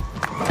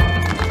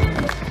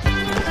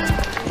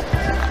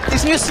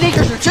 These new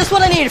sneakers are just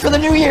what I need for the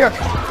new year.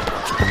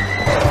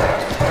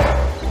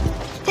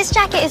 This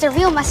jacket is a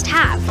real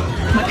must-have.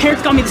 My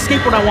parents got me the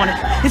skateboard I wanted.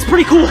 It's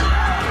pretty cool.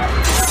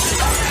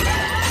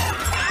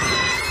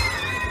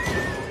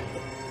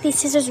 These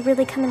scissors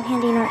really come in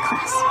handy in art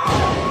class.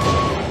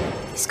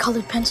 These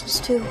colored pencils,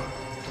 too.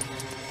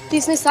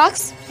 These new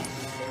socks,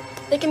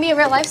 they can be a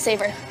real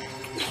lifesaver.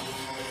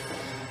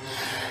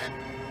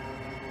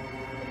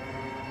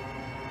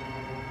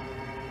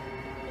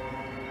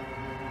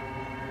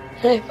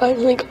 And I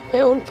finally got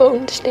my own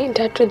phone to stay in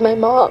touch with my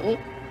mom.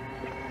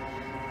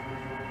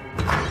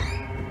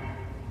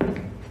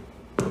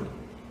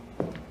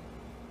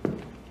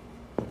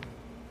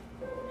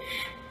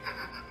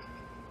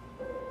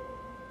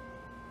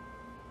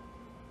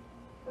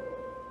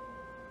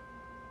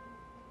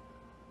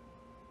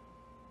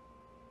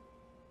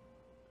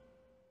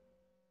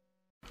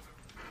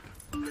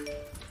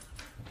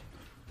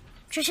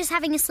 Trisha's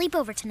having a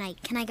sleepover tonight.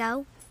 Can I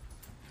go?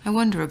 I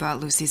wonder about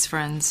Lucy's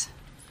friends.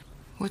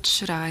 What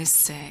should I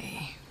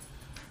say?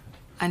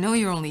 I know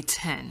you're only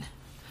 10,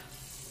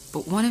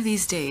 but one of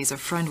these days a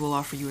friend will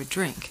offer you a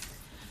drink.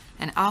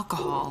 And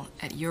alcohol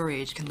at your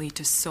age can lead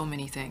to so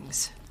many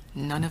things.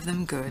 None of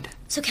them good.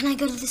 So can I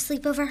go to the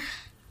sleepover?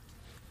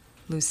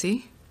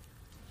 Lucy,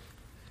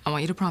 I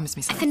want you to promise me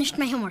I something. finished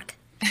my homework.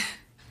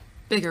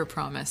 Bigger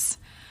promise.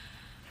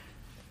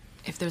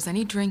 If there's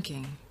any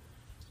drinking,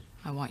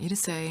 I want you to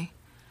say,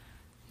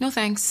 "No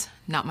thanks,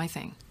 not my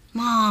thing."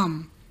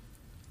 Mom.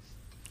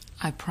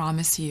 I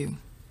promise you,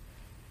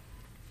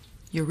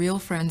 your real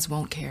friends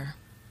won't care.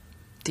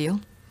 Deal?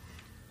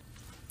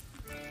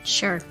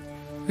 Sure.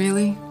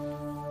 Really?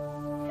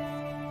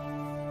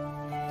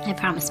 I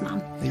promise,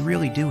 Mom. They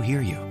really do hear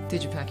you.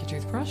 Did you pack your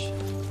toothbrush?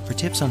 For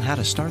tips on how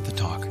to start the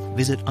talk,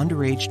 visit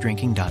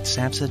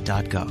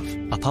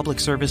underagedrinking.samhsa.gov. A public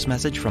service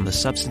message from the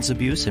Substance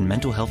Abuse and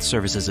Mental Health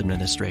Services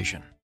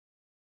Administration.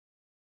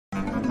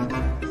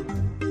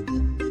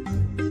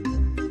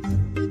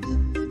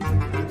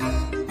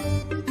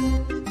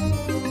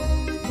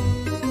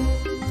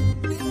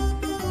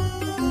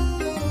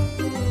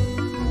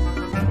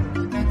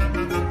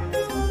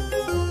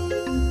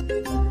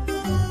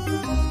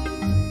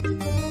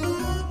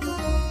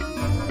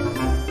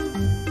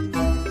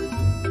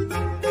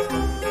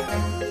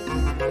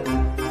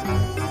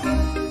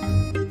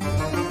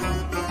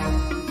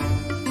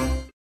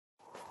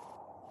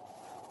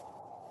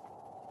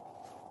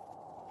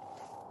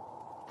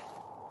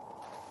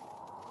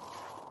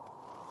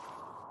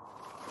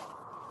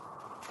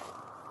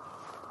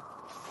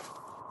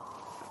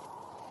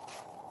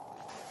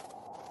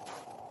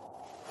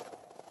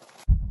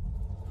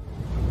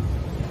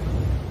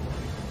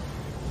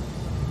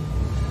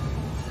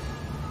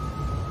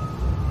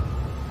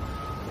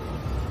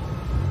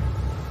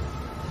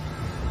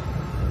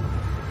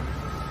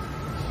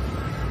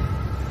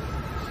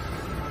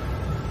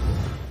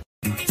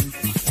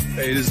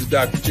 Hey, this is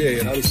Dr. J,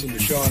 and I listen to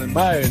Sean and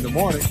Maya in the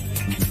morning.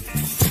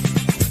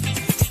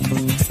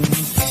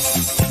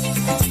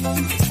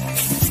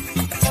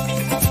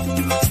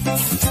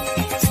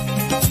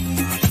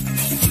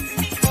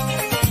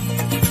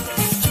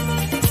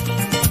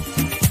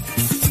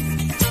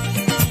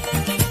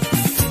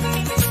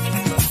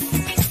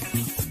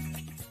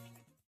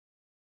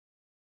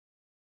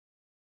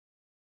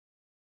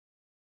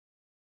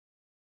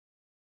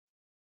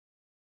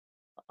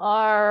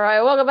 All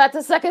right, welcome back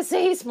to Second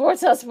City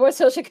Sports House, Sports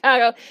Hill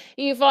Chicago.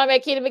 You can follow me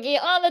at Keita McGee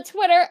on the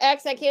Twitter,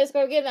 X at Keita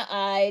Score again, the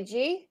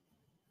IG.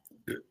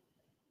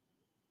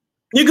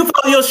 You can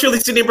follow your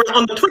Shirley Sydney Brown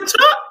on the Twitter,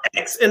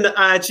 X, and the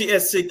IG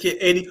at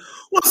SidKid80.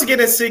 Once again,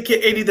 that's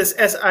SidKid80. That's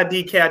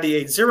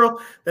SIDKID80.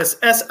 That's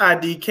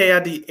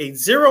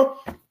SIDKID80.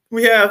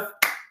 We have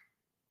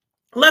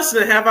less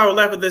than a half hour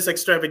left of this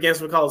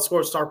extravaganza we call the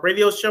Sports Talk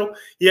Radio Show.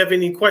 You have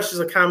any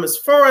questions or comments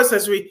for us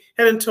as we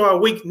head into our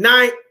Week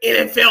 9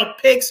 NFL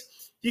picks?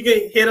 You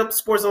can hit up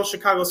Sports Zone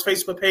Chicago's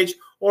Facebook page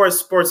or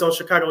Sports Zone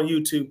Chicago on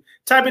YouTube.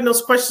 Type in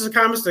those questions or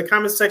comments in the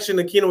comment section,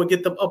 and Keno will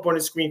get them up on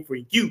the screen for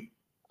you.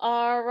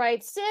 All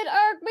right, Sid,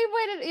 we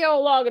waited,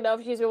 long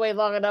enough. She's been waiting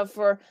long enough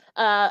for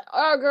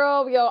our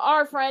girl,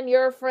 our friend,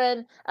 your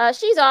friend.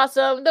 She's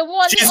awesome. The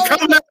one she's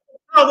coming out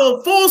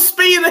full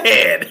speed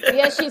ahead.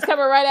 Yeah, she's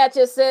coming right at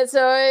you, Sid.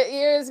 So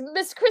here's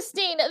Miss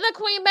Christine, the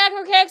Queen back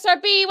from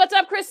KXRB. What's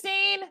up,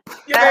 Christine?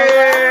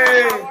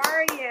 Yay! How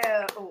are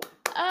you?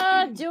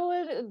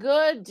 Doing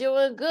good.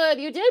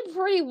 You did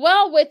pretty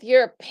well with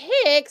your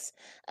picks.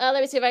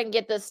 Let me see if I can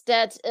get the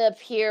stats up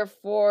here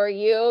for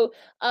you.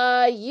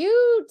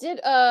 You did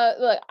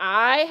look,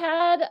 I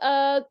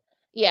had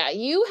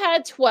you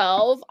had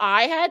 12,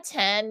 I had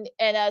 10,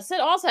 and Sid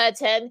also had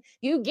 10.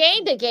 You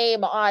gained a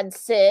game on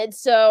Sid,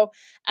 so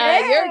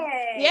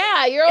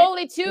you're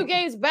only 2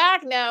 games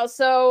back now.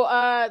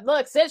 So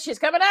look, Sid, she's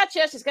coming at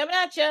you.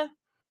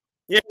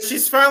 Yeah,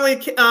 she's finally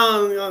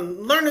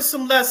learning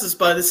some lessons,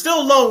 but it's still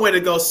a long way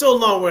to go.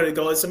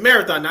 It's a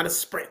marathon, not a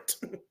sprint.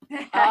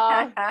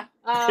 All right.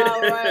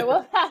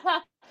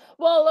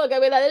 Well, look, I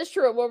mean, that is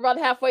true. We're about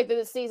halfway through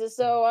the season.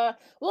 So,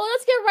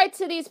 let's get right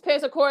to these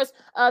picks. Of course,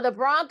 the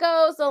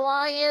Broncos, the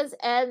Lions,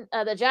 and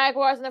the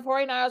Jaguars and the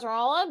 49ers are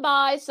all on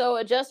bye. So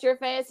adjust your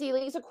fantasy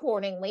leagues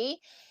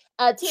accordingly.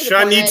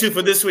 Sean, you too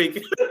for this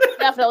week.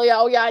 Definitely.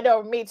 Oh, yeah, I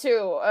know. Me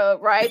too.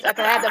 Right? I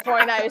can have the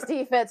 49ers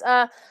defense.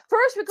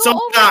 First, we go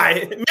over.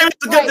 Maybe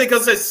it's a good thing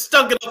because they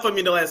stunk it up for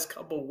me the last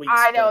couple of weeks.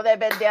 I know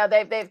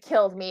they've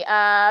killed me.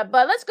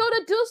 But let's go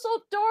to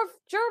Dusseldorf,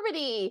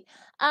 Germany.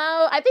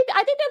 I think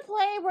they're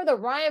playing where the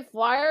Ryan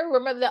Flyer.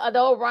 Remember the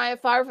old Ryan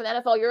Flyer from the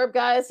NFL Europe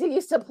guys? He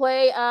used to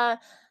play.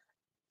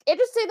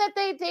 Interesting that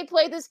they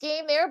played this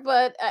game there,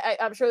 but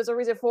I'm sure there's a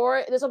reason for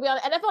it. This will be on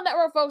NFL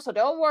Network, folks, so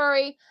don't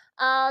worry.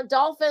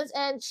 Dolphins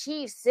and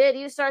Chiefs. Sid,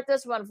 you start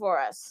this one for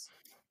us.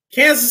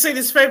 Kansas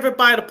City's favorite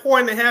by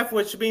 1.5,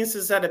 which means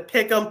it's at a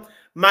pick 'em.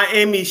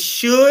 Miami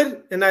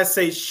should, and I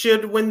say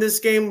should win this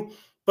game,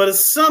 but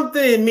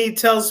something in me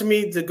tells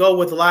me to go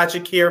with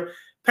logic here.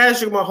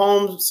 Patrick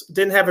Mahomes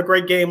didn't have a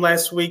great game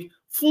last week.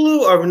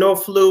 Flu or no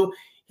flu,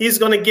 he's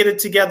going to get it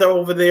together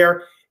over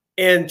there.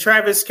 And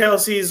Travis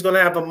Kelce is going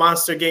to have a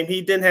monster game.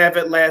 He didn't have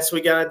it last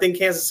week, and I think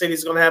Kansas City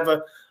is going to have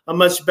a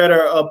much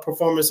better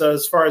performance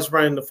as far as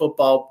running the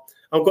football.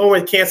 I'm going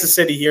with Kansas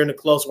City here in the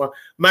close one.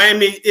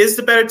 Miami is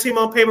the better team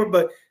on paper,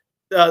 but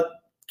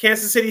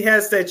Kansas City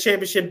has that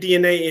championship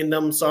DNA in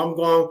them,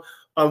 so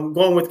I'm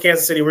going with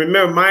Kansas City.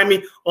 Remember,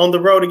 Miami on the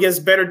road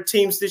against better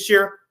teams this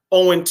year,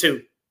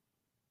 0-2.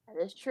 That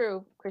is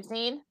true.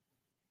 Christine?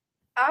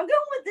 I'm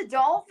going with the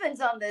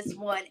Dolphins on this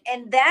one,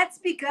 and that's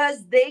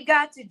because they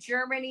got to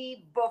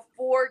Germany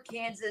before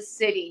Kansas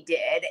City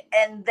did,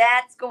 and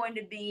that's going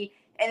to be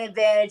an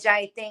advantage,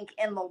 I think,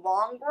 in the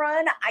long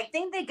run. I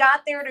think they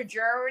got there to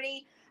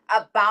Germany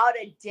about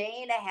a day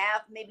and a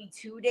half, maybe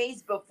 2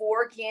 days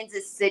before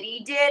Kansas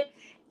City did,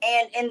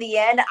 and in the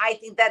end, I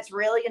think that's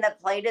really going to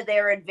play to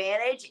their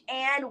advantage.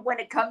 And when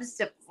it comes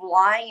to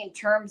flying in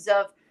terms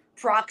of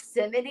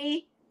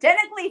proximity,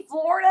 technically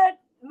Florida,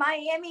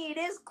 Miami, it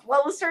is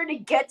closer to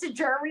get to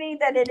Germany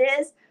than it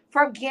is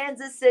from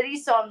Kansas City.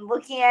 So I'm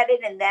looking at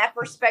it in that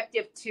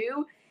perspective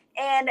too.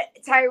 And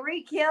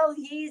Tyreek Hill,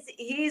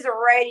 he's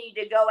ready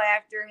to go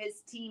after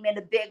his team in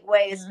a big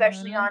way,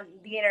 especially on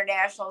the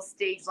international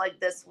stage like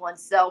this one.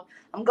 So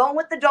I'm going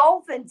with the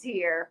Dolphins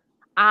here.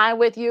 I'm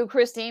with you,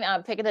 Christine.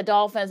 I'm picking the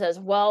Dolphins as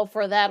well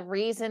for that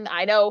reason.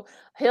 I know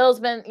Hill's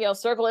been,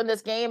 circling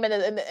this game in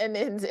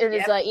his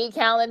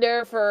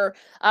e-calendar for,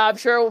 I'm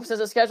sure,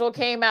 since the schedule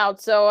came out.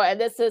 So, and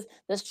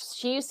the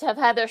Chiefs have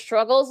had their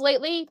struggles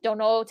lately. Don't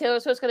know if Taylor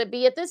Swift's going to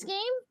be at this game.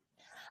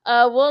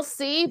 We'll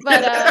see,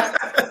 but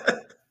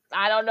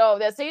I don't know.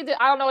 I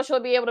don't know if she'll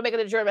be able to make it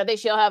to Germany. I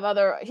think she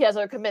has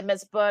other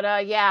commitments,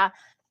 but yeah.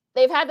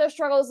 They've had their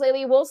struggles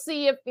lately. We'll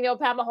see if,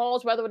 Pat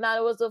Mahomes, whether or not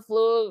it was the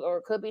flu or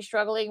could be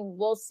struggling.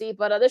 We'll see.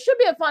 But this should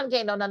be a fun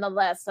game, though,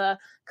 nonetheless.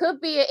 Could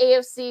be an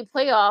AFC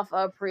playoff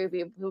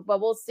preview, but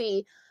we'll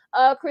see.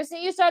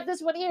 Christine, you start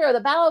this one here.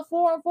 The battle of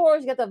 4 and 4s.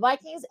 You got the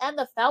Vikings and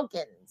the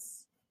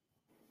Falcons.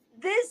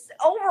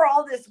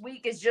 this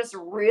week is just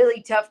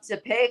really tough to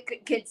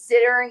pick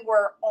considering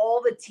where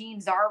all the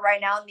teams are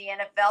right now in the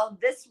NFL.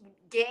 This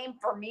game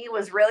for me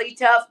was really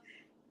tough.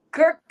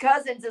 Kirk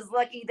Cousins is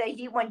lucky that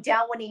he went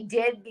down when he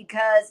did,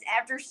 because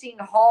after seeing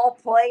Hall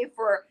play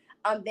for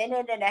a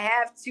minute and a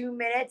half, 2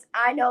 minutes,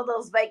 I know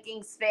those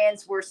Vikings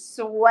fans were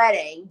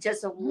sweating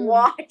just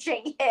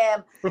watching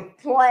him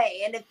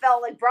play, and it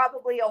felt like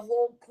probably a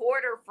whole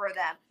quarter for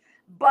them.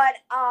 But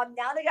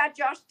now they got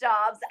Josh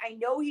Dobbs. I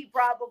know he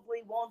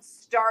probably won't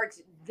start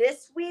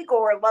this week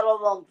or let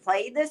alone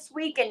play this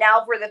week. And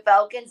now for the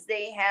Falcons,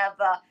 they have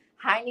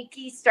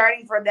Heineke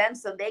starting for them.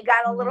 So they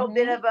got a little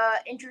bit of an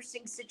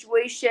interesting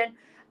situation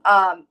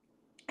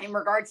in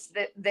regards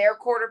to their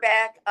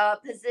quarterback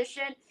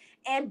position.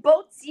 And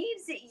both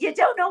teams, you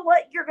don't know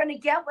what you're going to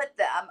get with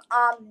them.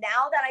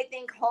 Now that I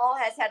think Hall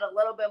has had a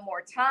little bit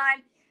more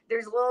time,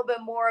 there's a little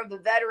bit more of a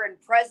veteran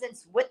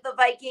presence with the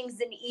Vikings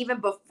than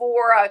even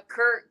before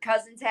Kirk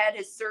Cousins had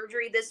his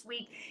surgery this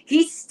week.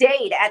 He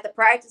stayed at the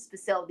practice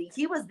facility.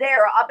 He was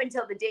there up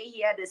until the day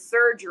he had his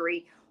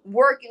surgery,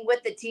 working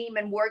with the team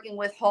and working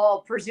with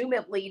Hall,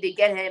 presumably to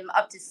get him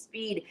up to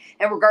speed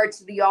in regards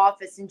to the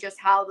office and just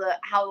how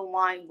the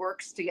line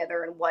works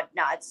together and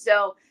whatnot.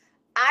 So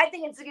I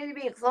think it's going to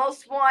be a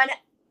close one.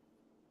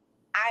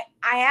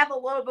 I have a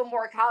little bit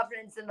more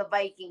confidence in the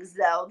Vikings,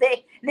 though.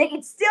 They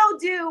can still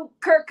do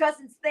Kirk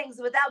Cousins things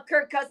without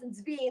Kirk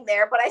Cousins being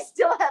there, but I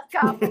still have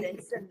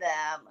confidence in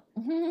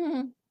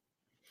them.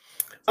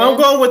 I'm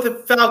going with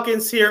the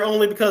Falcons here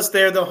only because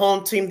they're the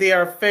home team. They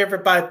are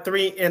favored by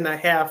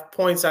 3.5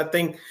 points. I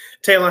think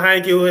Taylor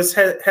Heineke, who has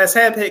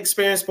had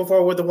experience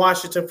before with the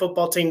Washington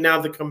football team,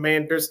 now the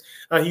Commanders.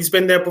 He's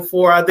been there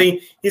before. I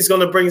think he's going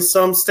to bring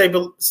some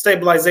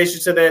stabilization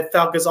to that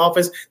Falcons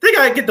offense. They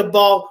got to get the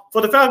ball –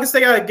 for the Falcons,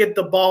 they got to get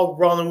the ball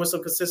rolling with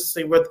some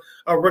consistency with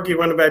a rookie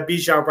running back,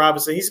 Bijan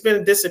Robinson. He's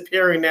been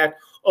disappearing that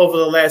over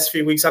the last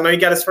few weeks. I know he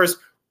got his first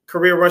 –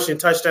 career rushing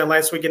touchdown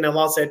last week in their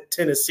loss at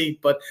Tennessee.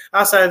 But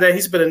outside of that,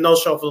 he's been a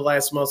no-show for the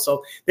last month.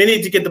 So they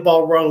need to get the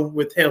ball rolling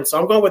with him. So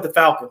I'm going with the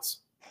Falcons.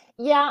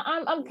 Yeah,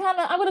 I'm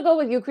going to go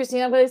with you,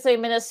 Christine. I'm going to say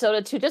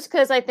Minnesota too, just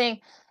because I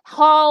think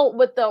Hall,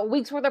 with the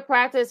weeks worth of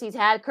practice, he's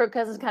had Kirk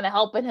Cousins kind of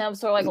helping him,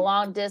 sort of like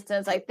long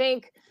distance. I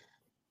think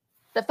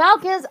the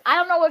Falcons, I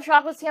don't know what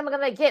Falcons team I'm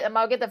going to get. Am I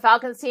going to get the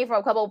Falcons team from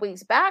a couple of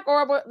weeks back,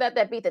 or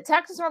that beat the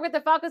Texans, or get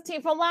the Falcons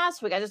team from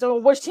last week? I just don't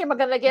know which team I'm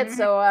going to get.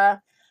 So,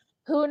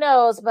 who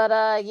knows?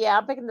 But yeah,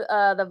 I'm picking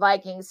the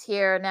Vikings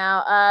here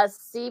now.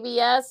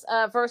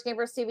 CBS, first game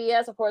for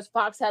CBS. Of course,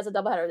 Fox has a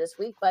doubleheader this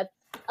week, but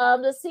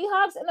the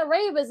Seahawks and the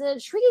Ravens, an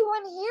intriguing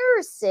one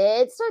here.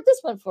 Sid, start this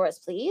one for us,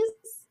 please.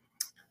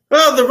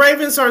 Well, the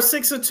Ravens are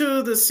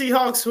 6-2. The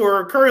Seahawks, who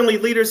are currently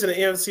leaders in the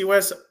NFC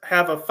West,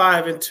 have a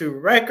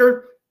 5-2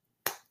 record.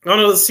 I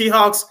know the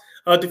Seahawks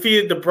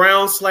defeated the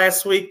Browns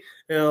last week.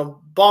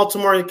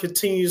 Baltimore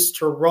continues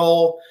to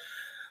roll.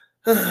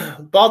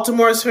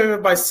 Baltimore is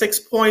favored by 6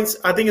 points.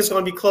 I think it's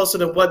going to be closer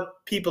than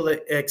what people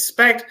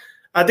expect.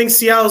 I think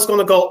Seattle is going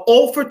to go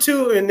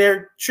 0-2 in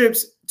their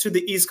trips to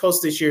the East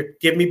Coast this year.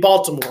 Give me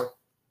Baltimore.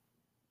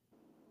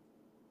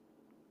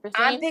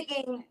 I'm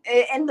picking,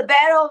 in the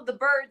Battle of the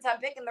Birds, I'm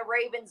picking the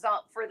Ravens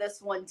up for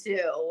this one,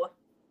 too.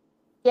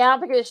 Yeah,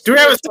 I'm picking. Do we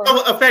have a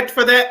special effect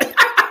for that?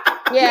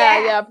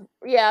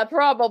 Yeah,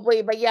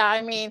 probably. But yeah,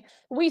 I mean,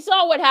 we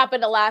saw what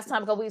happened the last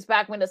time a couple weeks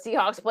back when the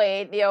Seahawks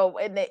played,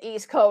 in the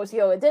East Coast.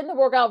 It didn't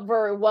work out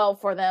very well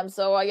for them.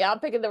 So yeah, I'm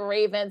picking the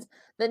Ravens.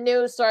 The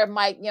news sort of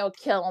might,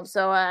 kill them.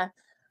 So, but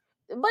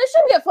it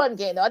should be a fun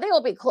game though. I think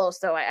it'll be close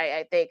though.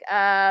 I think.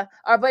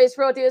 Our buddies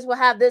Proteus will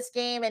have this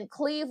game in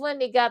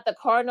Cleveland. They got the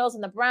Cardinals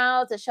and the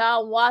Browns.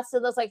 Deshaun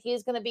Watson looks like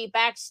he's going to be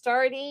back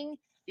starting.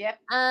 Yep.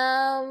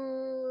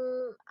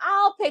 I'll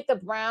pick the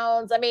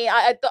Browns. I mean,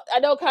 I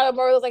know Kyler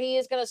Murray looks like he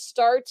is going to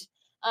start.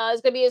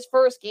 It's going to be his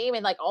first game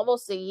in like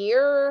almost a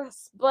year,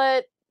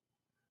 but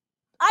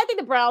I think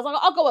the Browns.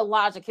 I'll go with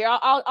logic here.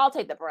 I'll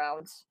take the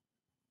Browns.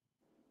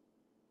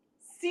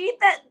 See,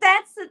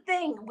 that's the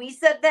thing. We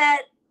said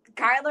that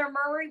Kyler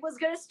Murray was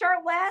going to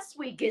start last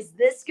week. Is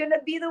this going to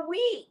be the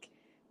week?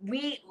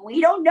 We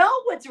don't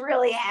know what's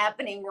really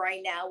happening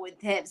right now with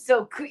him.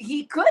 So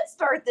he could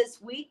start this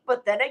week,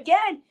 but then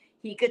again,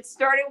 he could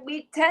start in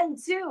week 10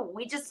 too.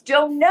 We just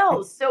don't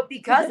know. So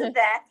because of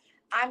that,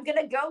 I'm going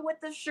to go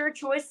with the sure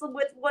choice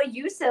with what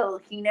you said,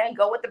 Lakina, and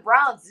go with the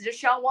Browns.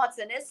 Deshaun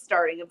Watson is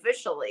starting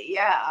officially.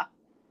 Yeah.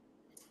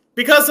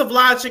 Because of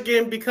logic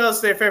and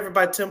because they're favored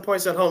by 10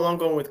 points at home, I'm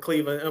going with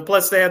Cleveland. And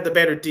plus, they have the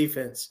better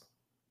defense.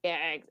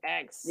 Yeah,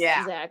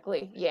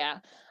 exactly. Yeah.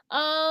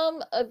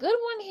 A good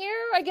one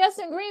here, I guess,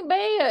 in Green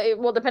Bay. It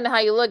will depend on how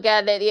you look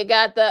at it. You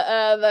got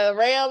the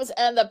Rams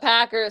and the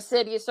Packers.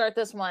 Sid, you start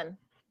this one.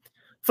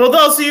 For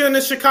those of you in the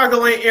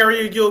Chicagoland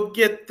area, you'll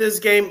get this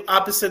game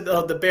opposite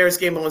of the Bears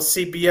game on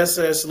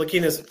CBS, as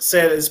Lakina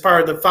said, as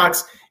part of the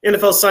Fox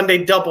NFL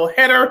Sunday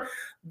doubleheader.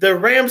 The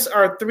Rams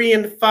are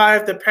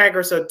 3-5. The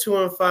Packers are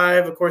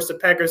 2-5. Of course, the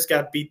Packers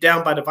got beat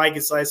down by the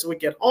Vikings last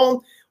week at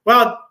home,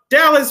 while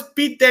Dallas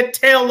beat that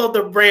tail of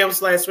the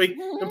Rams last week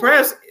and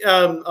perhaps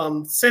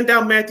sent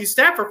down Matthew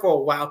Stafford for a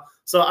while.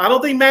 So I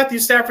don't think Matthew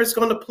Stafford's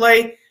going to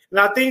play. And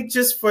I think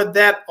just for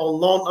that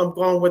alone, I'm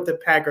going with the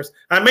Packers.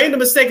 I made the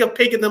mistake of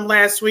picking them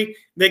last week.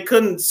 They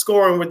couldn't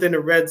score within the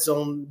red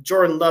zone.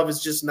 Jordan Love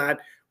is just not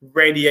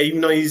ready,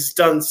 even though he's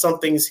done some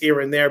things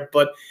here and there.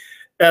 But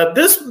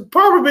this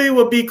probably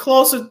will be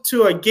closer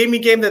to a gimme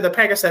game that the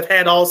Packers have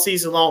had all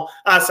season long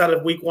outside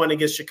of week 1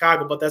 against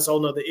Chicago, but that's a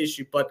whole nother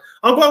issue. But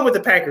I'm going with the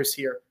Packers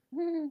here.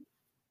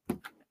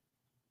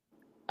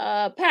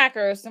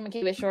 Packers. I'm going to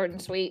keep it short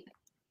and sweet.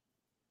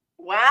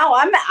 Wow,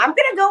 I'm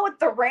gonna go with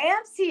the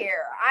Rams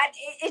here.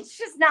 It's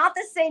just not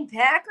the same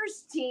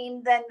Packers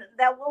team than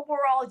what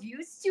we're all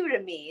used to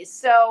me.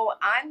 So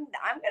I'm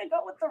gonna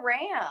go with the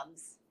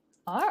Rams.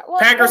 All right.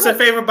 Well, Packers are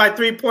favored by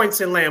 3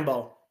 points in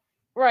Lambeau.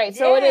 Right.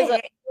 So it is a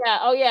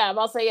Oh yeah.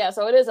 I'll say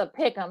So it is a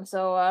pick 'em.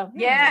 So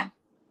yeah.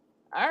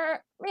 All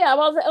right. Yeah.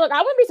 Well, look, I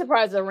wouldn't be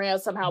surprised if the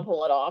Rams somehow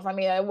pull it off. I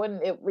mean, I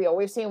wouldn't.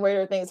 We've seen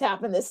weirder things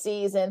happen this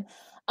season.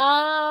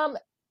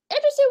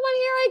 Interesting one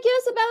here, I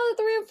guess, about the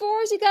 3 and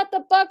 4s. You got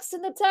the Bucks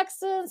and the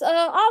Texans.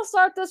 I'll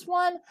start this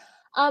one.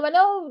 I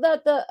know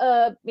that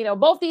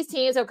both these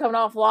teams are coming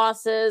off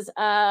losses.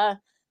 The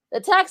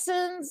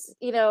Texans,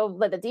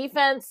 but the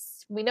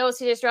defense, we know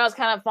CJ Stroud's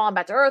kind of falling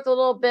back to earth a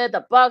little bit.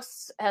 The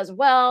Bucks as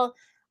well.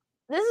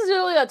 This is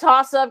really a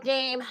toss-up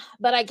game,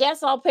 but I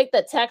guess I'll pick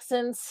the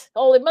Texans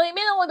only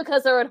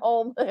because they're at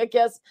home. I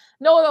guess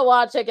knowing the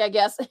logic, I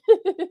guess.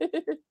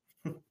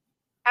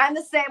 I'm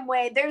the same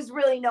way. There's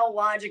really no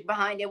logic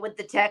behind it with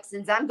the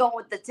Texans. I'm going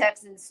with the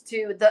Texans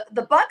too.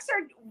 The Bucks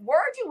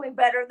were doing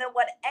better than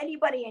what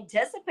anybody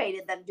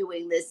anticipated them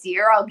doing this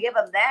year. I'll give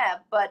them that,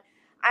 but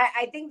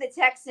I think the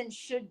Texans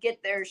should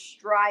get their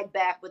stride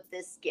back with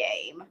this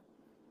game.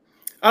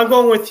 I'm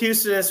going with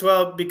Houston as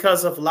well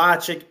because of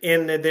logic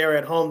in that they're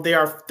at home. They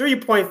are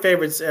 3-point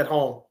favorites at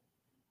home.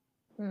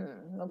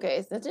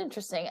 Okay, so that's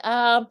interesting. You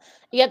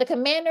got the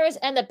Commanders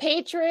and the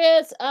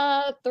Patriots,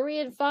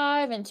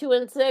 3-5 and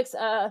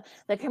 2-6.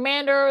 The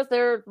Commanders,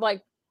 their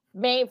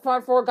main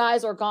front 4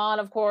 guys are gone,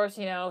 of course.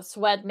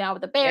 Sweat now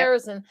with the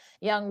Bears and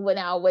Young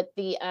now with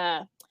the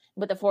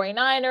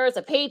 49ers.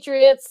 The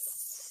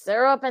Patriots,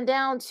 they're up and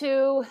down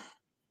too.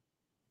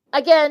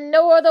 Again,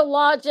 no other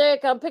logic.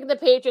 I'm picking the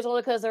Patriots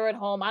only because they're at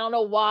home. I don't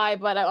know why,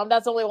 but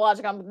that's the only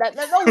logic.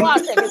 There's no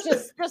logic.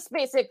 It's just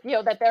basic,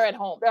 that they're at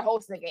home. They're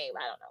hosting the game.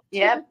 I don't know.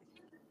 Yep.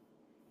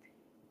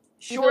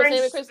 Short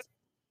and sweet.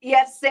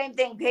 Yeah, same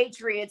thing.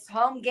 Patriots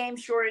home game,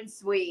 short and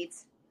sweet.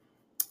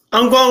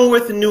 I'm going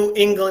with New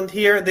England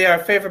here. They are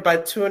favored by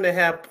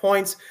 2.5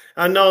 points.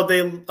 I know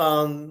they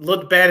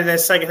looked bad in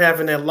that second half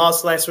and that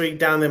loss last week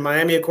down in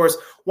Miami. Of course,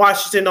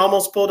 Washington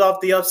almost pulled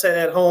off the upset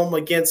at home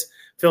against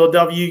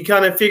Philadelphia. You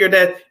kind of figured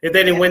that if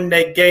they didn't win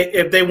that game,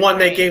 if they won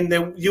that game,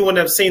 then you wouldn't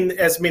have seen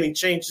as many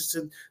changes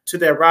to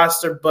their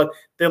roster. But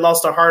they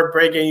lost a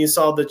heartbreak, and you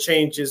saw the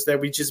changes that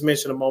we just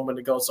mentioned a moment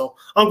ago. So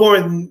I'm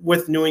going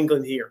with New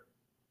England here.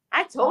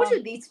 I told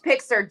you these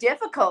picks are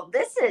difficult.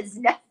 This is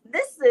not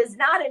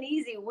an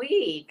easy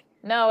week.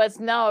 No, it's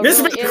no. This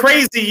has been a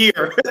crazy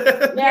year.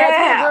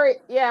 That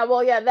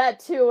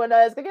too, and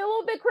it's gonna get a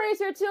little bit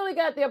crazier too. We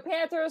got the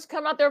Panthers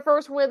coming out their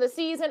first win of the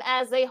season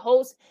as they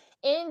host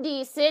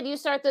Indy. Sid, you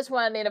start this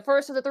one in the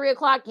first of the 3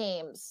 o'clock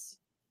games.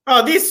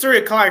 Oh, these 3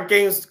 o'clock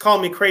games, call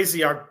me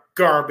crazy, are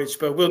garbage,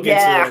 but we'll get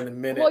to that in a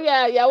minute. Well,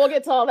 we'll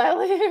get to all that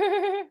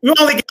later. We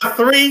only got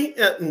 3.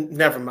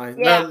 Never mind.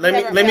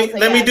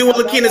 Let me do what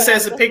Lakina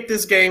says to pick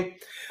this game.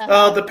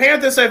 The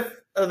Panthers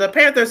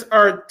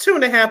are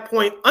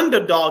 2.5-point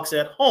underdogs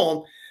at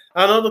home.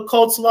 I know the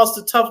Colts lost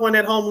a tough one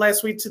at home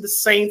last week to the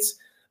Saints.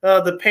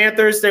 The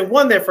Panthers, they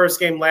won their first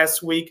game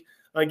last week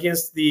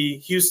against the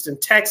Houston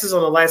Texans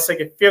on the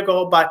last-second field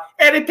goal by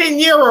Eddie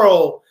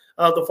Pinheiro,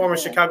 the former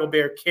Chicago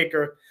Bear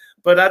kicker.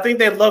 But I think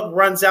that luck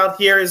runs out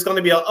here. It's going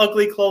to be an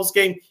ugly, close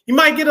game. You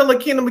might get a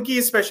Lakina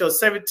McGee special,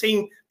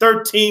 17-13,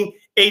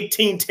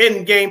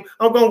 18-10 game.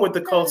 I'm going with the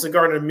Colts and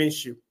Gardner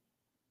Minshew.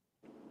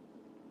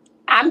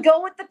 I'm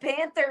going with the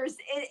Panthers.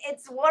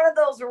 It's one of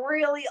those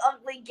really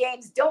ugly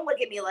games. Don't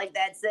look at me like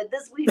that, Sid.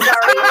 This week's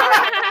already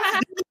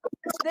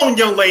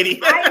young lady.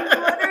 I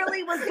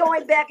literally was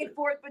going back and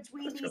forth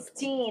between these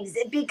teams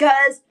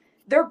because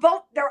they're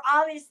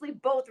obviously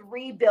both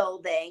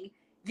rebuilding.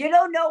 You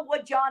don't know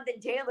what Jonathan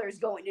Taylor is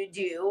going to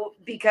do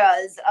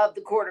because of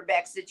the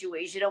quarterback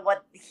situation and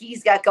what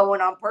he's got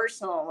going on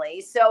personally.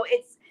 So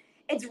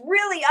it's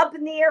really up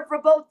in the air for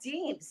both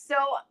teams. So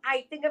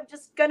I think I'm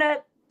just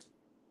gonna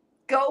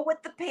go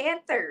with the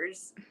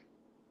Panthers.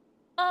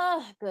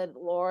 Good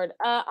Lord.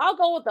 I'll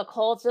go with the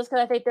Colts just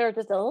because I think they're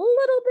just a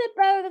little bit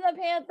better than the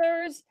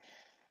Panthers.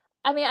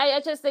 I mean, I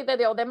just think that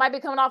they might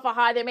be coming off a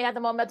high. They may have the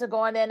momentum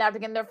going in after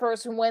getting their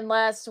first win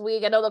last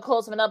week. I know the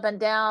Colts have been up and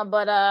down,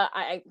 but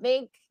I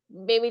think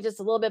maybe just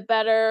a little bit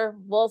better.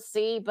 We'll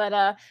see.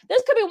 But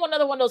this could be one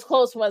of those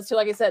close ones too.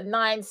 Like I said,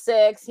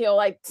 9-6,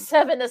 like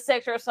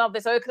 7-6 or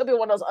something. So it could be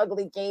one of those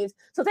ugly games.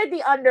 So take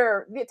the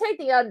under. Take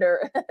the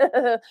under.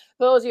 For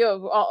those of you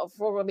who are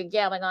going to be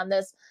gambling on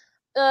this.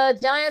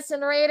 Giants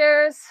and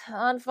Raiders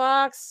on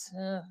Fox.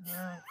 The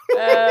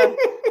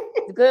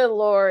Good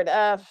Lord.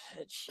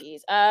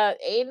 Jeez.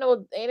 Aiden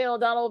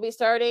O'Donnell will be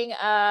starting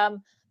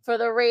for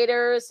the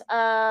Raiders.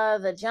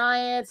 The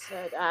Giants.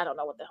 I don't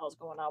know what the hell's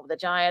going on with the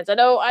Giants. I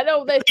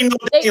know they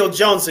Daniel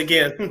Jones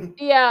again.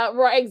 Yeah,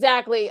 right,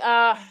 exactly.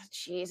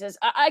 Jesus.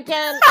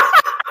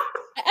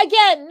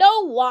 Again,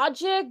 no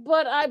logic,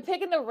 but I'm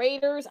picking the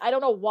Raiders. I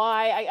don't know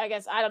why. I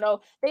guess I don't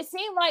know. They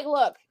seem like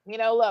look,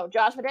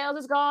 Josh McDaniels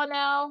is gone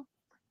now.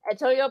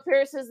 Antonio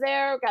Pierce is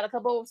there. Got a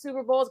couple of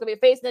Super Bowls. Gonna be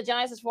facing the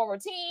Giants' former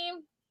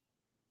team.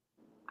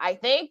 I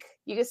think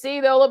you can see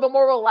they're a little bit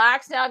more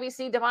relaxed now. If you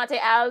see Devontae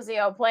Adams,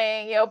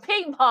 playing,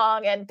 ping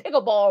pong and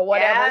pickleball or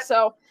whatever. Yeah.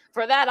 So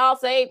for that, I'll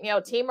say,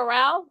 team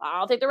morale.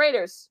 I'll take the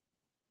Raiders.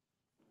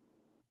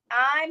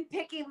 I'm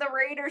picking the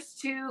Raiders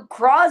too.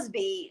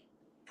 Crosby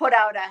put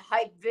out a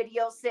hype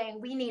video saying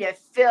we need to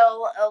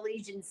fill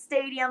Allegiant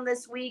Stadium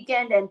this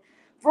weekend, and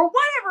for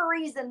whatever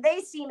reason,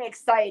 they seem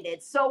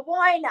excited. So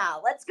why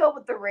not? Let's go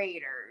with the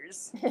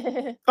Raiders.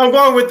 I'm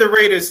going with the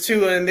Raiders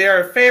too, and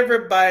they're a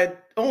favorite by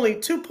only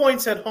 2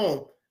 points at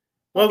home.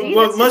 This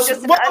is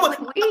just an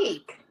ugly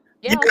week.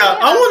 Yeah,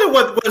 I wonder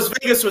what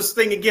Vegas was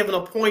thinking, giving a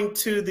point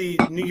to the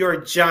New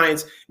York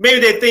Giants. Maybe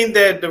they think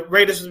that the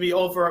Raiders would be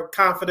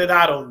overconfident.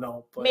 I don't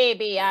know. But.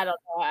 Maybe, I don't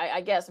know.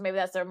 I guess maybe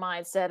that's their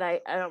mindset. I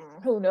don't.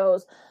 Who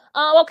knows?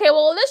 Okay,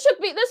 well, this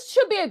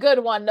should be a good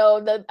one though.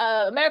 The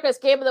America's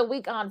Game of the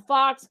Week on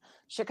Fox.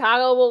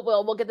 Chicago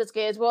will get this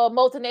game as well.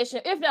 Most of the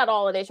nation, if not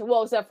all the nation,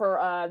 well, except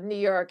for New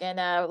York and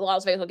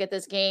Las Vegas will get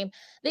this game.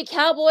 The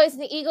Cowboys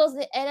and the Eagles in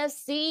the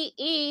NFC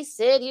East.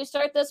 Sid, you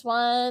start this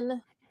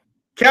one.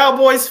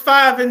 Cowboys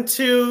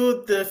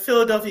 5-2. The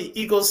Philadelphia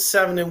Eagles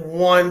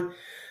 7-1.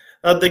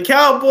 The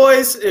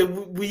Cowboys,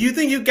 you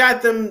think you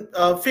got them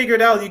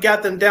figured out? You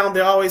got them down. They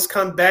always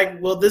come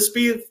back. Will this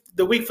be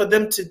the week for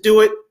them to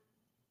do it?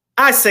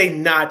 I say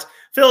not.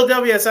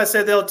 Philadelphia, as I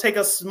said, they'll take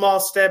a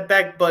small step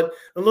back, but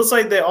it looks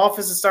like their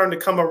offense is starting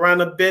to come around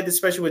a bit,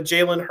 especially with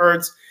Jalen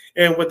Hurts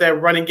and with that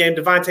running game.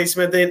 Devontae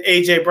Smith and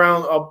A.J.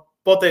 Brown,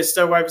 both their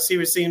star wide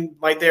receivers seem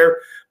like they're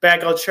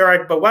back on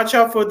track. But watch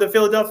out for the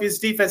Philadelphia's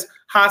defense.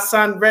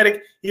 Hassan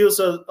Reddick, he was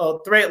a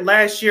threat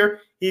last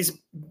year. He's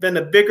been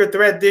a bigger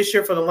threat this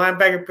year for the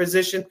linebacker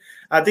position.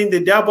 I think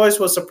the Cowboys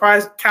will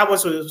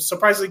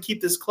surprisingly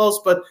keep this close,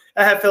 but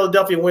I have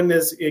Philadelphia win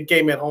this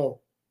game at home.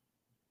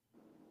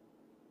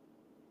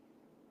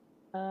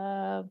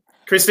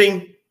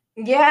 Christine?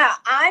 Yeah,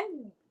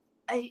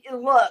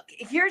 look,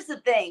 here's the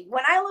thing.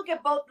 When I look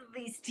at both of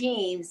these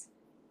teams,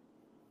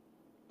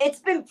 it's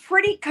been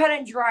pretty cut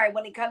and dry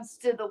when it comes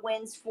to the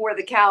wins for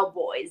the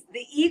Cowboys.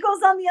 The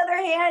Eagles, on the other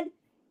hand,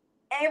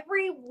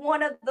 every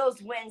one of those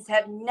wins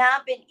have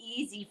not been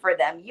easy for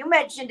them. You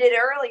mentioned it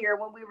earlier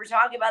when we were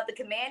talking about the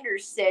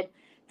Commanders, Sid,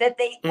 that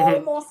they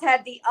almost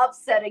had the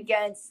upset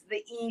against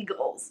the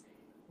Eagles.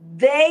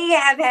 They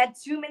have had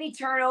too many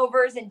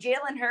turnovers, and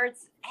Jalen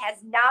Hurts has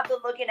not been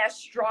looking as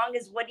strong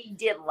as what he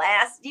did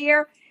last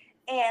year.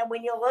 And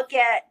when you look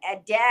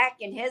at Dak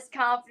and his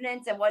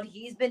confidence and what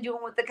he's been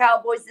doing with the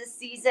Cowboys this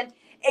season,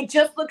 it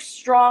just looks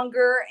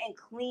stronger and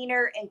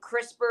cleaner and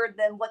crisper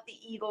than what the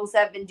Eagles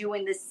have been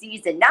doing this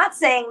season. Not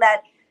saying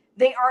that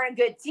they aren't a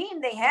good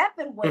team. They have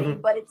been winning,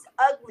 but it's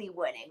ugly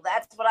winning.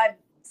 That's what I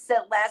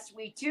said last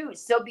week too.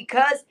 So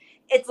because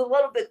it's a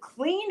little bit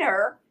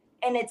cleaner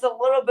and it's a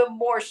little bit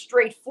more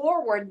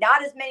straightforward,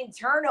 not as many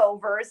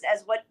turnovers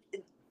as what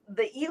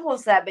the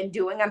Eagles have been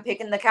doing, I'm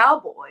picking the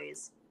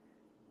Cowboys.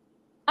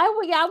 I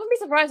wouldn't be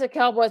surprised if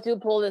Cowboys do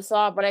pull this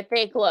off, but I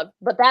think,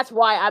 but that's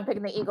why I'm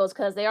picking the Eagles,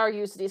 because they are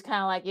used to these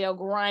kind of like,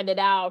 grinded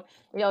out,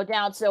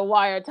 down to the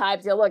wire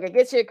types. Look, it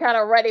gets you kind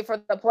of ready for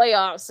the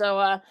playoffs.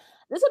 So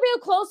this will be a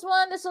close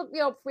one. This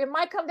will, it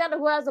might come down to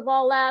who has the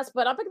ball last,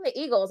 but I'm picking the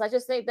Eagles. I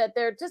just think that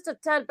they're just a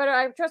tad better.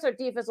 I trust their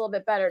defense a little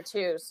bit better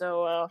too.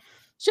 So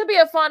should be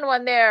a fun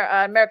one there.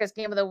 America's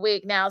Game of the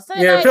Week now.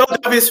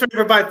 Philadelphia's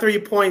favored by 3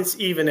 points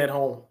even at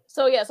home.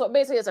 So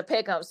basically it's a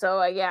pick-up. So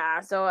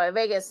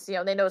Vegas,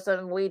 they know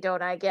something we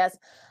don't, I guess.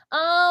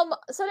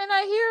 Sunday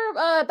night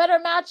here, better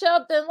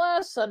matchup than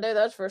last Sunday,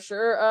 that's for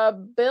sure.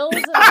 Bills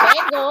and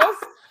Bengals.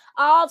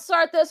 I'll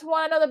start this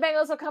one. I know the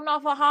Bengals are coming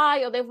off a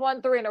high. They've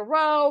won 3 in a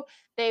row.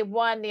 They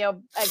won,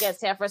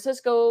 against San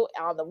Francisco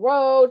on the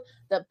road.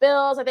 The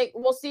Bills, I think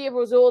we'll see if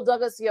Rasul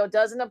Douglas,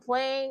 does end up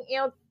playing,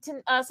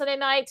 Sunday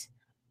night.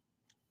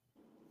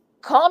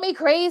 Call me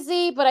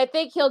crazy, but I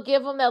think he'll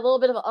give them that little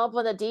bit of an up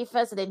on the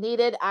defense that they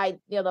needed.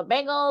 The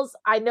Bengals,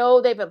 I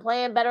know they've been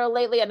playing better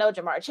lately. I know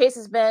Jamar Chase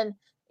has been,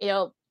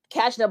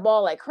 catching the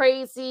ball like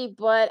crazy,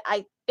 but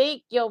I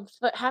think,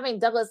 having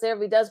Douglas there,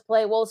 if he does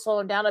play, will slow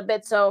him down a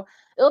bit. So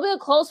it'll be a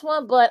close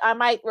one, but I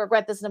might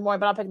regret this in the morning,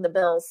 but I'm picking the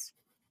Bills.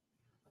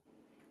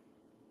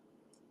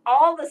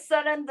 All of a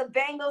sudden, the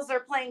Bengals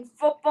are playing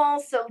football.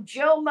 So,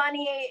 Joe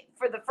Money,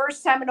 for the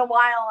first time in a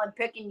while, I'm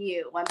picking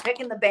you. I'm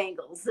picking the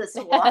Bengals this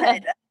one.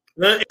 And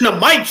the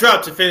mic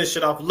drop to finish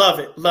it off. Love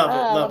it.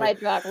 Love it. Mic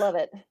drop. Love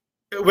it.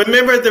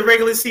 Remember the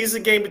regular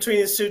season game between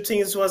these two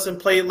teams wasn't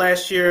played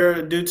last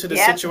year due to the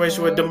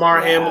situation with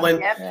DeMar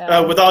Hamlin.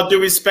 With all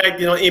due respect,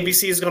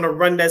 NBC is going to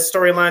run that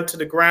storyline to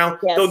the ground.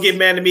 Don't get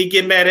mad at me.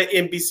 Get mad at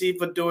NBC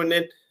for doing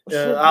it.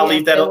 I'll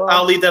leave that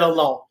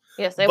alone.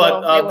 Yes, they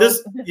but will.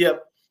 This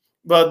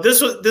But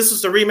this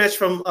was the rematch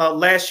from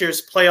last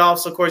year's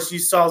playoffs. Of course, you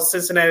saw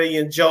Cincinnati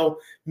and Joe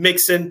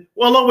Mixon,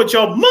 along with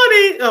Joe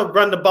Money,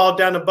 run the ball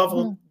down the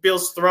Buffalo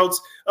Bills'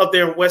 throats up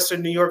there in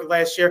Western New York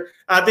last year.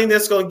 I think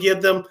that's going to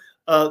give them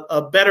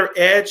a better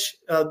edge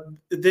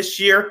this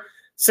year.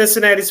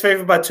 Cincinnati's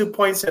favored by 2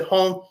 points at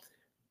home.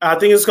 I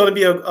think it's going to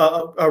be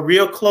a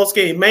real close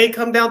game. It may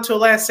come down to a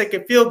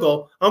last-second field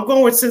goal. I'm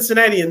going with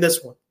Cincinnati in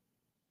this one.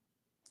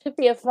 Should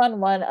be a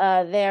fun one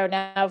there.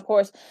 Now, of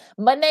course,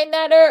 Monday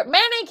Nighter,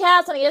 Manning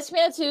Cast on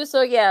ESPN 2.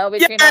 So, yeah,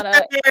 between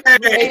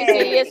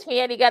ABC,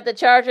 ESPN, you got the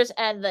Chargers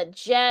and the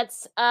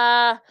Jets.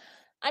 I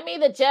mean,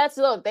 the Jets,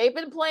 look, they've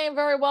been playing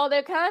very well.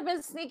 They've kind of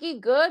been sneaky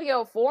good,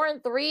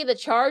 4-3. The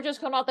Chargers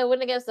come off that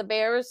win against the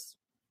Bears.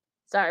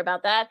 Sorry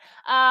about that.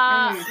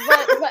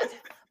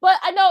 But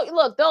I know,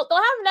 look, they'll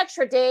have an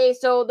extra day,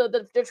 so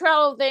the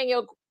travel thing,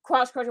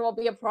 cross country won't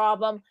be a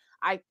problem.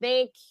 I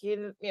think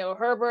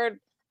Herbert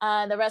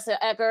and the rest of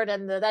Eckert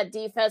and that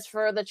defense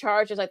for the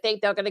Chargers, I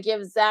think they're going to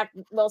give Zach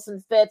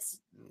Wilson fits.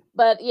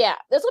 But yeah,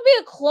 this will be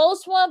a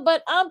close one.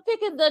 But I'm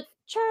picking the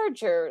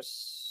Chargers.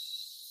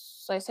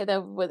 So I say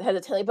that with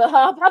hesitancy, but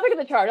I'm picking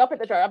the Chargers. I'll pick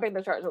the Chargers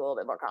with a little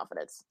bit more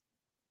confidence.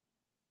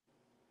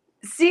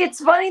 See, it's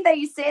funny that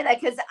you say that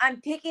because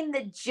I'm picking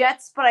the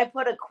Jets, but I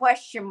put a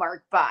question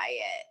mark by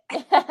it.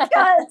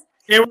 Because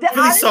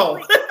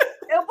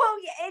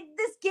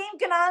this game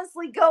can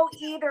honestly go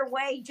either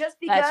way just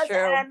because,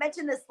 and I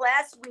mentioned this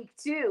last week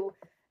too,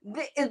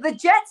 the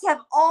Jets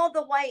have all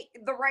the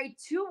right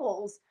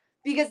tools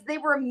because they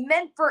were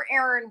meant for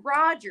Aaron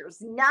Rodgers,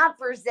 not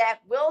for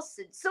Zach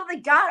Wilson. So they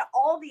got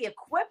all the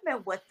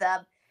equipment with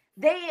them.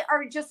 They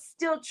are just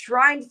still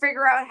trying to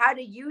figure out how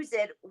to use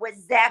it with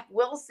Zach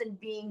Wilson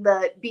being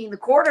the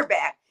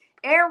quarterback.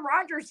 Aaron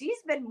Rodgers,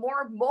 he's been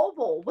more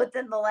mobile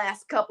within the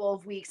last couple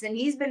of weeks, and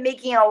he's been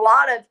making a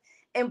lot of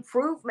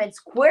improvements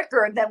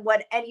quicker than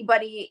what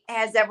anybody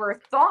has ever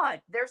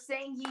thought. They're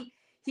saying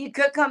he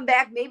could come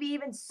back maybe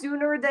even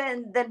sooner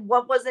than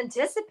what was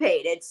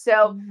anticipated.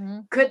 So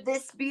could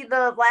this be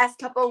the last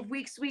couple of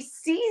weeks we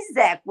see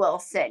Zach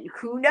Wilson?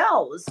 Who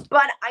knows?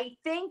 But I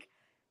think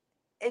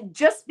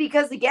just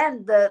because,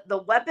 again,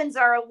 the weapons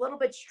are a little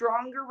bit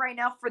stronger right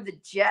now for the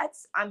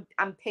Jets, I'm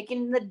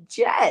picking the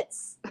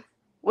Jets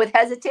with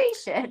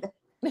hesitation.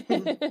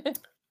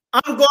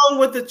 I'm going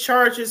with the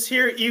Chargers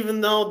here, even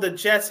though the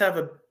Jets have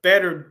a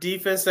better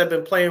defense. They've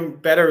been playing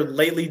better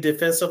lately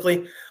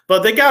defensively.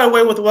 But they got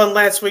away with one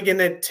last week in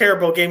that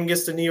terrible game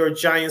against the New York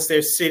Giants,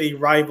 their city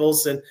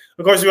rivals. And,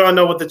 of course, we all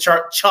know what the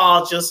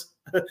Chargers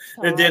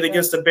they did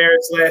against the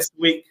Bears last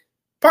week.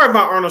 Pardon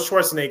my Arnold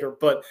Schwarzenegger.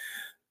 But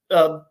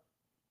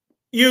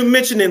you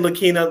mentioned it,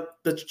 Lakina,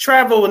 the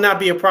travel will not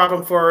be a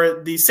problem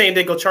for the San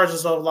Diego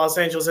Chargers of Los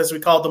Angeles, as we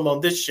call them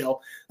on this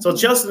show. So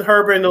Justin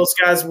Herbert and those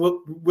guys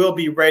will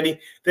be ready.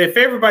 They're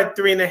favored by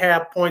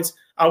 3.5 points.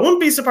 I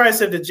wouldn't be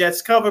surprised if the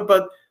Jets cover,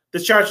 but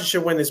the Chargers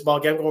should win this ball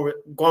game. I'm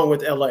going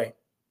with L.A.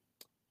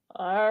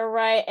 All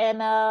right, and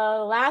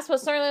last but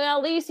certainly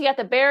not least, you got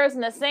the Bears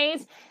and the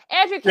Saints.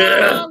 Andrew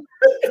Canlon,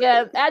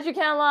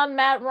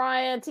 Matt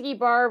Ryan, Tiki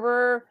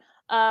Barber.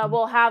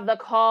 We'll have the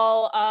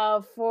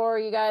call for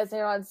you guys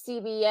there on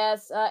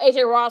CBS.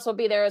 AJ Ross will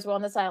be there as well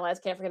on the sidelines.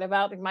 Can't forget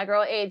about my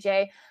girl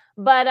AJ.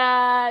 But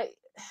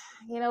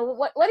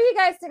what do you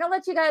guys think? I'll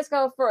let you guys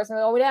go first. I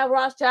mean, we have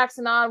Ross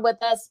Jackson on with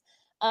us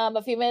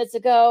a few minutes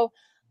ago.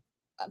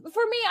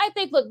 For me, I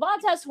think, look,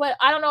 Montez Sweat,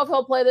 I don't know if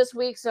he'll play this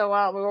week, so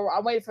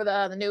I'm waiting for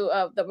the new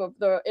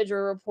the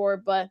injury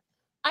report. But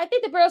I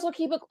think the Bears will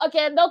keep it.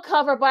 Again, they'll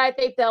cover, but I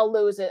think they'll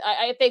lose it.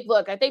 I think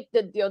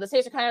the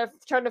Saints are kind of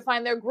trying to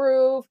find their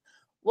groove.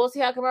 We'll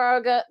see how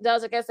Kamara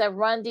does against that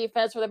run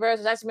defense for the Bears.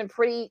 It's actually been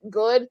pretty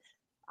good.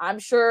 I'm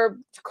sure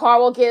Carr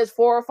will get his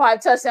 4 or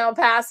 5 touchdown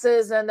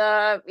passes, and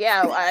I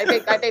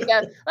think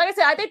that, like I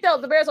said, I think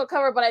the Bears will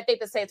cover, but I think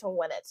the Saints will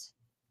win it.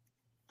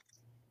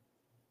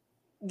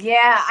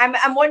 Yeah,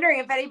 I'm wondering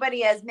if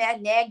anybody has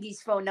Matt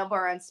Nagy's phone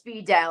number on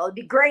speed dial. It'd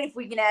be great if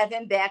we can have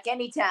him back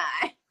anytime.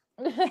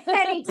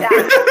 Anytime.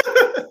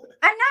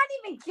 I'm not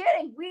even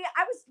kidding. We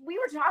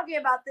were talking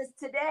about this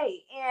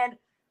today, and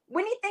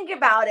when you think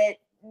about it,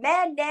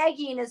 Matt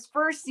Nagy in his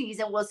first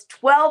season was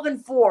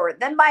 12-4.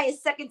 Then by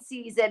his second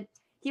season,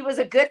 he was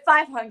a good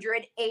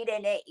 500,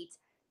 8-8.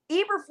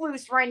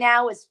 Eberflus right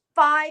now is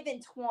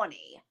 5-20.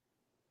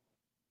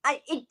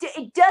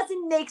 It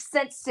doesn't make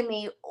sense to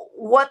me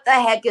what the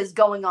heck is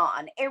going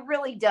on. It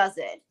really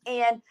doesn't.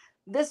 And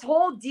this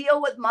whole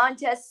deal with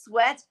Montez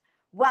Sweat,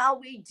 while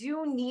we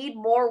do need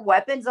more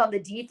weapons on the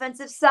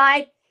defensive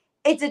side,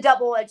 it's a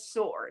double-edged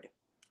sword.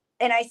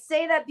 And I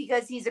say that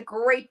because he's a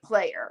great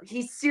player.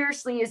 He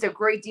seriously is a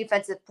great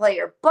defensive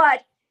player,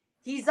 but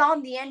he's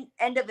on the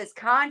end of his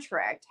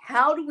contract.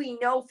 How do we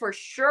know for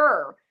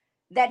sure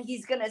that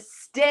he's going to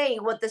stay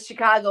with the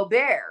Chicago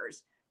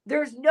Bears?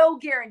 There's no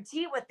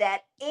guarantee with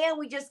that, and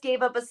we just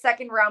gave up a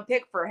second-round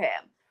pick for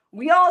him.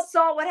 We all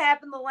saw what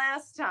happened the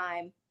last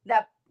time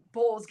that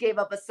Bulls gave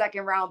up a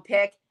second-round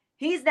pick.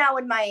 He's now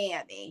in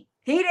Miami.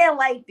 He didn't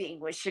like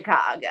being with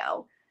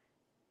Chicago.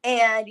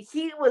 and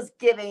he was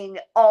giving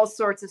all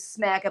sorts of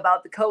smack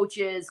about the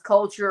coaches,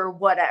 culture,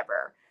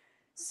 whatever.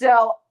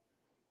 So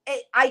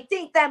I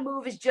think that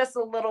move is just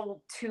a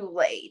little too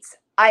late.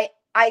 I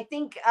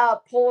think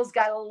Poles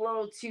got a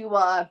little too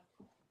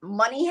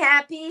money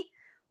happy,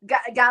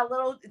 got a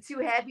little too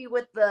happy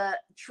with the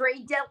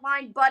trade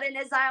deadline button,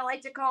 as I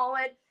like to call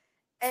it.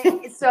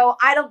 And so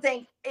I don't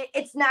think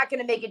it's not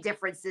going to make a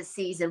difference this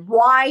season.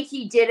 Why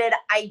he did it,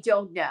 I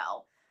don't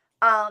know.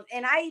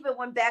 And I even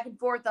went back and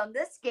forth on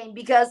this game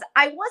because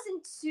I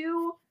wasn't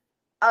too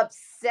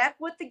upset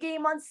with the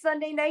game on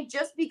Sunday night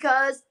just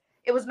because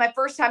it was my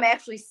first time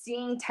actually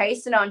seeing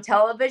Tyson on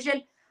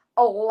television.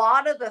 A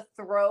lot of the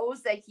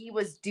throws that he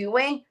was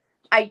doing,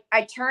 I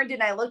turned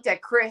and I looked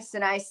at Chris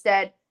and I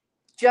said,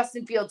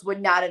 Justin Fields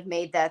would not have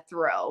made that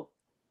throw.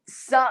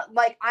 So,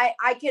 like,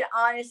 I could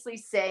honestly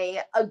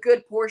say a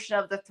good portion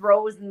of the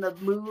throws and the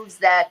moves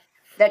that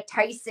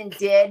Tyson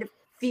did,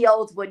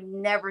 Fields would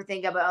never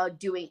think about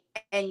doing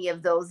any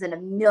of those in a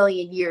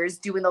million years,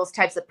 doing those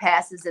types of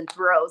passes and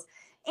throws.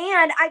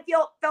 And I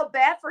felt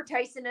bad for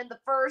Tyson in the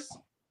first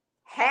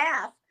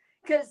half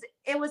because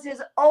it was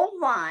his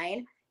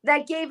O-line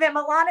that gave him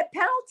a lot of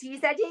penalties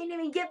that didn't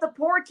even give the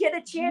poor kid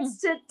a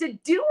chance to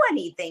do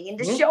anything and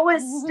to show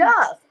his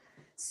stuff.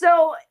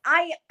 So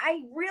I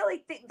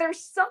really think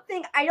there's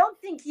something. I don't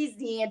think he's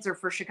the answer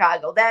for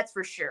Chicago, that's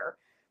for sure.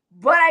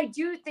 But I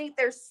do think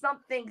there's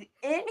something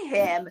in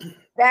him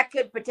that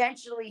could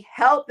potentially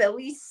help at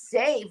least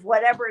save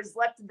whatever is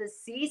left of the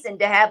season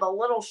to have a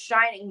little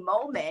shining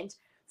moment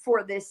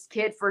for this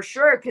kid for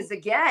sure. Because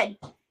again,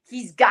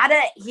 he's got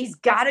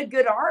a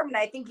good arm, and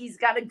I think he's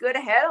got a good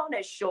head on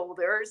his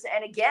shoulders.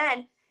 And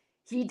again,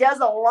 he does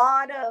a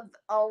lot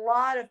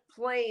of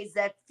plays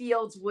that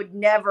Fields would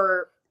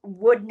never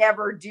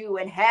do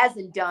and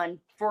hasn't done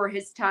for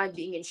his time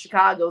being in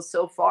Chicago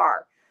so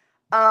far.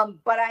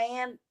 But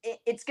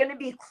it's going to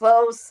be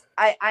close.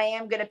 I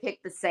am going to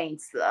pick the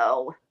Saints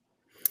though.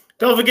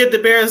 Don't forget the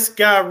Bears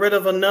got rid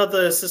of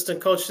another assistant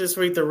coach this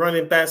week, the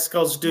running backs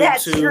coach due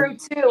That's to. true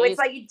too. It's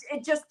like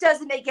it just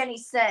doesn't make any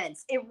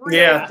sense. It really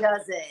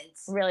doesn't.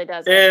 Really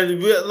doesn't.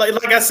 And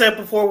like I said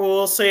before,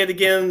 we'll say it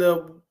again.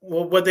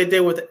 What they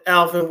did with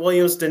Alvin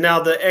Williams, and now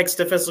the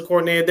ex-defensive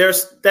coordinator.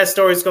 That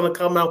story is going to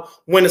come out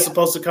when it's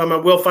supposed to come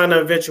out. We'll find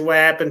out eventually what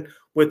happened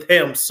with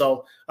him.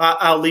 So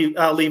I'll leave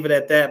it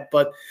at that.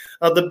 But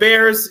the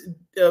Bears,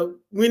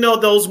 we know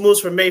those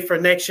moves were made for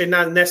next year,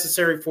 not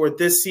necessary for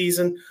this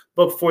season.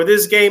 But for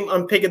this game,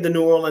 I'm picking the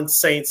New Orleans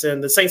Saints,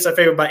 and the Saints are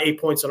favored by 8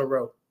 points on the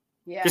road.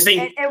 Yeah.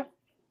 Christine,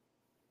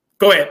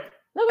 go ahead.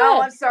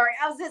 I'm sorry.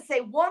 I was going to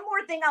say one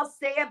more thing I'll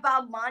say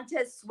about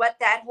Montez Sweat,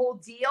 that whole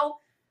deal.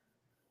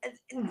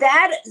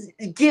 That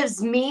gives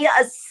me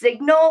a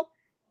signal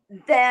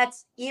that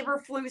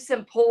Eberflus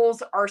and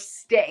Poles are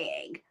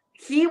staying.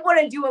 He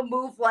wouldn't do a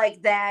move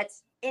like that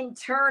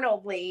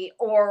internally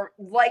or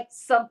like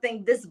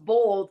something this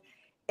bold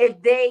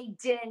if they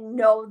didn't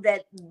know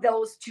that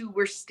those two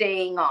were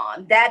staying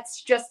on.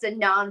 That's just a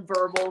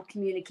nonverbal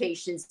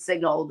communication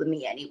signal to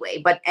me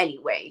anyway. But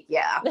anyway,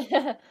 yeah.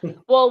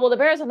 well, the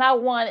Bears have now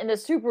won in the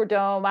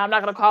Superdome. I'm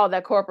not going to call it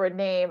that corporate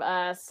name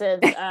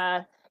since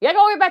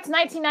go way back to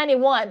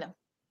 1991.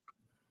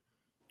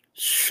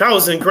 I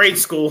was in grade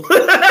school.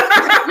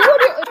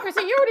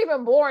 Chrissy, you weren't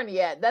even born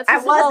yet. That's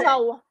how long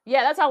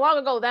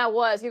ago that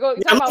was. Look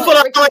for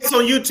the highlights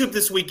on YouTube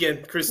this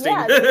weekend, Christine.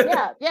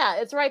 Yeah,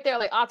 it's right there,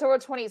 like October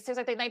 26th,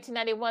 I think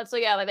 1991. So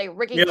yeah, like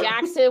Ricky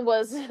Jackson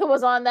was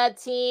on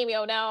that team.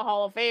 Now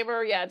Hall of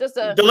Famer. Yeah, just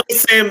the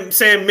late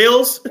Sam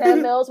Mills.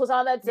 Sam Mills was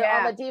on that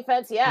on the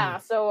defense. Yeah,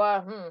 so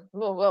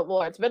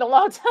Lord, it's been a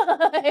long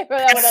time.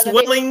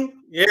 Swilling.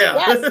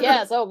 Yeah.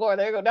 Yes. Oh Lord,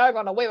 there you go. Now we're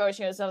going to waiver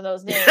machine some of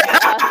those names.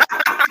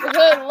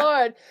 Good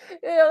Lord.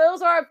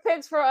 Those are our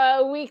picks for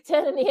week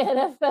 10 in the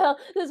NFL.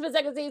 This has been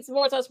Second Seed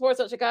Sports on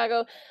SportZone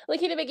Chicago.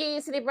 Lakita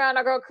McGee, Cindy Brown,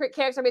 our girl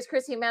character base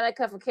Chrissy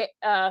Manica for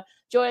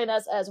joining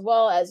us as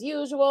well as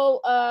usual.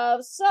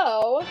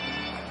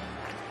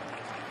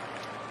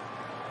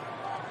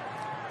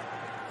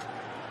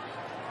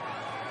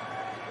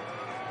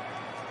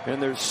 In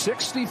their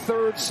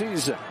 63rd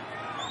season.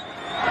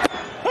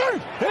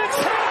 It's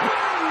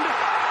happened!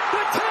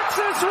 The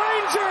Texas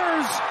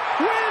Rangers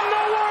win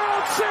the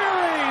World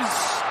Series!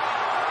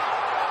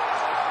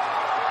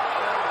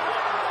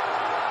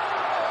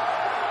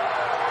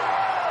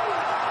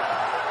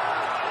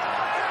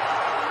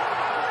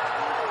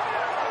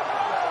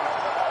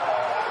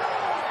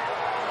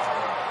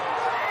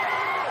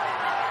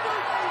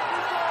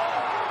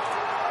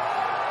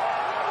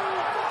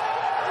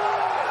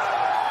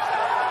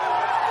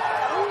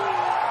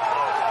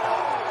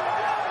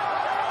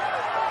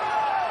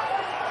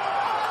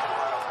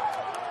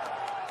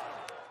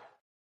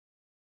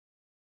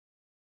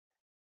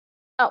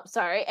 Oh,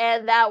 sorry.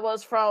 And that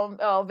was from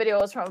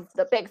videos from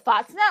the Big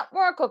Fox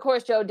Network. Of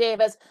course, Joe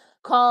Davis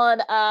calling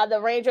the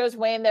Rangers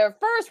win their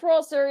first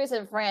World Series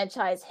in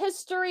franchise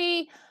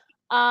history.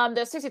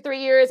 They're 63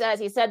 years, as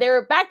he said. They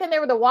were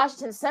the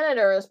Washington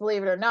Senators,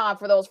 believe it or not,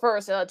 for those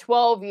first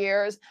 12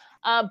 years.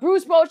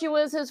 Bruce Bochy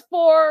was his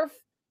fourth.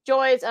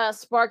 joins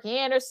Sparky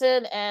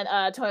Anderson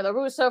and Tony La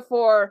Russa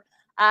for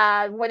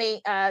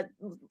winning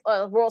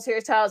World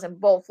Series titles in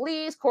both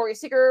leagues. Corey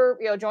Seager,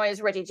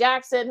 joins Reggie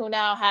Jackson, who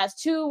now has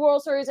 2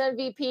 World Series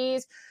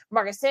MVPs.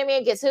 Marcus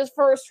Semien gets his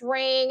first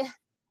ring.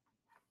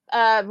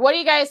 What do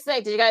you guys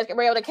think? Did you guys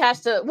were able to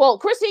catch the? Well,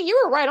 Christy, you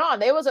were right on.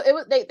 They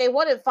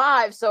won in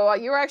 5, so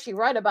you were actually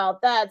right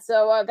about that.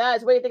 So,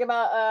 guys, what do you think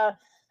about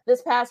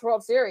this past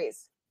World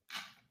Series?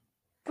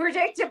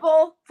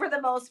 Predictable for the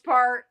most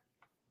part.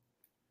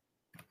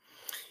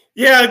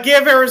 Yeah,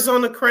 give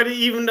Arizona credit,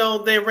 even though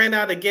they ran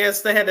out of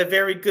gas. They had a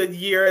very good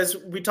year. As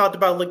we talked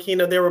about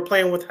Lakina, they were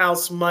playing with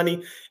house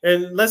money.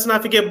 And let's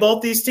not forget,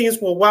 both these teams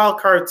were wild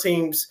card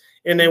teams,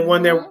 and they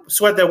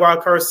sweat their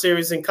wild card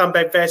series and come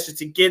back faster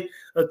to get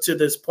to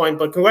this point.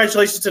 But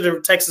congratulations to the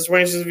Texas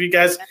Rangers. If you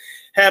guys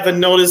haven't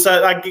noticed,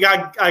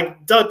 I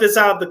dug this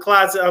out of the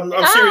closet. I'm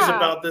serious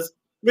about this.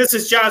 This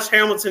is Josh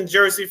Hamilton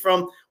jersey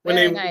from when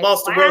they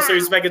lost the World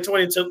Series back in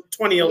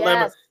 2011.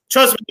 Yes.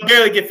 Trust me, I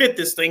barely can fit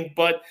this thing,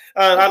 but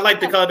I like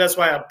the color. That's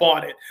why I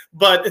bought it.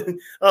 But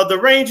the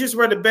Rangers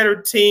were the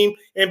better team.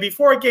 And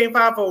before Game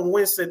 5 on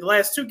Wednesday, the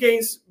last 2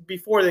 games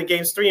before the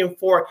games 3 and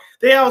 4,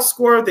 they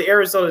outscored the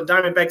Arizona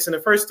Diamondbacks in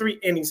the first 3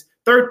 innings,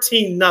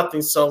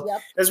 13-0. So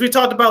as we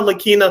talked about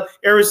Lakina,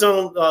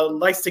 Arizona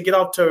likes to get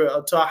off to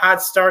a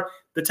hot start.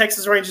 The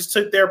Texas Rangers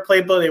took their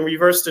playbook and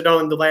reversed it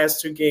on the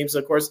last 2 games.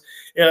 Of course,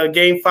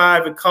 Game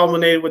 5, it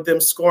culminated with them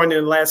scoring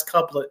in the last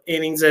couple of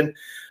innings. And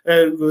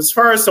as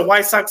far as the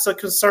White Sox are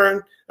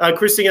concerned,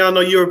 Christine, I know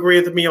you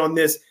agree with me on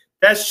this.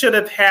 That should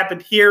have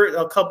happened here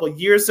a couple of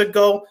years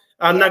ago.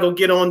 I'm not going to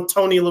get on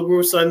Tony La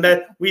Russa and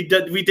that we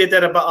did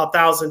that about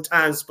 1,000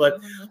 times. But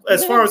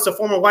as far as the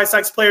former White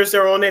Sox players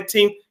that are on that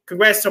team,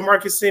 congrats to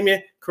Marcus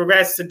Semien.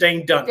 Congrats to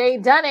Dane Dunning.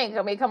 Dane Dunning.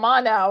 I mean, come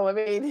on now. I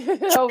mean,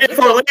 for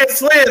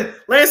Lance Lynn.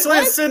 Lance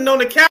Lynn sitting on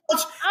the couch,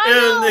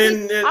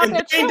 and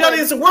Dane Dunning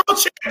is a world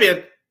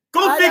champion.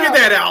 Go figure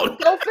that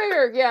out. Go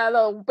figure. Yeah,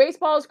 the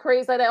baseball is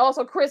crazy like that.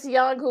 Also, Chris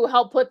Young, who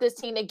helped put this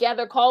team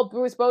together, called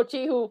Bruce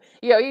Bochy, who,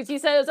 he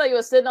said he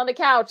was sitting on the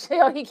couch.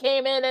 He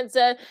came in and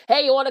said,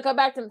 hey, you want to come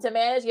back to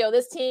manage,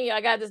 this team?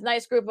 I got this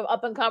nice group of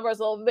up-and-comers,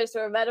 little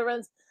mixture of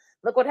veterans.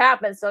 Look what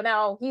happened. So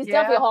now he's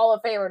definitely a Hall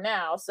of Famer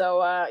now.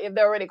 So if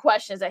there were any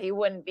questions that he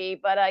wouldn't be.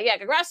 But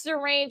congrats to the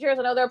Rangers.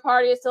 I know their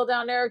party is still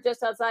down there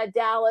just outside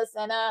Dallas.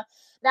 And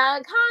now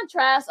in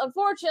contrast,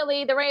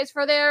 unfortunately, the Rays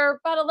for their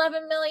about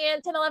 11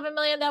 million,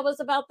 that was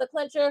about the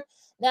clincher.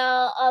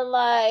 Now,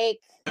 unlike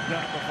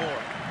done it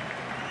before.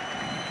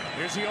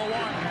 Here's the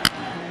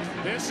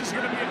 0-1. This is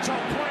going to be a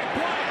tough play.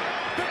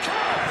 The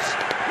Cubs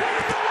win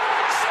the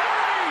World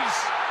Series.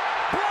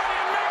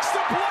 Bryant makes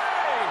the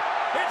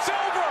play. It's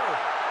over.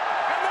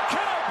 And the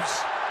Cubs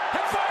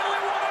have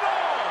finally won it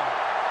all.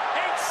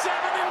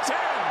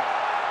 8-7-10.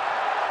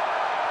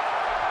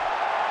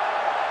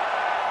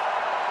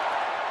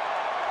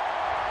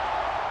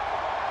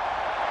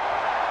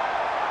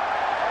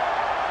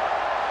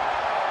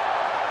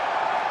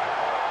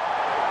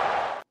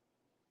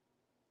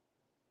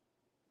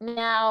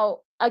 Now,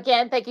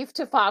 again, thank you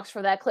to Fox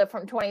for that clip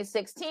from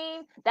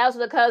 2016. That was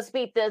the Cubs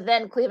beat the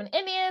then Cleveland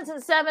Indians in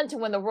 7 to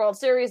win the World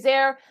Series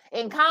there.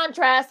 In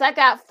contrast, that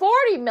got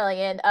 40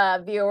 million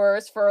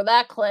viewers for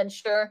that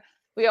clincher.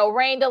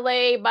 Rain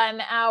delay by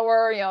an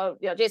hour.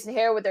 Jason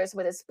Hare with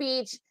his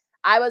speech.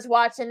 I was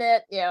watching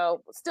it.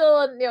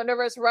 Still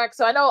nervous wreck.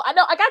 So I know. I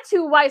got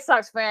 2 White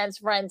Sox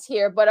friends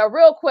here, but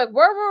real quick,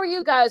 where were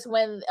you guys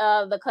when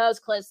the Cubs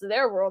clinched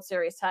their World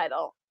Series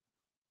title?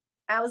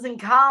 I was in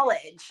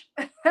college.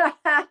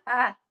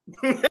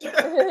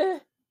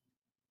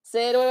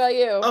 Sid, what about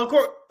you? Of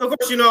course, I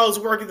was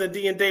working the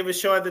D and Davis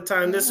show at the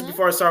time. This is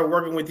before I started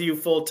working with you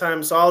full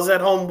time. So I was at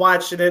home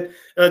watching it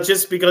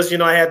just because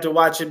I had to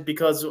watch it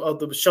because of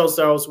the shows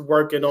that I was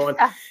working on.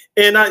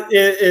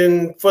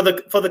 And for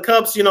the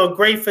Cubs,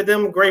 great for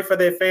them, great for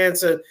their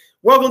fans.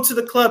 Welcome to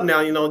the club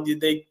now.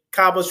 They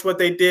accomplished what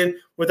they did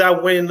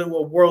without winning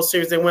a World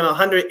Series. They went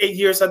 108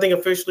 years, I think,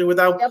 officially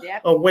without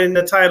winning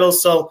the title.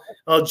 So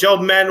Joe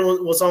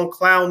Madden was on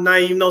cloud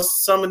 9, even though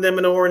some of them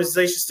in the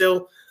organization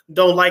still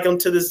don't like him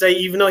to this day,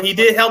 even though he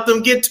did help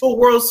them get to a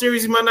World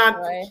Series. He might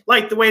not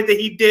like the way that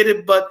he did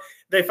it, but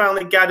they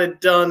finally got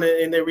it done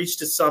and they reached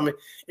the summit.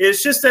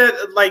 It's just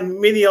that, like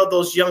many of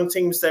those young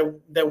teams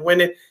that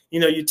win it,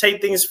 you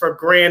take things for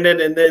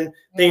granted and then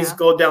things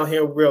go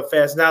downhill real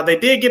fast. Now, they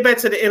did get back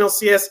to the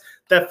NLCS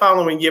that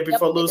following year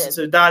before losing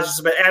to the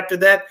Dodgers, but after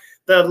that,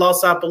 the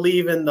loss, I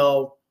believe, in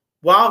the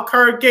wild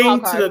card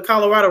game to the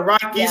Colorado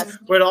Rockies,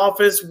 where the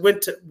offense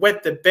went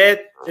to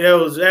bed. It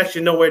was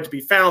actually nowhere to be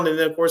found. And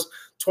then, of course,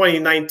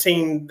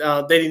 2019,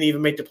 they didn't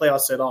even make the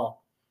playoffs at all.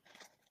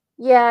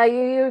 Yeah,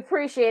 you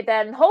appreciate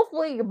that. And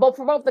hopefully,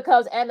 for both the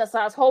Cubs and the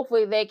Sox,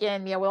 hopefully they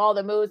can, with all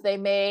the moves they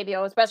made,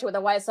 especially with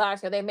the White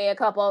Sox, they made a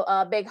couple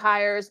big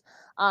hires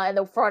in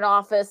the front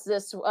office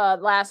this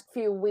last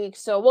few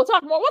weeks. So we'll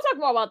talk more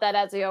about that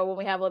as when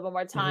we have a little bit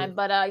more time.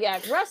 But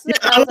rest of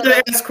the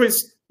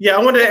I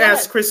wanted to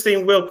ask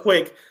Christine real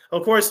quick.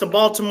 Of course, the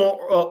Baltimore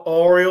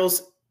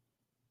Orioles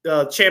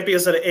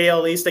champions of the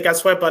AL East. They got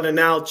swept by the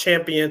now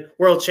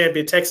world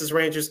champion Texas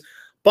Rangers.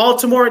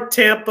 Baltimore,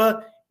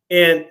 Tampa,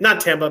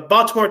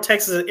 Baltimore,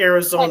 Texas, and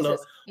Arizona.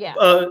 Texas,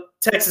 yeah.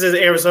 Texas and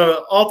Arizona.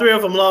 All three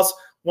of them lost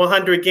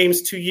 100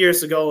 games 2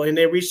 years ago, and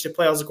they reached the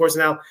playoffs. Of course,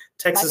 now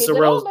Texas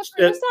are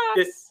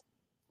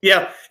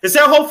yeah. Is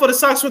there hope for the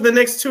Sox for the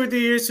next 2 or 3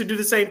 years to do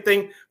the same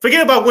thing?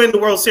 Forget about winning the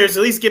World Series.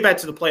 At least get back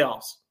to the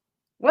playoffs.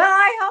 Well,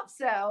 I hope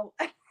so.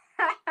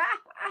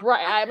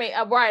 Right. I mean,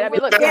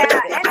 look, Yeah,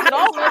 good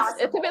omens.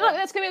 It's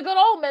gonna be a good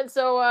omen.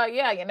 So,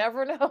 yeah, you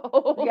never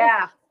know.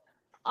 Yeah.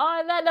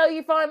 On that note,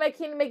 you follow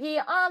McKinney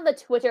McGee on the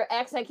Twitter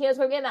X and Kids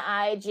again the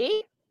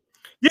IG.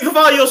 You can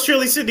follow yours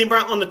truly, Sydney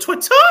Brown, on the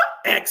Twitter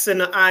X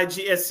and the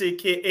IG at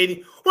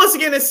SidKid80. Once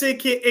again, that's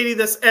SidKid80.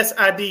 That's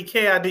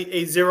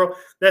SIDKID80.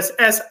 That's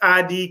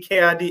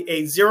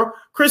SIDKID80.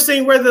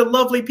 Christine, where the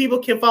lovely people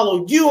can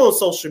follow you on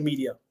social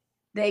media.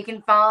 They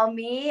can follow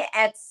me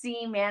at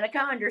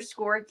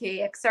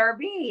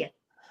CManica_KXRB.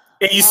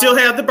 And you still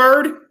have the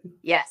bird?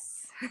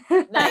 Yes.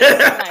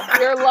 Nice.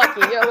 You're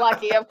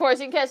lucky. Of course,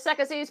 you can catch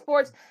Second City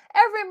Sports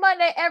every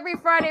Monday, every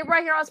Friday,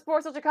 right here on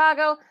SportZone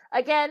Chicago.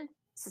 Again,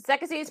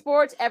 Second City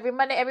Sports every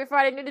Monday, every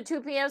Friday, noon to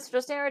 2 p.m.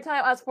 Central Standard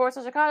Time on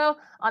SportZone Chicago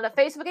on the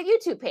Facebook and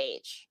YouTube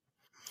page.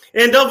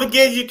 And don't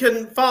forget, you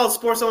can follow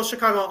SportZone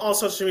Chicago on all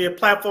social media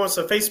platforms,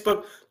 so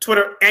Facebook,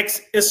 Twitter,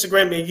 X,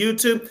 Instagram, and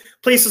YouTube.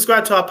 Please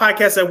subscribe to our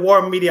podcast at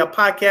War Media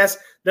Podcast.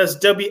 That's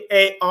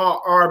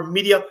WARR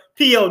Media,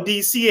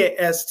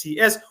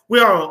 PODCASTS. We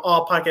are on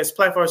all podcast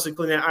platforms,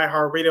 including the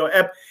iHeartRadio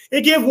app.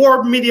 And give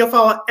War Media a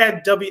follow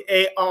at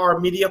WARR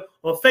Media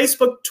on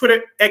Facebook,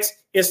 Twitter, X,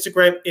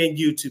 Instagram, and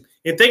YouTube.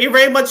 And thank you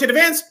very much in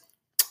advance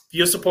for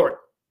your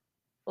support.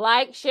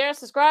 Like, share,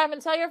 subscribe,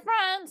 and tell your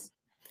friends.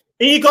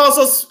 And you can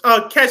also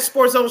catch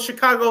SportZone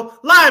Chicago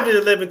live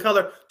in living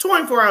color,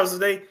 24 hours a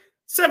day,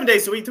 7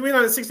 days a week,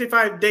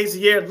 365 days a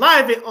year,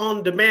 live and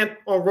on demand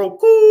on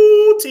Roku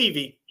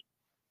TV.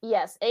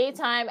 Yes,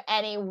 anytime,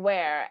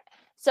 anywhere.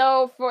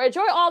 So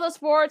enjoy all the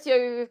sports.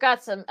 You've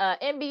got some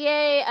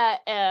NBA,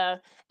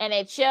 NHL,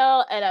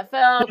 NFL,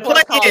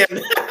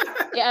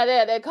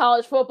 college,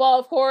 college football,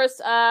 of course.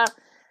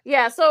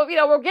 Yeah, so,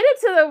 we're getting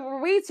to the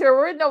weeds here.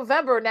 We're in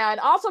November now, and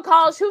also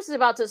college hoops is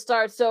about to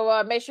start,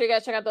 so make sure you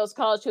guys check out those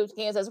college hoops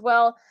games as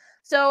well.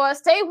 So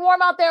stay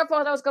warm out there.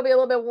 I know it's going to be a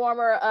little bit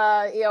warmer,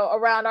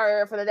 around our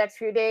area for the next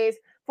few days.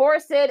 For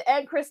Sid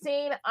and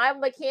Christine,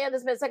 I'm Lakean.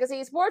 This has been Second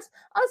City Sports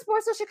on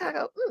SportZone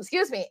Chicago.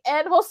 Excuse me,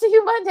 and we'll see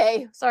you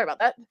Monday. Sorry about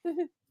that.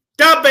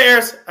 Go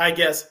Bears, I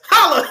guess.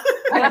 Holla!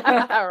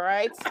 All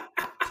right.